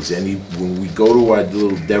Rutland, when we go to our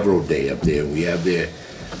little Devereaux Day up there, we have their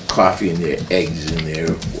coffee and their eggs and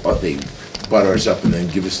they butter us up and then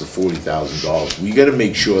give us the $40,000, we gotta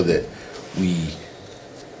make sure that we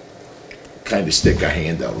kind of stick our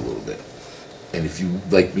hand out a little bit. And if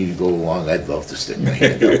you'd like me to go along, I'd love to stick my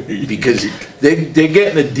hand out. Because they're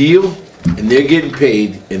getting a deal, and they're getting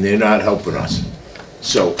paid, and they're not helping us.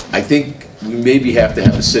 So I think we maybe have to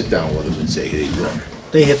have a sit-down with them and say, hey, look.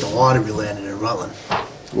 They hit the lottery landing in Rutland.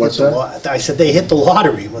 What's that? I said they hit the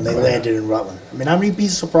lottery when they landed in Rutland. I mean, how many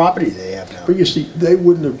pieces of property do they have now? But you see, they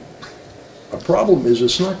wouldn't have, a problem is,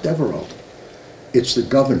 it's not Devereaux. It's the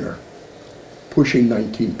governor pushing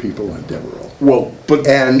 19 people on Devereaux. Well, but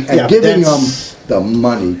And Yeah, giving them that's- the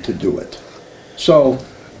money to do it. So,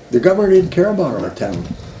 the governor didn't care about our town.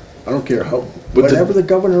 I don't care how, whatever the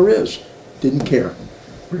governor is, didn't care.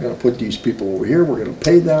 We're gonna put these people over here, we're gonna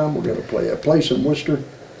pay them, we're gonna play a place in Worcester.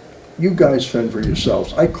 You guys fend for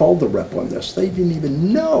yourselves. I called the rep on this, they didn't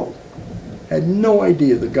even know, had no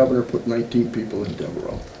idea the governor put 19 people in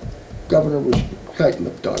Devereaux. Governor was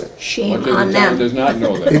tight-lipped on it. Shame Much of on the town them. does not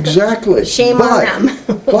know that. Exactly. Shame on them.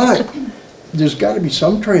 But, there's gotta be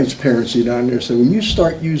some transparency down there, so when you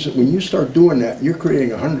start doing that, you're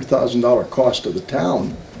creating a $100,000 cost to the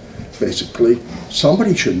town, basically,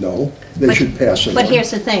 somebody should know, they should pass it on. But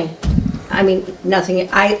here's the thing, I mean, nothing,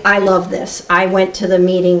 I love this. I went to the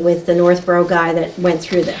meeting with the Northborough guy that went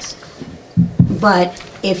through this. But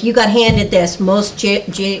if you got handed this, most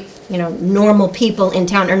normal people in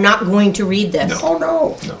town are not going to read this. Oh,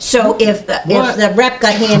 no. So if the rep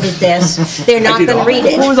got handed this, they're not gonna read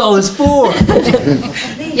What it. was all this for?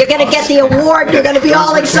 You're gonna get the award, you're gonna be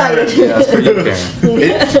all excited.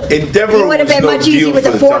 And Devereaux It would have was been no much easier deal with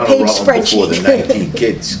for a the town of 4-page Rutland before the spreadsheet. 19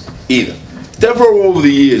 kids either. Devereaux over the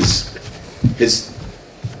years has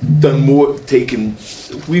done more,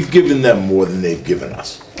 we've given them more than they've given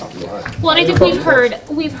us. Well, and I think we've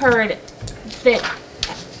heard that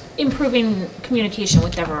improving communication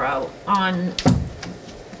with Devereaux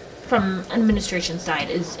from administration side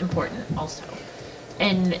is important also.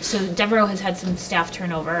 And so Devereaux has had some staff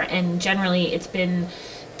turnover, and generally it's been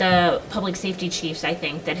the public safety chiefs, I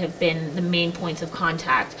think, that have been the main points of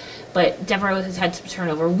contact. But Devereaux has had some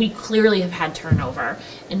turnover. We clearly have had turnover.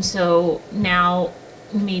 And so now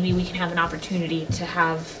maybe we can have an opportunity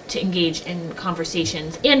to engage in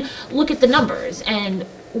conversations and look at the numbers and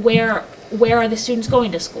where are the students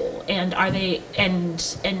going to school, and are they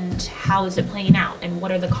and how is it playing out, and what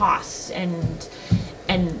are the costs, and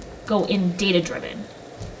go in data driven.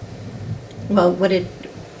 Well,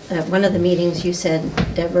 at one of the meetings you said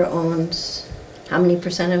Deborah owns how many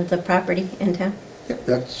 % of the property in town? Yeah,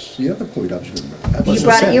 that's the other point I was gonna make.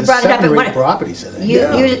 You brought it up at what? Properties, I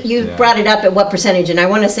think. You brought it up at what percentage, and I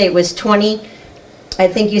want to say it was 20. I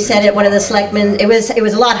think you said it, one of the selectmen, it was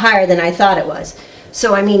a lot higher than I thought it was.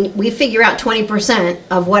 So, I mean, we figure out 20%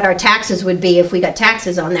 of what our taxes would be if we got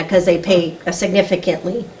taxes on that, because they pay a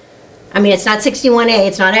significantly. I mean, it's not 61A,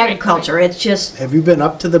 it's not agriculture, it's just, Have you been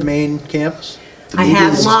up to the main campus? I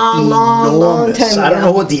have long Enormous. time ago. I don't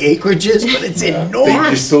know what the acreage is, but it's They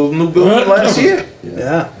enormous. just built a new building last year.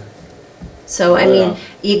 Yeah. So, I mean,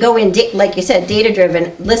 you go in, like you said,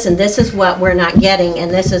 data-driven, listen, this is what we're not getting,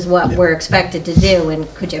 and this is what we're expected to do, and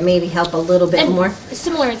could you maybe help a little bit And more?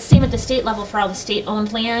 similar, it's same at the state level for all the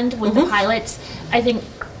state-owned land with the pilots. I think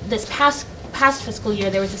this past fiscal year,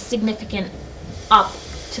 there was a significant up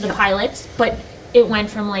to the pilots, but it went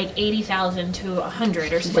from like 80,000 to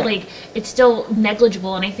 100 or so, like, it's still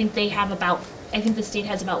negligible, and I think they have about, I think the state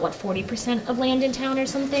has about, what, 40% of land in town or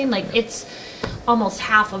something? Like, it's almost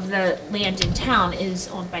half of the land in town is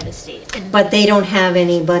owned by the state. And But they don't have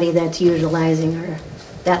anybody that's utilizing, or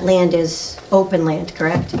that land is open land,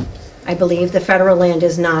 correct? I believe the federal land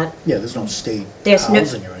is not, Yeah, there's no state there's no,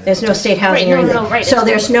 housing or anything. there's no state housing Right, or no, anything. no, right, So it's-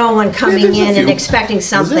 there's no one coming there's a in and few. expecting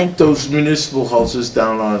something. Isn't those municipal houses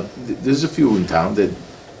down on, there's a few in town that,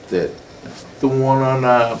 the one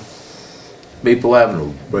on Maple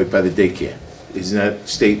Avenue, right by the daycare, isn't that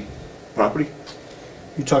state property?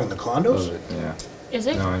 You talking the condos? Yeah. Is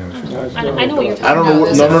it? No, I know what you're talking I know what you're talking I don't know, No, what-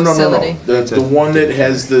 there's no, a no, no, no, facility. no. The one that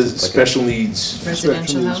has the special needs,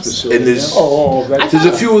 Residential house? and there's, Oh, that's. there's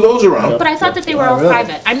a few of those around. But I thought that they were Oh, all really?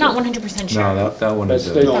 private. I'm not 100% sure. No, that one is.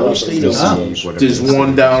 That's state No, property. state is- whatever There's it is.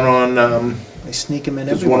 one down on, They sneak them in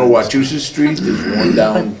there's everywhere. one on Wachusett Street, there's one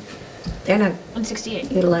down, They're not 168.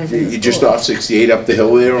 utilizing the you're just school. off 68 up the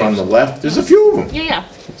hill there on the left, there's a few of them. Yeah, yeah.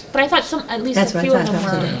 But I thought at least That's a what I few of thought, them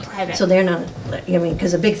that was were it. private. So they're not, I mean,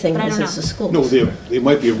 because the big thing But I is don't it's the know. schools. No, they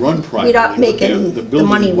might be run privately. We're not but making the building,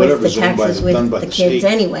 money with whatever's the owned by taxes done with by the the kids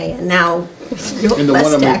state. anyway, and now And the one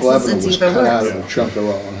less on Maple taxes, Avenue it's was even cut out worse. of a chunk of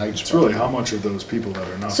Rutland Heights. It's really how much of those people that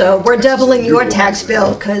are not. So paying we're taxes doubling are your tax utilizing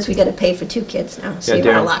bill it. because we gotta pay for 2 kids now, so Yeah,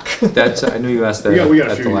 you're out of Darren, luck. that's, I knew you asked that We got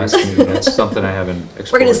a at few the last years. meeting, that's something I haven't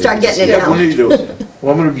explored. We're gonna start yet. getting it Yeah, what now. do you do?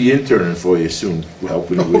 Well, I'm gonna be interning for you soon,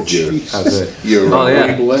 helping you with your, How's it? your. Oh,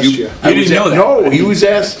 yeah. Bless you. I didn't know that. No, he was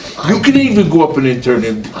asked, you can even go up and intern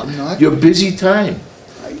in I'm not. your busy time.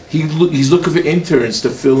 He's looking for interns to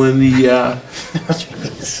fill in the,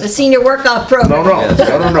 The senior work-off program.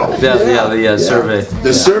 no. The survey.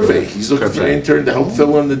 The survey, he's looking for an Survey. intern to help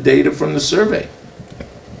fill in the data from the survey.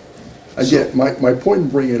 Again, my point in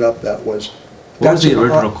bringing it up, that was. What was the that's an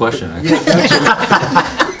original on- question?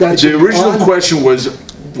 That's The an original on- question was,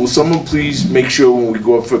 will someone please make sure when we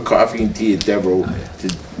go up for coffee and tea at Devereaux,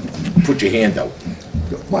 to put your hand out?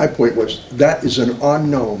 My point was, that is an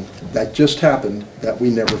unknown that just happened that we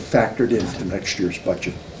never factored into next year's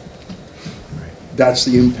budget. That's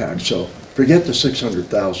the impact, so forget the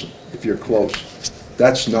 600,000 if you're close.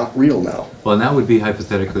 That's not real now. Well, and that would be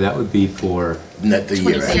hypothetically, that would be for Not the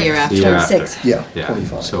year The after. year the after. year after. 26. Yeah, Yeah,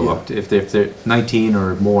 25, so yeah. up to, if they're 19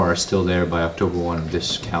 or more are still there by October 1 of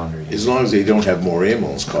this calendar year. As long as they don't have more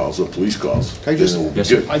ambulance calls or police calls. I just- then we'll be Yes,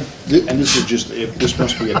 sir. good. And this is just, this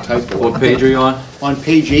must be a typo. What page are you on? On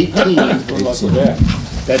page 18, Good luck with that.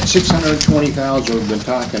 that 620,000 we've been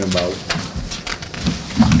talking about,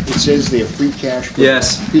 it says there free cash. for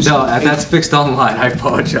Yes, fiscal no, that's 18. fixed online, I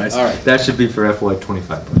apologize. All right. That should be for FY25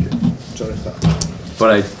 budget. That's what I thought.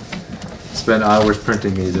 But I spent hours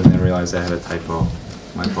printing these and then realized I had a typo.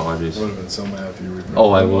 My apologies. Would have been so mad if you reprinted.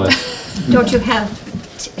 Oh, I would. Don't you have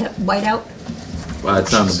whiteout? Well,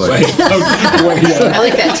 it's on the budget. I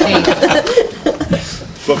like that tape.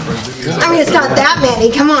 I mean, it's not that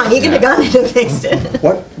many, come on, you could have gone in and fixed it.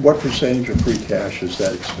 What percentage of free cash is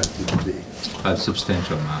that expected to be? A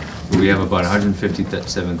substantial amount. We have about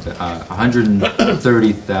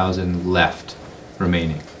 130,000 left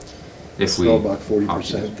remaining. If we. So about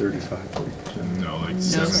 40%, 35, 40%. No, like No,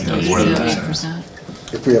 70. more than that. 78%.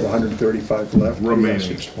 If we have 135 left. we have Remaining.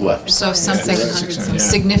 60. Left, So if something Yeah.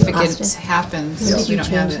 significant Austin? happens, Did you you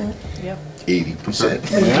don't have change it. that? 80%.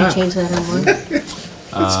 When did you change that online?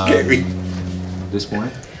 Scary. This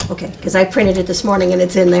morning? Okay, because I printed it this morning and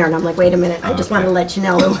it's in there, and I'm like, wait a minute, I just wanted to let you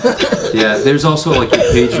know. Yeah, there's also like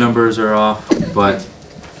your page numbers are off, but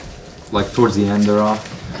like towards the end they're off.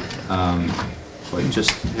 But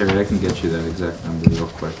just, here, I can get you that exact number real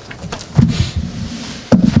quick.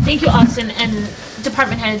 Thank you, Austin, and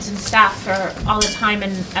department heads and staff for all the time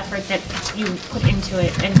and effort that you put into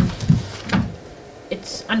it. And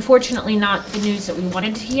it's unfortunately not the news that we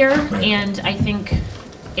wanted to hear, and I think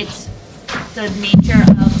it's the nature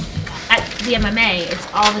of, at the MMA, it's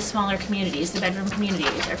all the smaller communities, the bedroom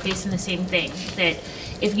communities are facing the same thing, that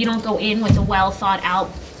if you don't go in with a well-thought-out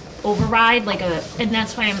override, and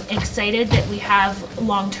that's why I'm excited that we have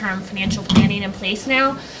long-term financial planning in place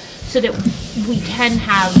now, so that we can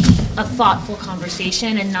have a thoughtful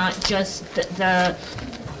conversation and not just the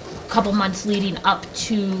couple months leading up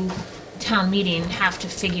to town meeting have to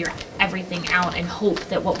figure everything out and hope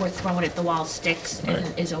that what we're throwing at the wall sticks and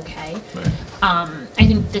is okay. I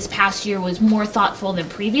think this past year was more thoughtful than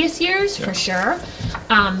previous years, for sure.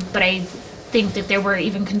 But I think that there were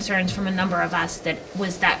even concerns from a number of us that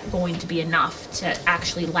was that going to be enough to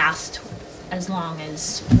actually last as long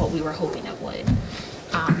as what we were hoping it would.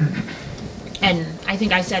 And I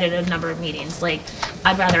think I said it at a number of meetings, like,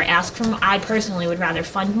 I personally would rather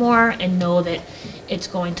fund more and know that it's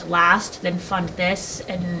going to last than fund this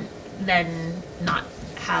and then not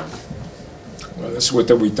have. Well, that's what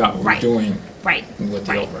we thought we were Right. doing Right. with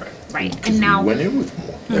the Right. override. Right. Because And now. we went in with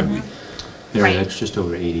more. Yeah, we- Yeah, Right. that's just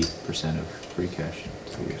over 80% of free cash.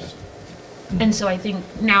 And so I think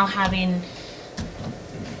now having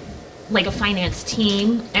like a finance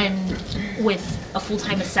team and with a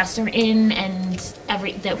full-time assessor in and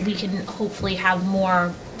that we can hopefully have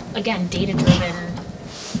more, again, data-driven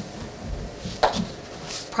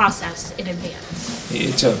process in advance.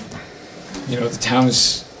 It's the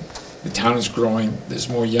town is growing, there's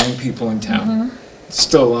more young people in town.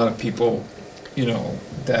 Still a lot of people,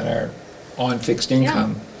 that are on fixed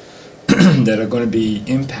income that are gonna be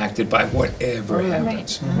impacted by whatever Oh, yeah.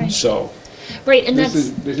 happens. Right. So, Right, and This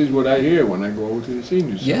that's, is what I hear when I go over to the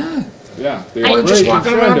senior center. yeah, Yeah, they I are just very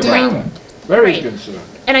walking concerned around about town. that. Very Right. concerned.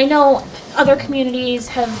 and I know other communities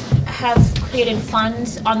have created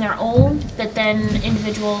funds on their own that then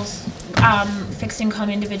individuals, fixed income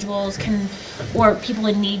individuals can, or people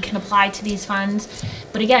in need can apply to these funds.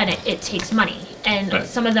 But again, it takes money. And Right.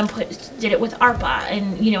 some of them did it with ARPA.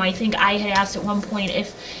 And, I think I had asked at one point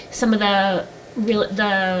if some of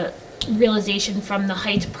the realization from the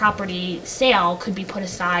Heights property sale could be put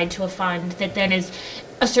aside to a fund that then is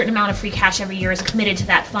a certain amount of free cash every year is committed to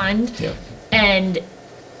that fund. Yep. And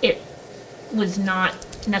it was not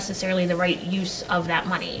necessarily the right use of that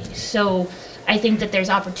money. So I think that there's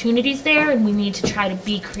opportunities there and we need to try to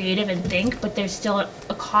be creative and think, but there's still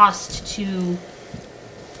a cost to.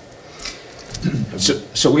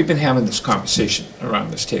 so we've been having this conversation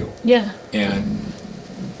around this table. Yeah. And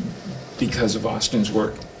because of Austin's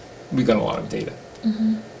work, we got a lot of data.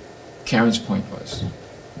 Karen's point was,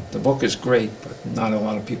 the book is great, but not a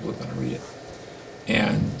lot of people are gonna read it.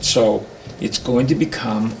 And so it's going to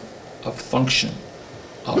become a function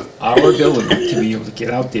of our ability to be able to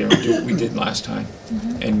get out there and do what we did last time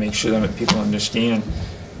and make sure that people understand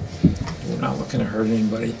we're not looking to hurt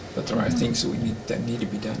anybody, but there are things that need to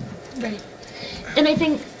be done. Right. And I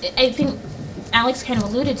think Alex kind of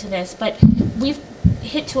alluded to this, but we've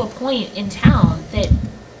hit to a point in town that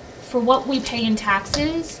for what we pay in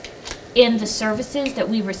taxes and the services that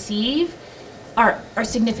we receive are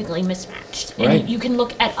significantly mismatched. Right. And you can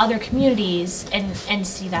look at other communities and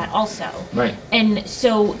see that also. Right. And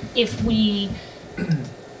so if we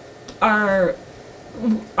are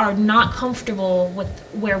not comfortable with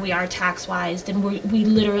where we are tax-wise, then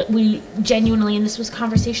we genuinely, and this was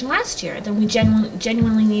conversation last year, then we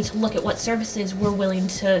genuinely need to look at what services we're willing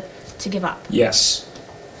to give up. Yes.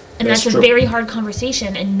 And that's a true. very hard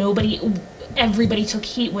conversation, and everybody took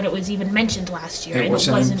heat when it was even mentioned last year. It and was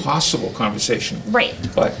an wasn't impossible conversation. Right,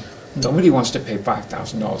 But nobody wants to pay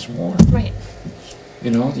 $5,000 more. right, The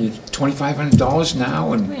 $2,500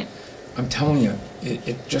 now, and right. I'm telling you,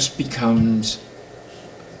 it just becomes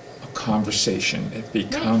a conversation. It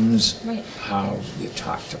becomes Right. how you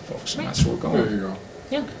talk to folks, and Right. that's where we're There going. you go.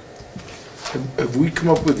 Yeah. Have we come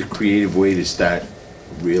up with a creative way to start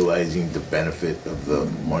realizing the benefit of the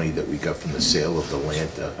money that we got from the sale of the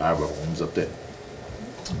land to Harbor Homes up there?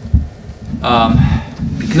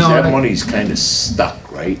 Because that money's kind of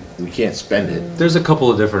stuck, right? We can't spend it. There's a couple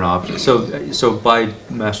of different options. So by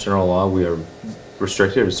Mass General Law, we are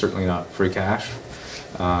restricted. It's certainly not free cash.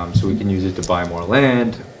 So we can use it to buy more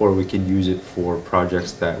land, or we can use it for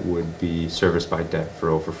projects that would be serviced by debt for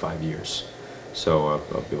over 5 years. So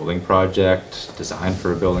a building project, design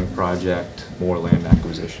for a building project, more land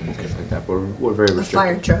acquisition, things like that. We're very A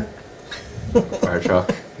fire restricted. truck. Fire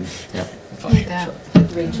truck, yeah. Like that.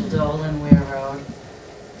 Rachel Dolan, Ware Road.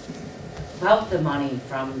 About the money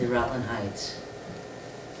from the Rutland Heights.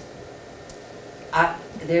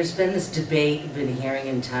 There's been this debate you've been hearing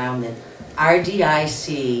in town that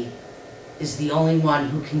RDIC is the only one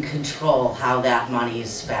who can control how that money is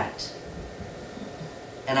spent.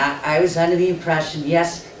 And I was under the impression,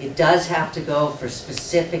 yes, it does have to go for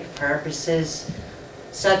specific purposes,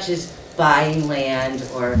 such as buying land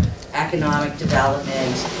or economic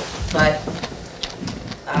development, but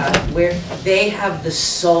where they have the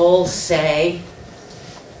sole say.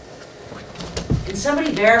 Can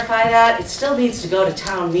somebody verify that? It still needs to go to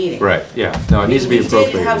town meeting. Right, yeah. No, it needs to be We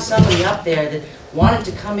appropriated. did have somebody up there that wanted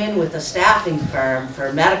to come in with a staffing firm for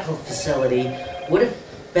a medical facility. Would have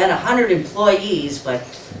been 100 employees, but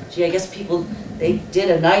gee, I guess they did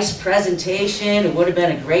a nice presentation. It would have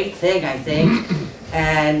been a great thing, I think.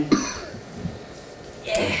 And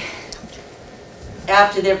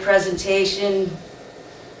after their presentation,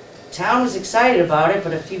 town was excited about it,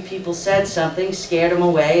 but a few people said something, scared them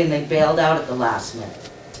away, and they bailed out at the last minute.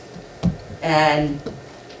 And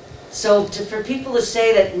So for people to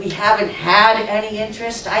say that we haven't had any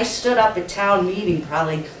interest, I stood up at town meeting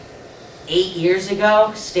probably 8 years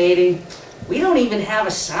ago stating, we don't even have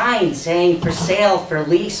a sign saying for sale, for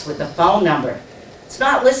lease with a phone number. It's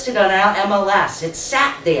not listed on our MLS. It's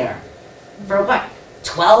sat there for what,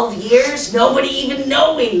 12 years? Nobody even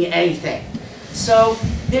knowing anything. So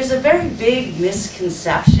there's a very big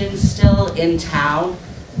misconception still in town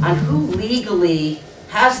on who legally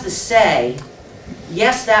has the say.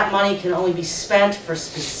 Yes, that money can only be spent for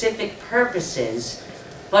specific purposes,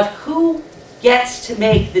 but who gets to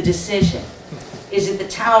make the decision? Is it the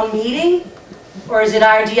town meeting, or is it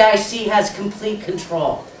RDIC has complete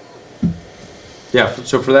control? Yeah,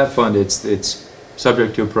 so for that fund, it's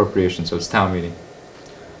subject to appropriation, so it's town meeting.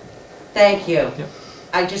 Thank you. Yep.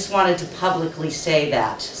 I just wanted to publicly say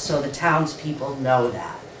that, so the townspeople know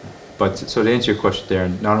that. But, so to answer your question there,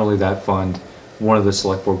 not only that fund, one of the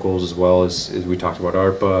select board goals as well is we talked about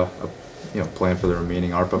ARPA, plan for the remaining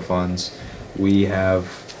ARPA funds. We have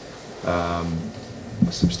a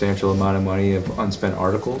substantial amount of money of unspent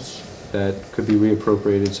articles that could be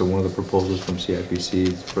reappropriated. So one of the proposals from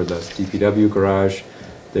CIPC for the DPW garage,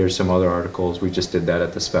 there's some other articles. We just did that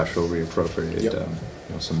at the special, reappropriated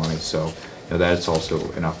some money. So that's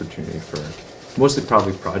also an opportunity for mostly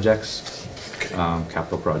probably projects,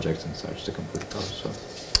 capital projects and such to complete those. So.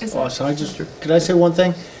 Could I say one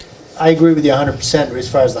thing? I agree with you 100%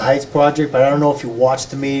 as far as the Heights project, but I don't know if you watched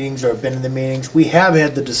the meetings or have been in the meetings. We have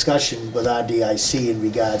had the discussion with RDIC in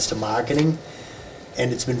regards to marketing,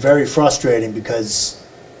 and it's been very frustrating because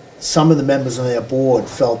some of the members on their board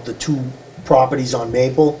felt the 2 properties on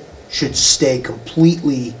Maple should stay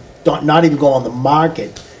completely, not even go on the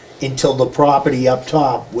market until the property up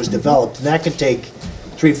top was developed, and that could take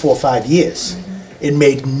 3, 4, 5 years. It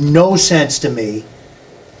made no sense to me.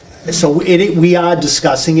 So we are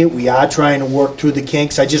discussing it. We are trying to work through the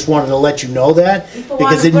kinks. I just wanted to let you know that People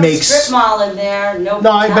because want it to put makes a strip mall in there. No,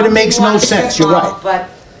 but it makes no sense. You're right. But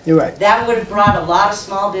you're right. that would have brought a lot of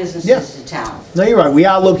small businesses to town. No, you're right. We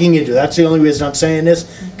are looking into it. That's the only reason I'm saying this,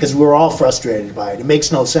 because we're all frustrated by it. It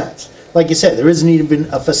makes no sense. Like you said, there isn't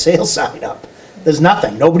even a for sale sign up. There's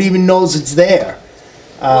nothing. Nobody even knows it's there.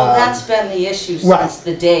 Well, that's been the issue since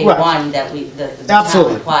the day one that the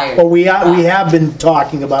town acquired. But we have been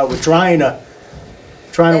talking about, we're trying to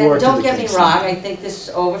work. Don't get me wrong, I think this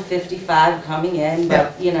is over 55 coming in,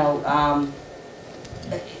 but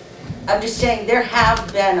I'm just saying there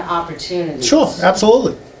have been opportunities. Sure,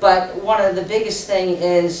 absolutely. But one of the biggest thing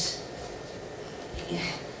is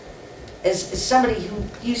somebody who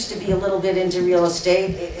used to be a little bit into real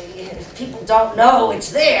estate, if people don't know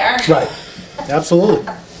it's there. Right. Absolutely.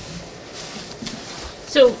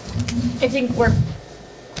 So, I think we're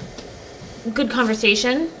good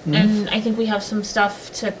conversation, and I think we have some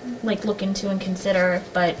stuff to look into and consider.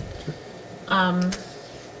 But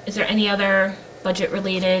is there any other budget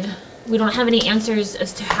related? We don't have any answers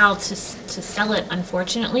as to how to sell it,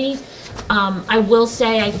 unfortunately. I will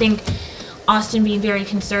say I think Austin being very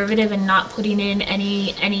conservative and not putting in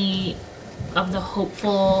any of the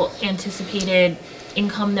hopeful anticipated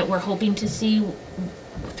income that we're hoping to see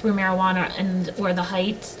through marijuana or the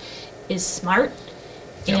Heights is smart.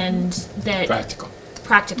 Yep. And that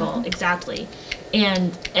practical exactly,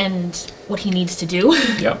 and what he needs to do.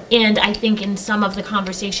 Yep. And I think in some of the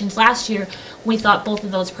conversations last year, we thought both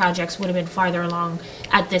of those projects would have been farther along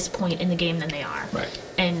at this point in the game than they are. Right.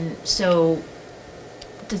 And so,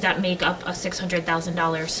 does that make up a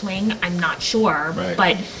 $600,000 swing? I'm not sure,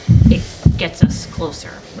 but it gets us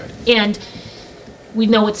closer. Right. And we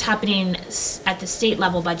know what's happening at the state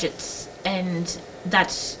level budgets, and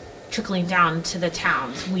that's trickling down to the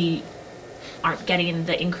towns. We aren't getting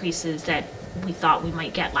the increases that we thought we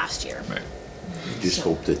might get last year. Right. We just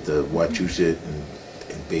hope that the Wachusett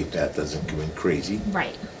and Bay Path doesn't come in crazy.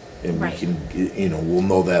 Right. And we can, we'll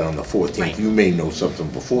know that on the 14th. Right. You may know something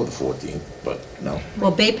before the 14th, but no.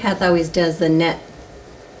 Well, Bay Path always does the net,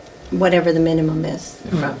 whatever the minimum is.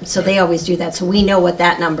 So they always do that. So we know what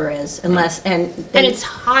that number is, unless, and it's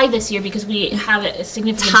high this year because we have a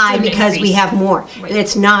significant it's high because we have more. Right.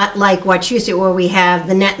 It's not like Wachusett where we have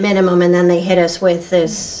the net minimum and then they hit us with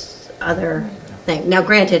this other thing. Now,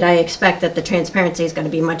 granted, I expect that the transparency is going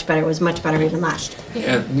to be much better. It was much better even last year.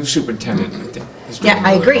 Yeah, new superintendent, I think. Yeah,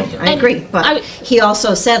 I agree. But he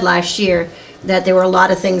also said last year that there were a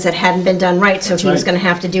lot of things that hadn't been done right, so he was going to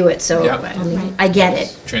have to do it. So I get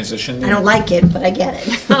it. Transition. I don't like it, but I get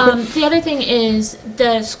it. The other thing is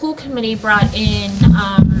the school committee brought in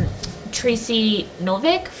Tracy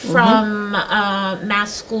Novick from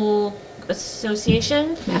Mass School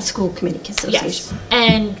Association. Mass School Committee Association. Yes,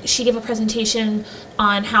 and she gave a presentation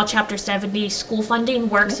on how Chapter 70 school funding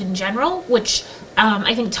works in general, which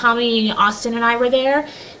I think Tommy Austin and I were there,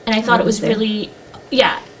 and I thought it was there. really,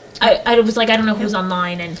 yeah, I was like, I don't know who's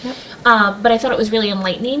online, and but I thought it was really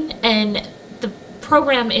enlightening, and the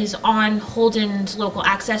program is on Holden's local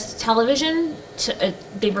access television.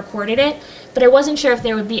 They recorded it, but I wasn't sure if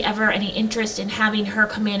there would be ever any interest in having her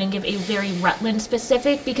come in and give a very Rutland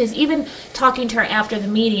specific, because even talking to her after the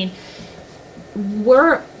meeting,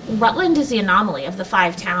 Rutland is the anomaly of the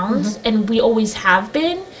 5 towns, and we always have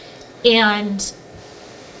been, and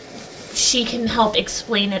she can help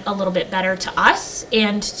explain it a little bit better to us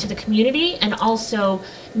and to the community, and also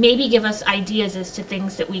maybe give us ideas as to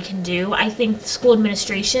things that we can do. I think this school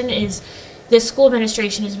administration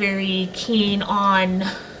is very keen on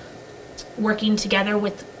working together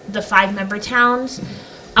with the 5-member towns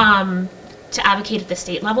to advocate at the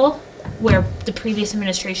state level, where the previous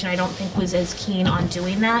administration I don't think was as keen on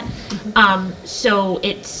doing that. So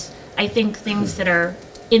it's, I think, things that are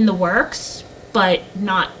in the works, but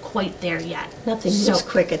not quite there yet. Nothing moves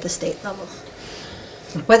quick at the state level.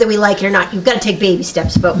 Whether we like it or not, you've got to take baby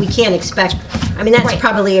steps, but we can't expect, I mean, that's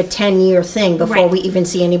probably a 10-year thing before we even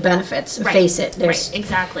see any benefits. Face it,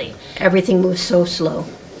 exactly. Everything moves so slow.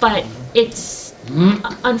 But it's,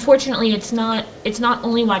 unfortunately, it's not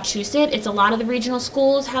only Wachusett, it's a lot of the regional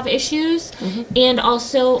schools have issues, and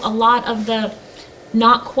also a lot of the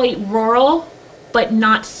not quite rural, but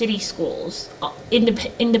not city schools,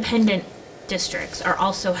 independent districts are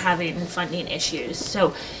also having funding issues.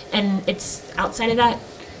 So, and it's outside of that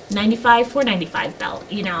 495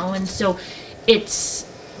 belt, you know, and so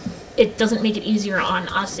it doesn't make it easier on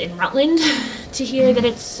us in Rutland to hear that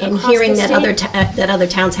it's And across hearing the that state. other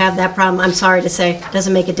towns have that problem, I'm sorry to say,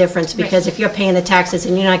 doesn't make a difference, because if you're paying the taxes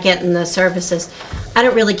and you're not getting the services, I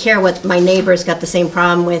don't really care what my neighbor's got the same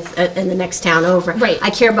problem with in the next town over. I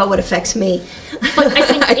care about what affects me. But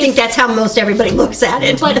I think that's how most everybody looks at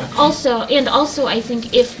it. But also, I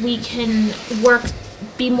think if we can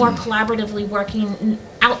be more collaboratively working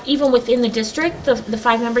out, even within the district, the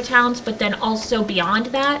 5-member towns, but then also beyond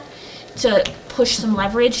that, to push some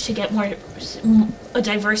leverage to get a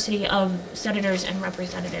diversity of senators and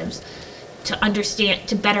representatives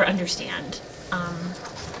to better understand.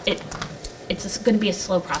 It's going to be a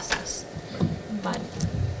slow process, but.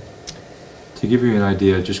 To give you an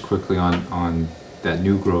idea, just quickly on that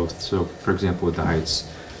new growth, so for example with the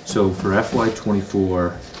Heights, so for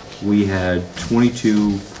FY24, we had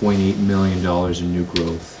 $22.8 million in new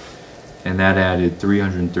growth, and that added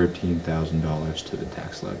 $313,000 to the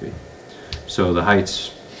tax levy. So the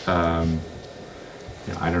Heights, I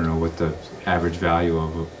don't know what the average value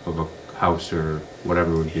of a house or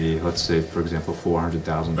whatever would be. Let's say, for example,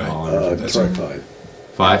 $400,000. That's right, 5.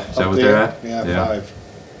 5? Is that what they're at? Yeah, 5.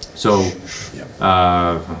 So,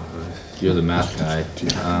 you're the math guy.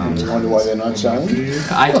 You wonder why they're not selling?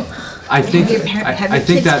 I think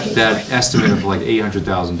that estimate of like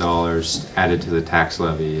 $800,000 added to the tax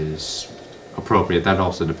levy is appropriate. That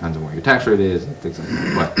also depends on what your tax rate is and things like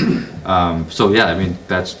that. But so yeah, I mean,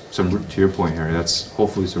 that's to your point, Harry. That's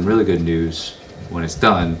hopefully some really good news when it's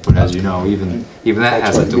done. But as you know, even that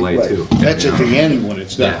has a delay too. That's at the end when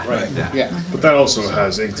it's done. Yeah. But that also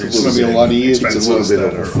has increases. It's gonna be a lot of years. Expenses It's a little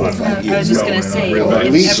bit that over are 4 or 5 I was just gonna say, if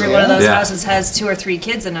every one of those houses has 2 or 3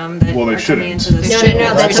 kids in them that Well, they are coming shouldn't. into the No, state.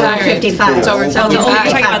 that's over 55. It's over, It's oh, over you're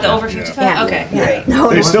talking 55. about the over 55? Yeah. Okay, Yeah. great. No,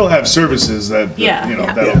 They no. still have services that, Yeah.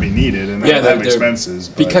 that'll be needed, and Yeah, they'll have they're- expenses.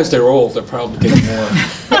 but- Because they're old, they're probably getting more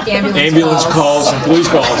ambulance calls and police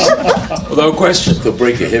calls, without question. They'll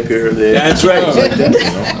break a hip here or there. That's right.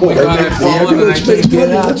 Well, the ambulance makes money,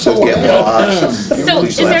 that's so what. So,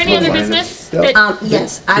 is there any other business that?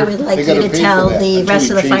 Yes, I would like They you gotta to pay for tell that the until rest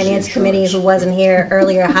you of the change the finance committee insurance. who wasn't here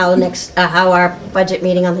earlier how our budget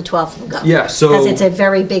meeting on the 12th will go. Yeah, so- Because it's a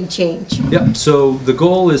very big change. Yep, so the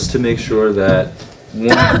goal is to make sure that when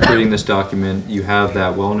you're creating this document, you have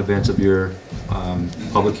that well in advance of your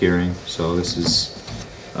public hearing. So this is,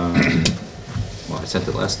 well, I sent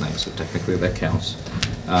it last night, so technically that counts.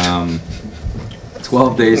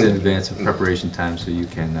 12 days in advance of preparation time, so you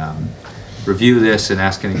can review this and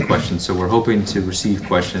ask any questions. So we're hoping to receive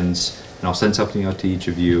questions, and I'll send something out to each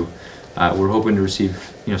of you. We're hoping to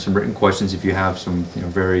receive, some written questions. If you have some,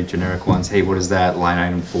 very generic ones, hey, what is that line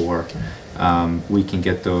item for? We can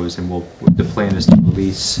get those, and the plan is to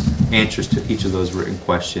release answers to each of those written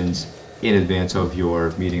questions in advance of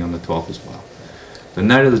your meeting on the 12th as well. The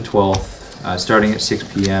night of the 12th, starting at 6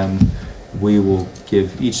 p.m., we will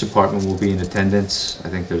each department will be in attendance. I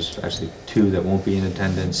think there's actually 2 that won't be in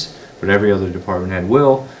attendance, but every other department head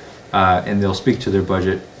will, and they'll speak to their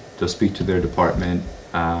budget they'll speak to their department,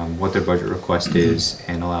 what their budget request is,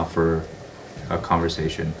 and allow for a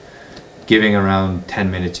conversation, giving around 10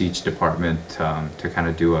 minutes each department to kind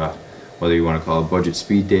of do a, whether you want to call it budget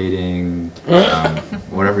speed dating,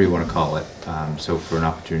 whatever you want to call it, so for an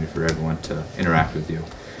opportunity for everyone to interact with you.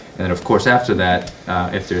 And then of course after that,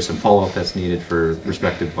 if there's some follow-up that's needed for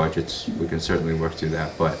respective budgets, we can certainly work through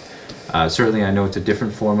that. But certainly I know it's a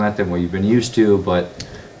different format than what you've been used to, but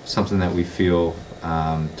something that we feel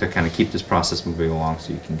to kind of keep this process moving along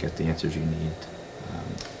so you can get the answers you need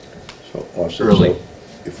So awesome. early. So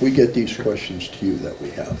if we get these questions to you that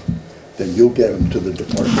we have, then you'll get them to the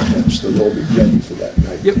department heads, so they'll be ready for that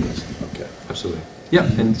night. Yep. Okay. Absolutely.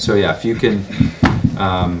 Yep. And so yeah, if you can,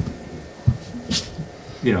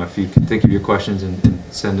 you know, if you can think of your questions and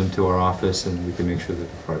send them to our office, and we can make sure the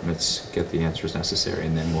departments get the answers necessary,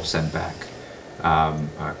 and then we'll send back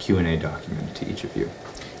a Q&A document to each of you.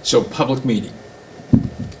 So public meeting.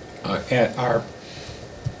 At our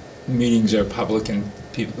meetings are public and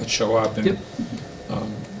people that show up and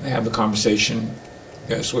have the conversation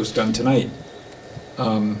as was done tonight.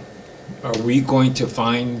 Are we going to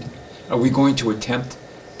attempt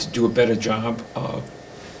to do a better job of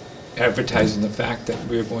advertising the fact that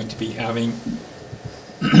we're going to be having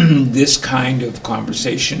this kind of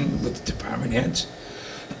conversation with the department heads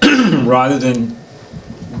rather than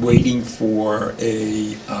waiting for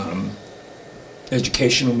a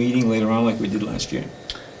educational meeting later on like we did last year?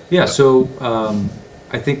 Yeah, so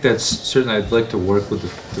I think that's certainly, I'd like to work with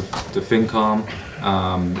the FinCom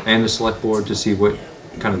and the Select Board to see what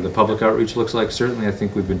kind of the public outreach looks like. Certainly, I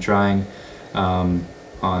think we've been trying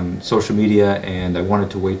on social media, and I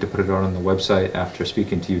wanted to wait to put it out on the website after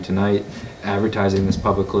speaking to you tonight, advertising this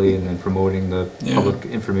publicly and then promoting the public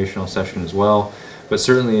informational session as well. But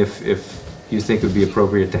certainly if you think it would be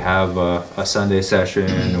appropriate to have a Sunday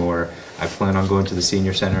session, or I plan on going to the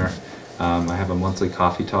senior center. I have a monthly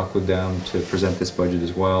coffee talk with them to present this budget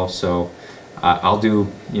as well. So I'll do,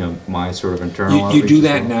 you know, my sort of internal outreach. You do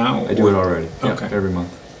that now? I do it already. Okay. Yep, every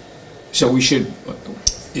month. So we should,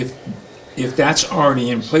 if that's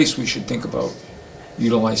already in place, we should think about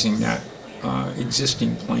utilizing that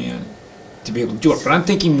existing plan to be able to do it. But I'm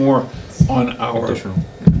thinking more on our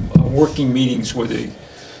working meetings where the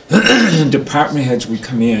department heads would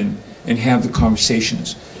come in and have the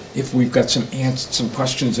conversations. If we've got some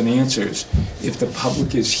questions and answers, if the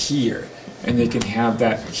public is here and they can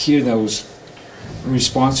hear those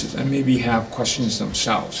responses and maybe have questions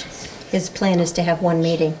themselves. His plan is to have one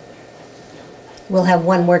meeting. We'll have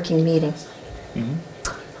one working meeting.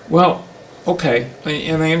 Well, okay,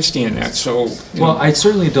 and I understand that, so... Well, I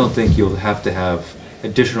certainly don't think you'll have to have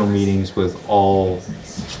additional meetings with all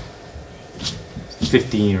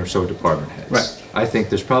 15 or so department heads. Right. I think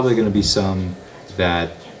there's probably going to be some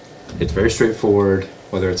that it's very straightforward,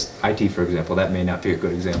 whether it's IT, for example. That may not be a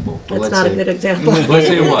good example. But That's not a good example. Let's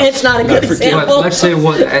say it was. It's not a good example.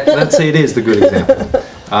 Let's say it is the good example.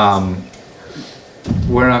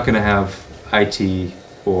 We're not going to have IT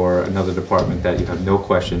or another department that you have no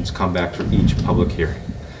questions come back for each public hearing.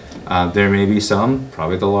 There may be some,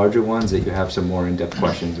 probably the larger ones, that you have some more in-depth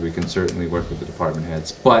questions. We can certainly work with the department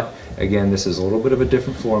heads. But again, this is a little bit of a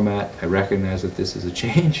different format. I recognize that this is a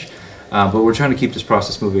change, but we're trying to keep this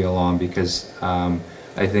process moving along because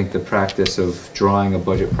I think the practice of drawing a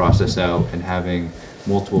budget process out and having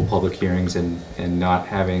multiple public hearings and not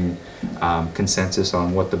having consensus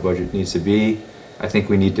on what the budget needs to be, I think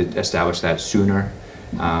we need to establish that sooner,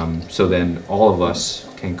 so then all of us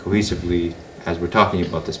can cohesively, as we're talking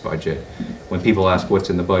about this budget, when people ask what's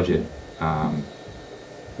in the budget,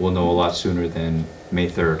 we'll know a lot sooner than May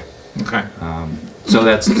 3rd. Okay. So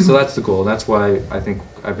that's the goal. That's why I think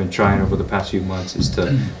I've been trying over the past few months is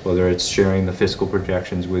to, whether it's sharing the fiscal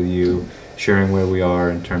projections with you, sharing where we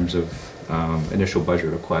are in terms of initial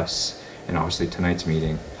budget requests, and obviously tonight's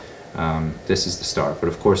meeting. This is the start. But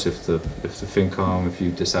of course, if the FinCom, if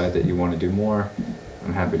you decide that you want to do more,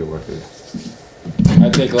 I'm happy to work with you. I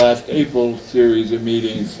think last April's series of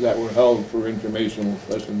meetings that were held for informational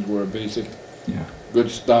sessions were a basic, good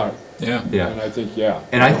start. Yeah. Yeah. And I think,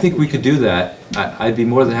 And I think we could do that. I'd be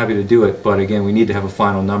more than happy to do it, but again, we need to have a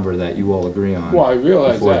final number that you all agree on. Well, I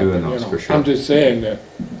realize before that, doing but, those, for sure. I'm just saying that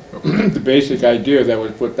the basic idea that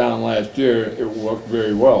was put down last year, it worked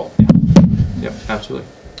very well. Yep, absolutely.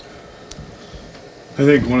 I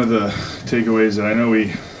think one of the takeaways that I know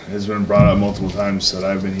has been brought up multiple times that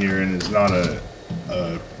I've been hearing is not a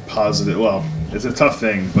positive, well, it's a tough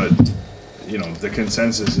thing, but you know, the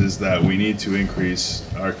consensus is that we need to increase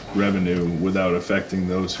our revenue without affecting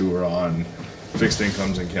those who are on fixed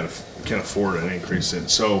incomes and can't afford an increase in.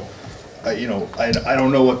 So I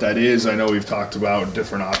don't know what that is. I know we've talked about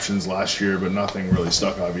different options last year, but nothing really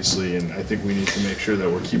stuck, obviously, and I think we need to make sure that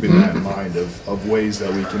we're keeping that in mind of ways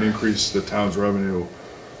that we can increase the town's revenue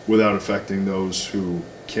without affecting those who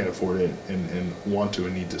can't afford it and want to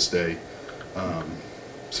and need to stay.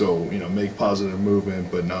 So, make positive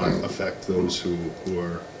movement, but not affect those who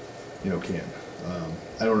are, can't.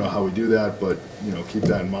 I don't know how we do that, but, keep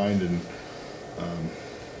that in mind, and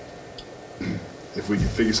if we can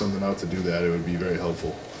figure something out to do that, it would be very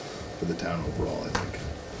helpful for the town overall, I think.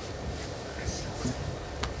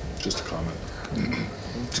 Just a comment.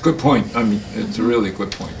 It's a good point. I mean, it's a really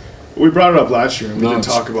good point. We brought it up last year, and we did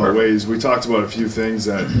talk about perfect. ways. We talked about a few things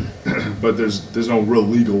that, but there's no real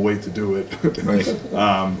legal way to do it. Right.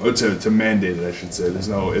 Or to mandate it, I should say. There's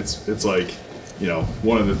no. It's like,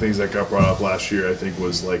 one of the things that got brought up last year, I think,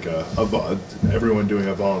 was like everyone doing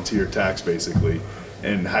a volunteer tax, basically.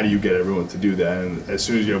 And how do you get everyone to do that? And as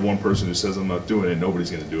soon as you have one person who says, I'm not doing it, nobody's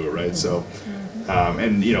going to do it, right? So,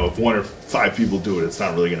 and if 1 or 5 people do it, it's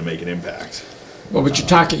not really going to make an impact. Well,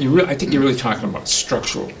 but I think you're really talking about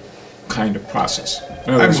structural kind of process.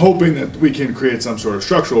 I'm hoping that we can create some sort of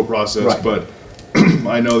structural process, Right. but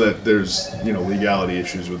I know that there's, legality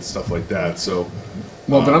issues with stuff like that, so.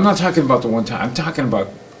 Well, but I'm not talking about the one time. I'm talking about,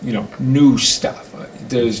 new stuff.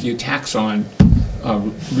 You tax on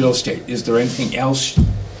real estate. Is there anything else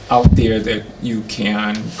out there that you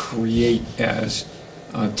can create as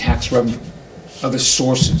tax revenue, other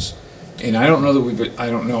sources? And I don't know that I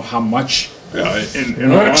don't know how much. Yeah,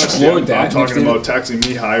 in all honesty, I'm talking about taxing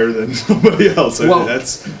me higher than somebody else. Well,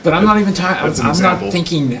 but I'm not even talking. I'm not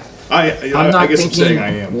thinking that. I'm not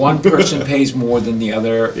thinking one person pays more than the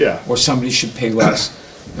other, or somebody should pay less.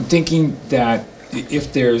 I'm thinking that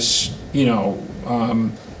if there's,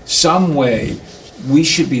 some way, we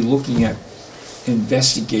should be looking at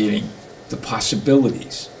investigating the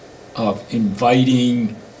possibilities of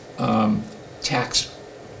inviting tax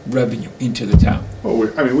revenue into the town. Well, we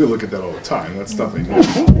look at that all the time. That's nothing new.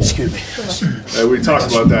 Excuse me. We talk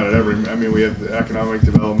about that at we have the Economic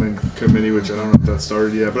Development Committee, which I don't know if that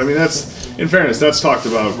started yet, but that's, in fairness, that's talked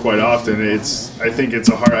about quite often. I think it's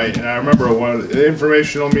a hard, and I remember one of the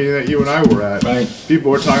informational meeting that you and I were at, right. People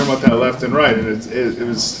were talking about that left and right, and it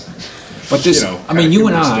was, but this, you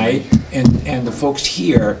and I, and the folks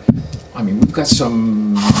here, we've got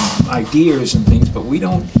some ideas and things, but we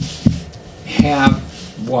don't have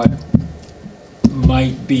what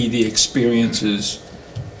might be the experiences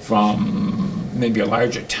from maybe a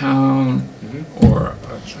larger town or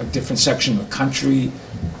a different section of the country.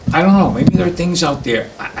 I don't know. Maybe there are things out there.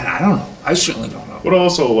 I don't know. I certainly don't know. But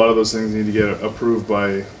also, a lot of those things need to get approved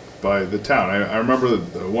by the town. I remember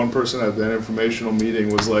that the one person at that informational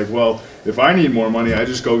meeting was like, well, if I need more money, I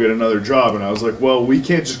just go get another job. And I was like, well, we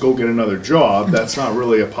can't just go get another job. That's not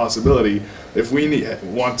really a possibility. If we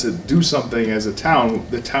want to do something as a town,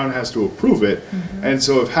 the town has to approve it. And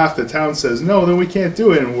so if half the town says no, then we can't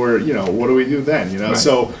do it. And we're, what do we do then? Right.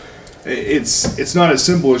 So it's not as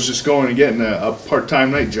simple as just going and getting a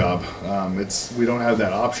part-time night job. We don't have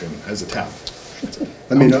that option as a town.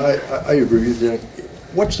 I agree with you.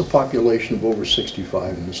 What's the population of over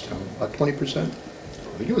 65 in this town? About 20%?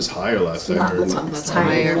 I think it was higher last time. It's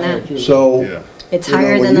higher than that. So. Yeah. It's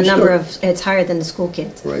higher than the number of, it's higher than the school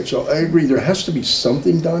kids. Right, so I agree, there has to be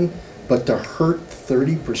something done, but to hurt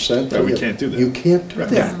 30%. Right, we can't do that. You can't do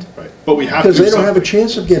that. Right. But we have to. Because they don't have a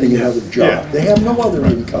chance of getting another job. Yeah. They have no other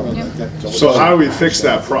income. So how do we fix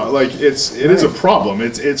that it is a problem.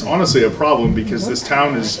 It's honestly a problem because this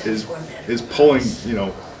town is pulling,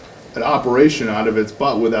 an operation out of its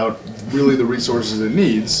butt without really the resources it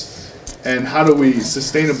needs. And how do we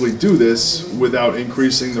sustainably do this without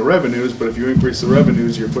increasing the revenues? But if you increase the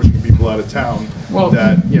revenues, you're pushing people out of town. Well,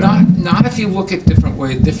 not if you look at different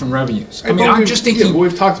revenues. I'm just thinking. Yeah,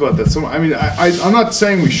 we've talked about that. So I'm not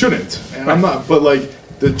saying we shouldn't, and I'm not. But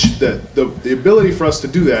the ability for us to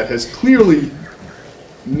do that has clearly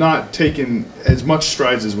not taken as much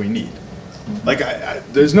strides as we need.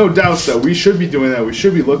 There's no doubts that we should be doing that. We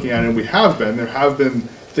should be looking at it, and we have been. There have been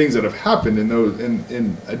things that have happened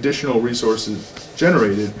in additional resources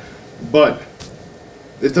generated, but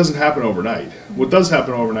it doesn't happen overnight. What does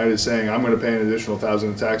happen overnight is saying, I'm going to pay an additional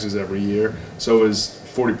 1,000 in taxes every year, so is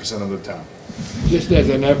 40% of the town. Just as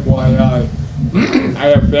an FYI, I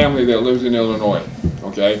have family that lives in Illinois,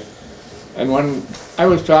 okay? And when I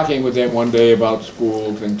was talking with them one day about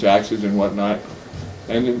schools and taxes and whatnot,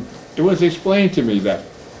 and it was explained to me that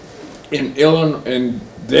in Illinois, in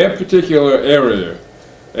their particular area,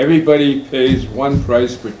 everybody pays one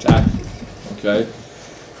price for taxes, okay?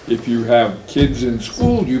 If you have kids in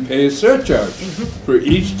school, you pay a surcharge for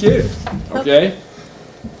each kid, okay?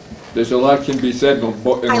 there's a lot can be said in a I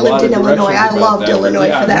lot lived of in Illinois. directions I about loved that. Illinois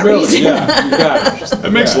Yeah, for that really, reason. Yeah, you got it.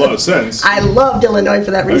 That makes a lot of sense. I loved Illinois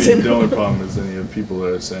for that I mean, reason. the only problem is any of the people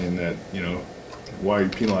that are saying that, why are you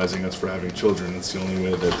penalizing us for having children? It's the only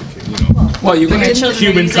way that Well, you're Your gonna, children are using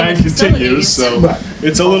humankind the continues, facilities. so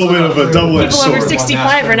it's a little bit of a double-edged People over sword.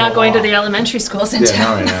 65 are not going to the elementary schools in Yeah, not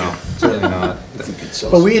town. right now, certainly not.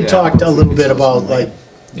 But we had Yeah. talked a little bit about like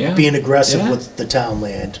yeah. being aggressive Yeah. with the town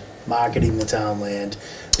land, marketing the town land,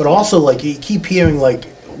 but also like you keep hearing like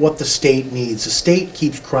what the state needs. The state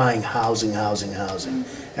keeps crying housing, housing, housing.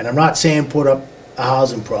 And I'm not saying put up a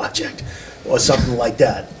housing project or something like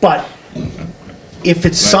that, but if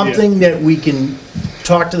it's something that we can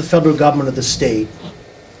talk to the federal government or the state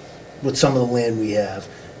with some of the land we have,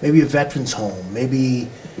 maybe a veterans home, maybe,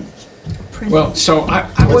 Well, so I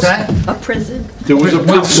what's was. that? A prison. There was a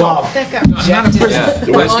Well, prison, Well, Not a prison.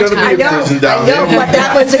 there was gonna I be a know, prison I down know, there. but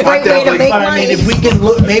that was a great way to make But I mean, if money. we can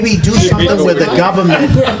look, maybe do something with the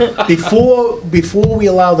government, before we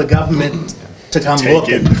allow the government to come Take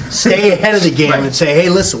looking, it. stay ahead of the game and say, hey,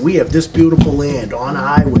 listen, we have this beautiful land on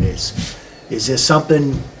highways. Is there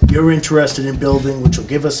something you're interested in building, which will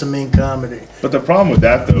give us some income? And But the problem with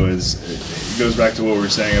that, though, is it goes back to what we were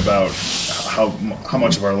saying about how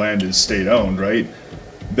much of our land is state-owned, right?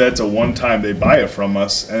 That's a one-time they buy it from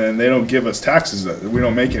us, and they don't give us taxes. We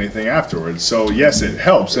don't make anything afterwards. So yes, it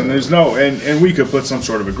helps, and there's no, and we could put some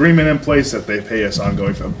sort of agreement in place that they pay us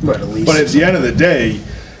ongoing. Right, at least. But at the end of the day,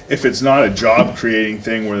 if it's not a job-creating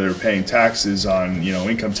thing where they're paying taxes on,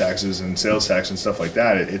 income taxes and sales tax and stuff like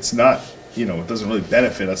that, it's not, it doesn't really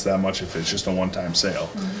benefit us that much if it's just a one-time sale.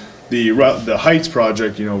 The Heights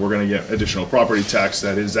project, we're gonna get additional property tax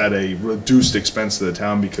that is at a reduced expense to the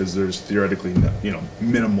town because there's theoretically,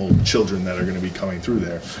 minimal children that are gonna be coming through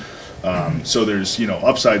there. So there's,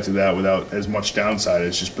 upside to that without as much downside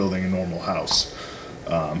as just building a normal house.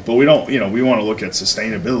 But we don't, we wanna look at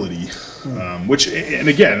sustainability, which, and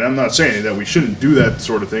again, I'm not saying that we shouldn't do that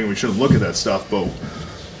sort of thing, we shouldn't look at that stuff, but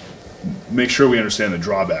make sure we understand the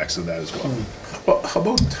drawbacks of that as well. How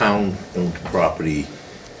about town-owned property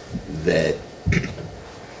that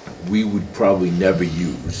we would probably never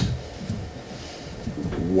use?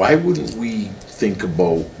 Why wouldn't we think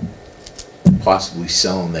about possibly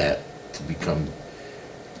selling that to become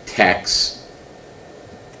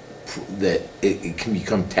that it can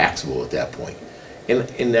become taxable at that point?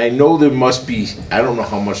 And I know there must be, I don't know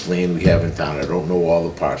how much land we have in town, I don't know all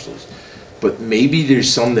the parcels, but maybe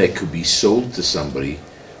there's some that could be sold to somebody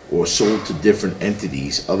or sold to different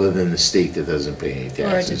entities other than the state that doesn't pay any Or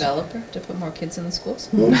a taxes. developer to put more kids in the schools?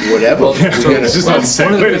 Whatever. Well, We so- gotta- It's just not the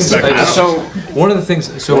same. Wait a second. So, one of the things,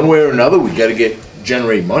 One way or another, we gotta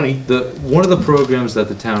generate money. One of the programs that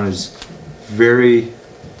the town is very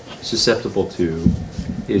susceptible to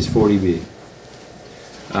is 40B.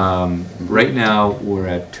 Right now, we're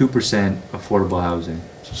at 2% affordable housing.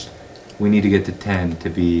 We need to get to 10 to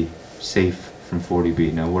be safe from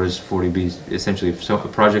 40B. Now, what is 40B? Essentially, if a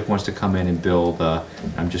project wants to come in and build,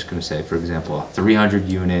 I'm just gonna say, for example, a 300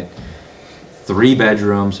 unit, 3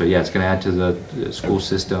 bedrooms, so yeah, it's gonna add to the school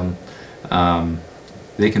system.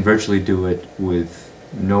 They can virtually do it with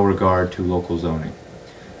no regard to local zoning.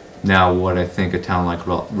 Now, what I think a town like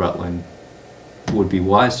Rutland would be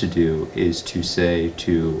wise to do is to say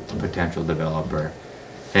to a potential developer,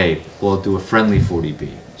 hey, we'll do a friendly 40B.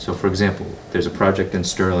 So for example, there's a project in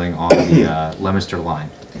Sterling on the Leominster line.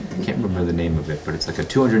 I can't remember the name of it, but it's like a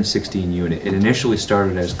 216 unit. It initially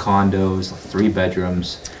started as condos, like 3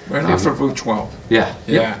 bedrooms. Right off of Route 12. Yeah.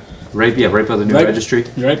 Yeah. Right by the new Right. registry.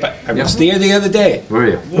 You're right, but I was Yeah. there the other day. Where are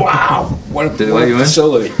you? Wow, what a Did they let you in?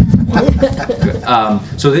 facility.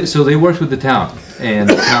 So they worked with the town, and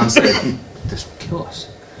the town said, this will kill us.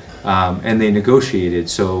 And they negotiated,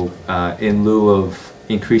 so in lieu of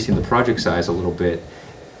increasing the project size a little bit,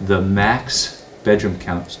 the max bedroom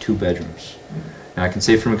count is 2 bedrooms. Now I can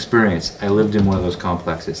say from experience, I lived in one of those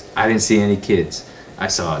complexes. I didn't see any kids. I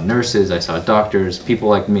saw nurses, I saw doctors, people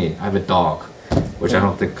like me. I have a dog, which I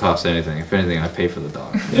don't think costs anything. If anything, I pay for the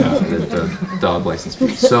dog. Yeah. The dog license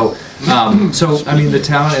fee. So I mean, the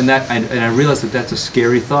town, and I realize that that's a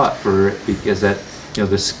scary thought because that,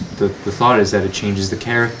 the thought is that it changes the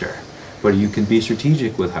character, but you can be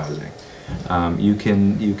strategic with housing. You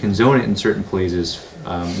can zone it in certain places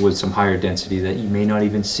with some higher density that you may not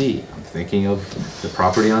even see. I'm thinking of the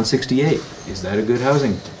property on 68. Is that a good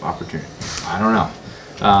housing opportunity? I don't know.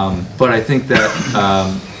 But I think that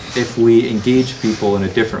if we engage people in a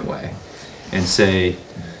different way and say,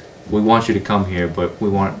 we want you to come here, but we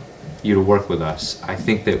want you to work with us, I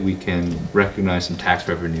think that we can recognize some tax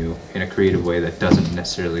revenue in a creative way that doesn't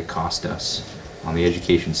necessarily cost us on the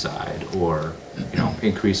education side, or, you know,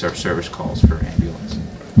 increase our service calls for ambulance.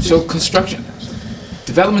 So construction,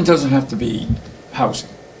 development doesn't have to be housing.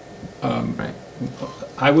 Right.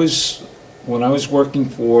 When I was working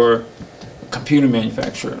for a computer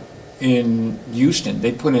manufacturer in Houston,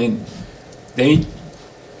 they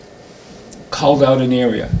culled out an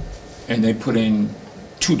area and they put in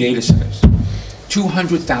 2 data centers,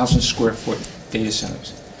 200,000 square foot data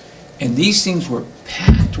centers. And these things were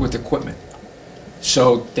packed with equipment.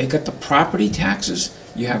 So they got the property taxes,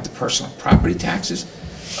 you have the personal property taxes.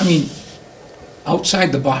 I mean,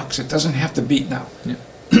 outside the box, it doesn't have to be, now, Yeah.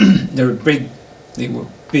 they were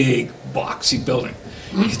big, boxy building.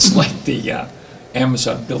 It's like the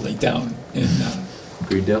Amazon building down in,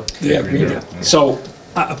 Greendale? yeah, Greendale. So,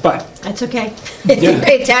 but, That's okay. If you Yeah.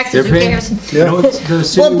 pay taxes, who cares? You know, the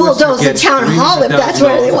city We'll bulldoze the gets town hall if that's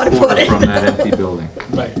where they want to put it. From that empty building.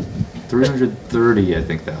 right. $330, I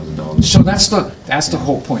think, $1,000. So that's the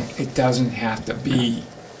whole point. It doesn't have to be,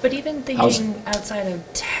 But even Housing. thinking outside of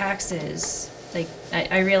taxes, like,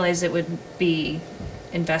 I realize it would be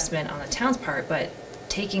investment on the town's part, but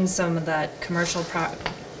taking some of that commercial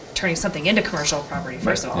turning something into commercial property,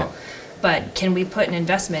 first of all. Yeah. But can we put an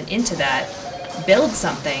investment into that, build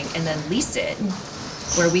something, and then lease it,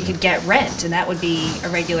 where we could get rent, and that would be a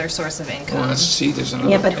regular source of well, income? let's see, there's another.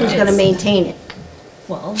 Yeah, but who's guy. gonna maintain it?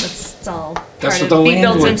 Well, that's all That's part what of, the be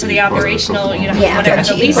built landlord into the would be part of the operational, you know, Yeah, whatever but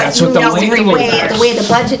the lease. That's what the no, landlord the way the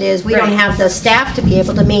budget is, we don't Right. have the staff to be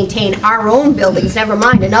able to maintain our own buildings, never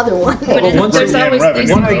mind another one. But Well, one there's thing- always revenue,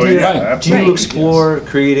 these. One Oh, idea, yeah, do you absolutely. explore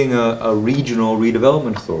creating a regional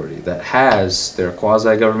redevelopment authority that has, their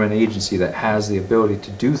quasi-government agency that has the ability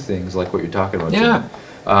to do things like what you're talking about,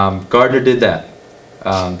 Jim? Gardner did that.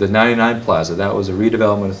 The 99 Plaza, that was a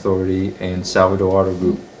redevelopment authority and Salvador Auto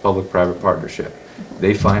Group, public-private partnership.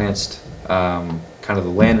 They financed kind of the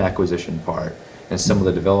land acquisition part and some of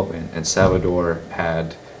the development, and Salvador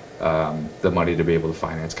had the money to be able to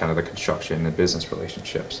finance kind of the construction and business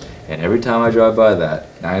relationships. And every time I drive by that,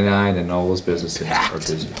 99 and all those businesses are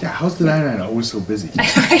busy. Yeah, how's the 99 always so busy?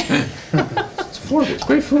 It's affordable, it's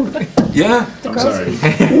great food. Yeah. I'm sorry.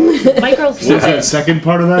 My girls. What was that second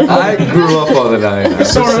part of that? I grew up on the 99.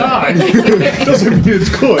 So did I. Doesn't mean it's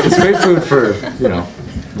good. It's great food for, you know,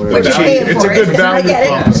 But whatever. you're paying It's a for good it. I value get it.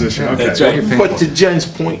 proposition, That's okay. right. But to Jen's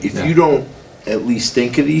point, if you don't at least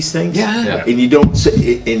think of these things. Yeah. Yeah. And you don't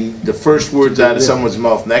say, in the first words out of someone's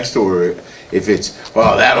mouth next to her, if it's,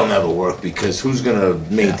 well, that'll never work because who's gonna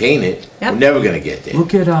maintain it? Yep. We're never gonna get there.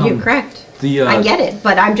 Look at, You're correct. the, I get it,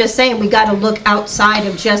 but I'm just saying, we gotta look outside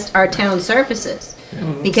of just our town services.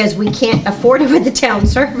 Because we can't afford it with the town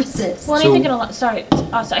services. Well, and So- I think in a lot, sorry,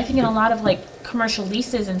 also, I think in a lot of like commercial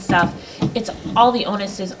leases and stuff, it's all the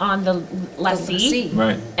onus is on the lessee.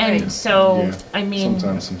 Right. And Right. so, Yeah. I mean,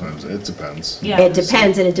 Sometimes, it depends. yeah. It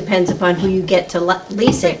depends, and it depends upon who you get to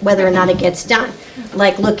lease it, whether or not it gets done.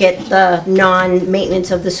 Like, look at the non-maintenance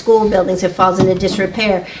of the school buildings, it falls into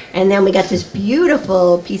disrepair, and then we got this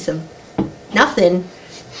beautiful piece of nothing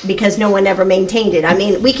because no one ever maintained it. I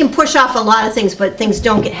mean, we can push off a lot of things, but things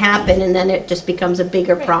don't happen, and then it just becomes a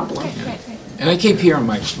bigger problem. Right. And I keep hearing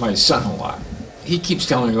my son a lot. He keeps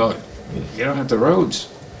telling me about, you don't have the roads.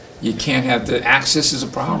 You can't have, the access is a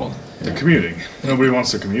problem. The commuting. Nobody wants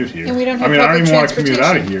to commute here. And we don't I have mean, I don't public even want to commute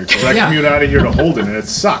out of here, because I Yeah. commute out of here to Holden, and it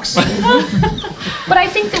sucks. But I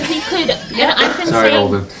think that we could, and I've been sorry, saying,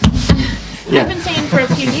 Holden. I've been saying for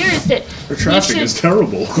a few years that The traffic is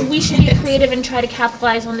terrible. we should be creative and try to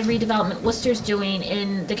capitalize on the redevelopment Worcester's doing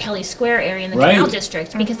in the Kelly Square area in the Right. Canal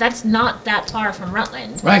District, because that's not that far from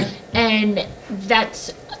Rutland. Right. And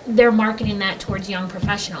they're marketing that towards young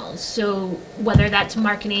professionals. So whether that's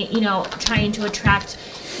marketing, trying to attract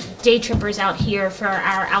day trippers out here for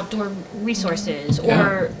our outdoor resources,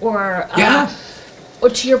 Yeah. or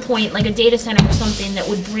to your point, like a data center or something that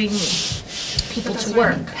would bring people to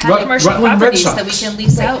work. Have commercial Rutland Red properties Sox. that we can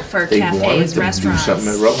lease out for They wanted cafes, to do restaurants, something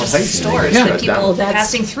at Rutland just Heights, and they stores got that shut down. people That's-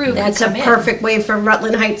 passing through That's could a come in. perfect way for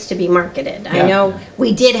Rutland Heights to be marketed. I Yeah. know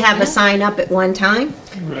we did have a sign up at one time.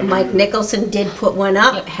 Mike Nicholson did put one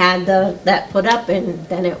up, had that put up, and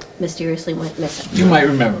then it mysteriously went missing. You might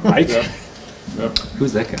remember, Mike.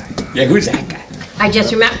 Who's that guy? Yeah, who's that guy? I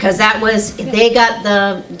just remember, because that was, they got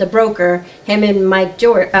the broker, him and Mike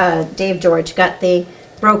George, Dave George got the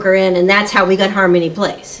broker in, and that's how we got Harmony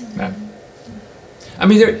Place. Yeah. I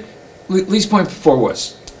mean, Lee's point before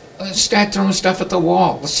was, let's start throwing stuff at the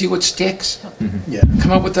wall. Let's see what sticks. Yeah.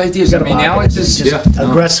 Come up with ideas. I Gotta mean, market Alex it. is, Just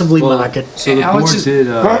no. aggressively Well, market. So the Alex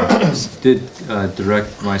board is- did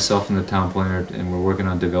direct myself and the town planner, and we're working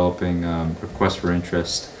on developing requests for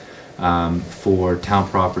interest for town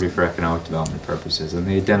property for economic development purposes. And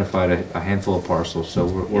they identified a handful of parcels, so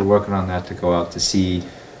we're working on that to go out to see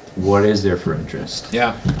what is there for interest.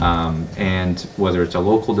 Yeah. And whether it's a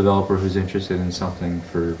local developer who's interested in something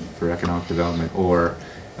for economic development, or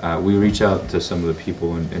we reach out to some of the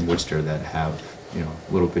people in Worcester that have, you know,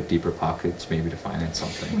 a little bit deeper pockets maybe to finance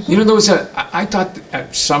something. You know, there was I thought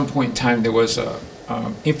at some point in time there was a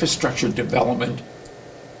infrastructure development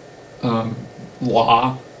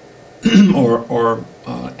law or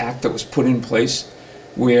act that was put in place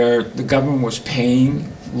where the government was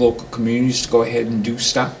paying local communities to go ahead and do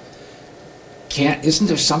stuff. Isn't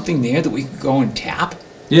there something there that we could go and tap?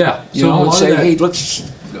 Yeah. You know, and say, hey,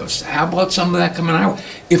 how about some of that coming out?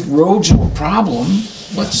 If roads are a problem,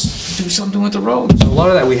 let's do something with the roads. A lot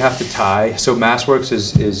of that we have to tie. So MassWorks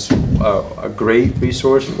is a great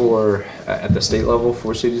resource for at the state level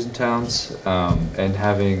for cities and towns, and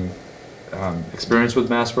having experience with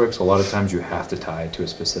MassWorks, a lot of times you have to tie it to a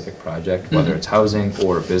specific project, whether it's housing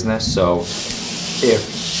or a business. So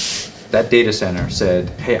if that data center said,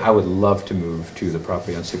 hey, I would love to move to the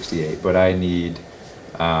property on 68, but I need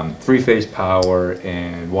three-phase power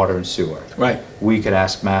and water and sewer. Right. We could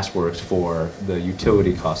ask MassWorks for the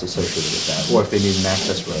utility costs associated with that, or if they need an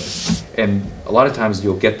access road. And a lot of times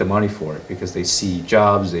you'll get the money for it because they see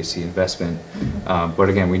jobs, they see investment. But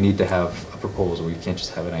again, we need to have a proposal. We can't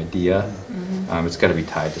just have an idea. It's got to be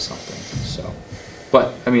tied to something. So,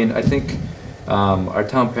 but I mean, I think our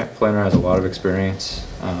town planner has a lot of experience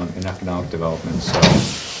in economic development.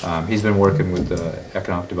 So he's been working with the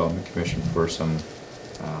Economic Development Commission for some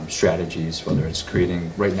strategies, whether it's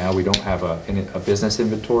creating, right now we don't have a business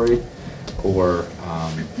inventory or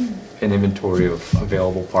an inventory of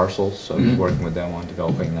available parcels, so we're working with them on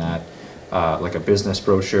developing that, like a business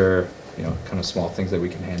brochure, you know, kind of small things that we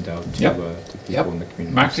can hand out to people in the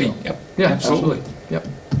community. Marketing, so, yeah, absolutely. Yep.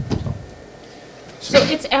 So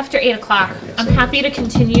it's after 8 o'clock. I'm happy to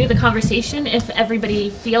continue the conversation if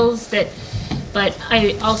everybody feels that, but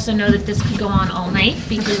I also know that this could go on all night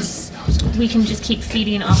because we can just keep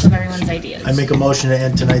feeding off of everyone's ideas. I make a motion to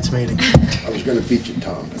end tonight's meeting. I was gonna beat you,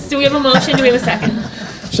 Tom. So we have a motion, do we have a second?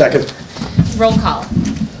 Second. Roll call.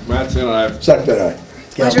 Mattson, aye. Second, aye.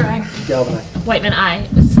 Pleasure, aye. Galvin, aye. Whitman, aye.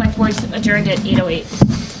 The select board's adjourned at 8:08.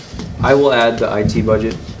 I will add the IT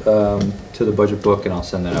budget to the budget book, and I'll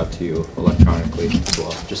send that out to you electronically as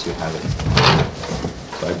well, just so you have it.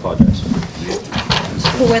 So I apologize.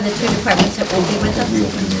 Who are the two departments that will be with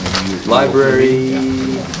us? Library,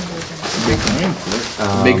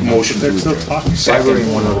 Make a motion to adjourn. library,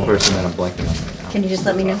 and one other person that I'm blanking on right now. Can you just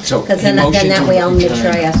let me know? So, Because a then motion that to way I'll make sure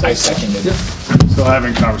I adjourn. ask I those second questions. it. Still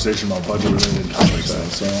having conversation about budget-related topics, though,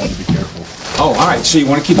 so I want to be careful. Oh, all right, so you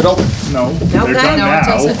want to keep it open? No, No, they're God, done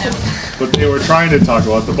no, it's now, but they were trying to talk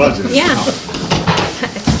about the budget. Yeah.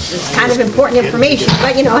 It's kind of important information,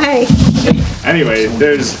 but you know, hey. Anyway,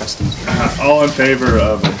 there's, all in favor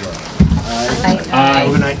of adjournment? Aye.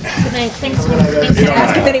 Good night. Good night, thanks for, You don't thanks for have-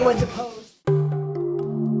 Ask if anyone's opposed.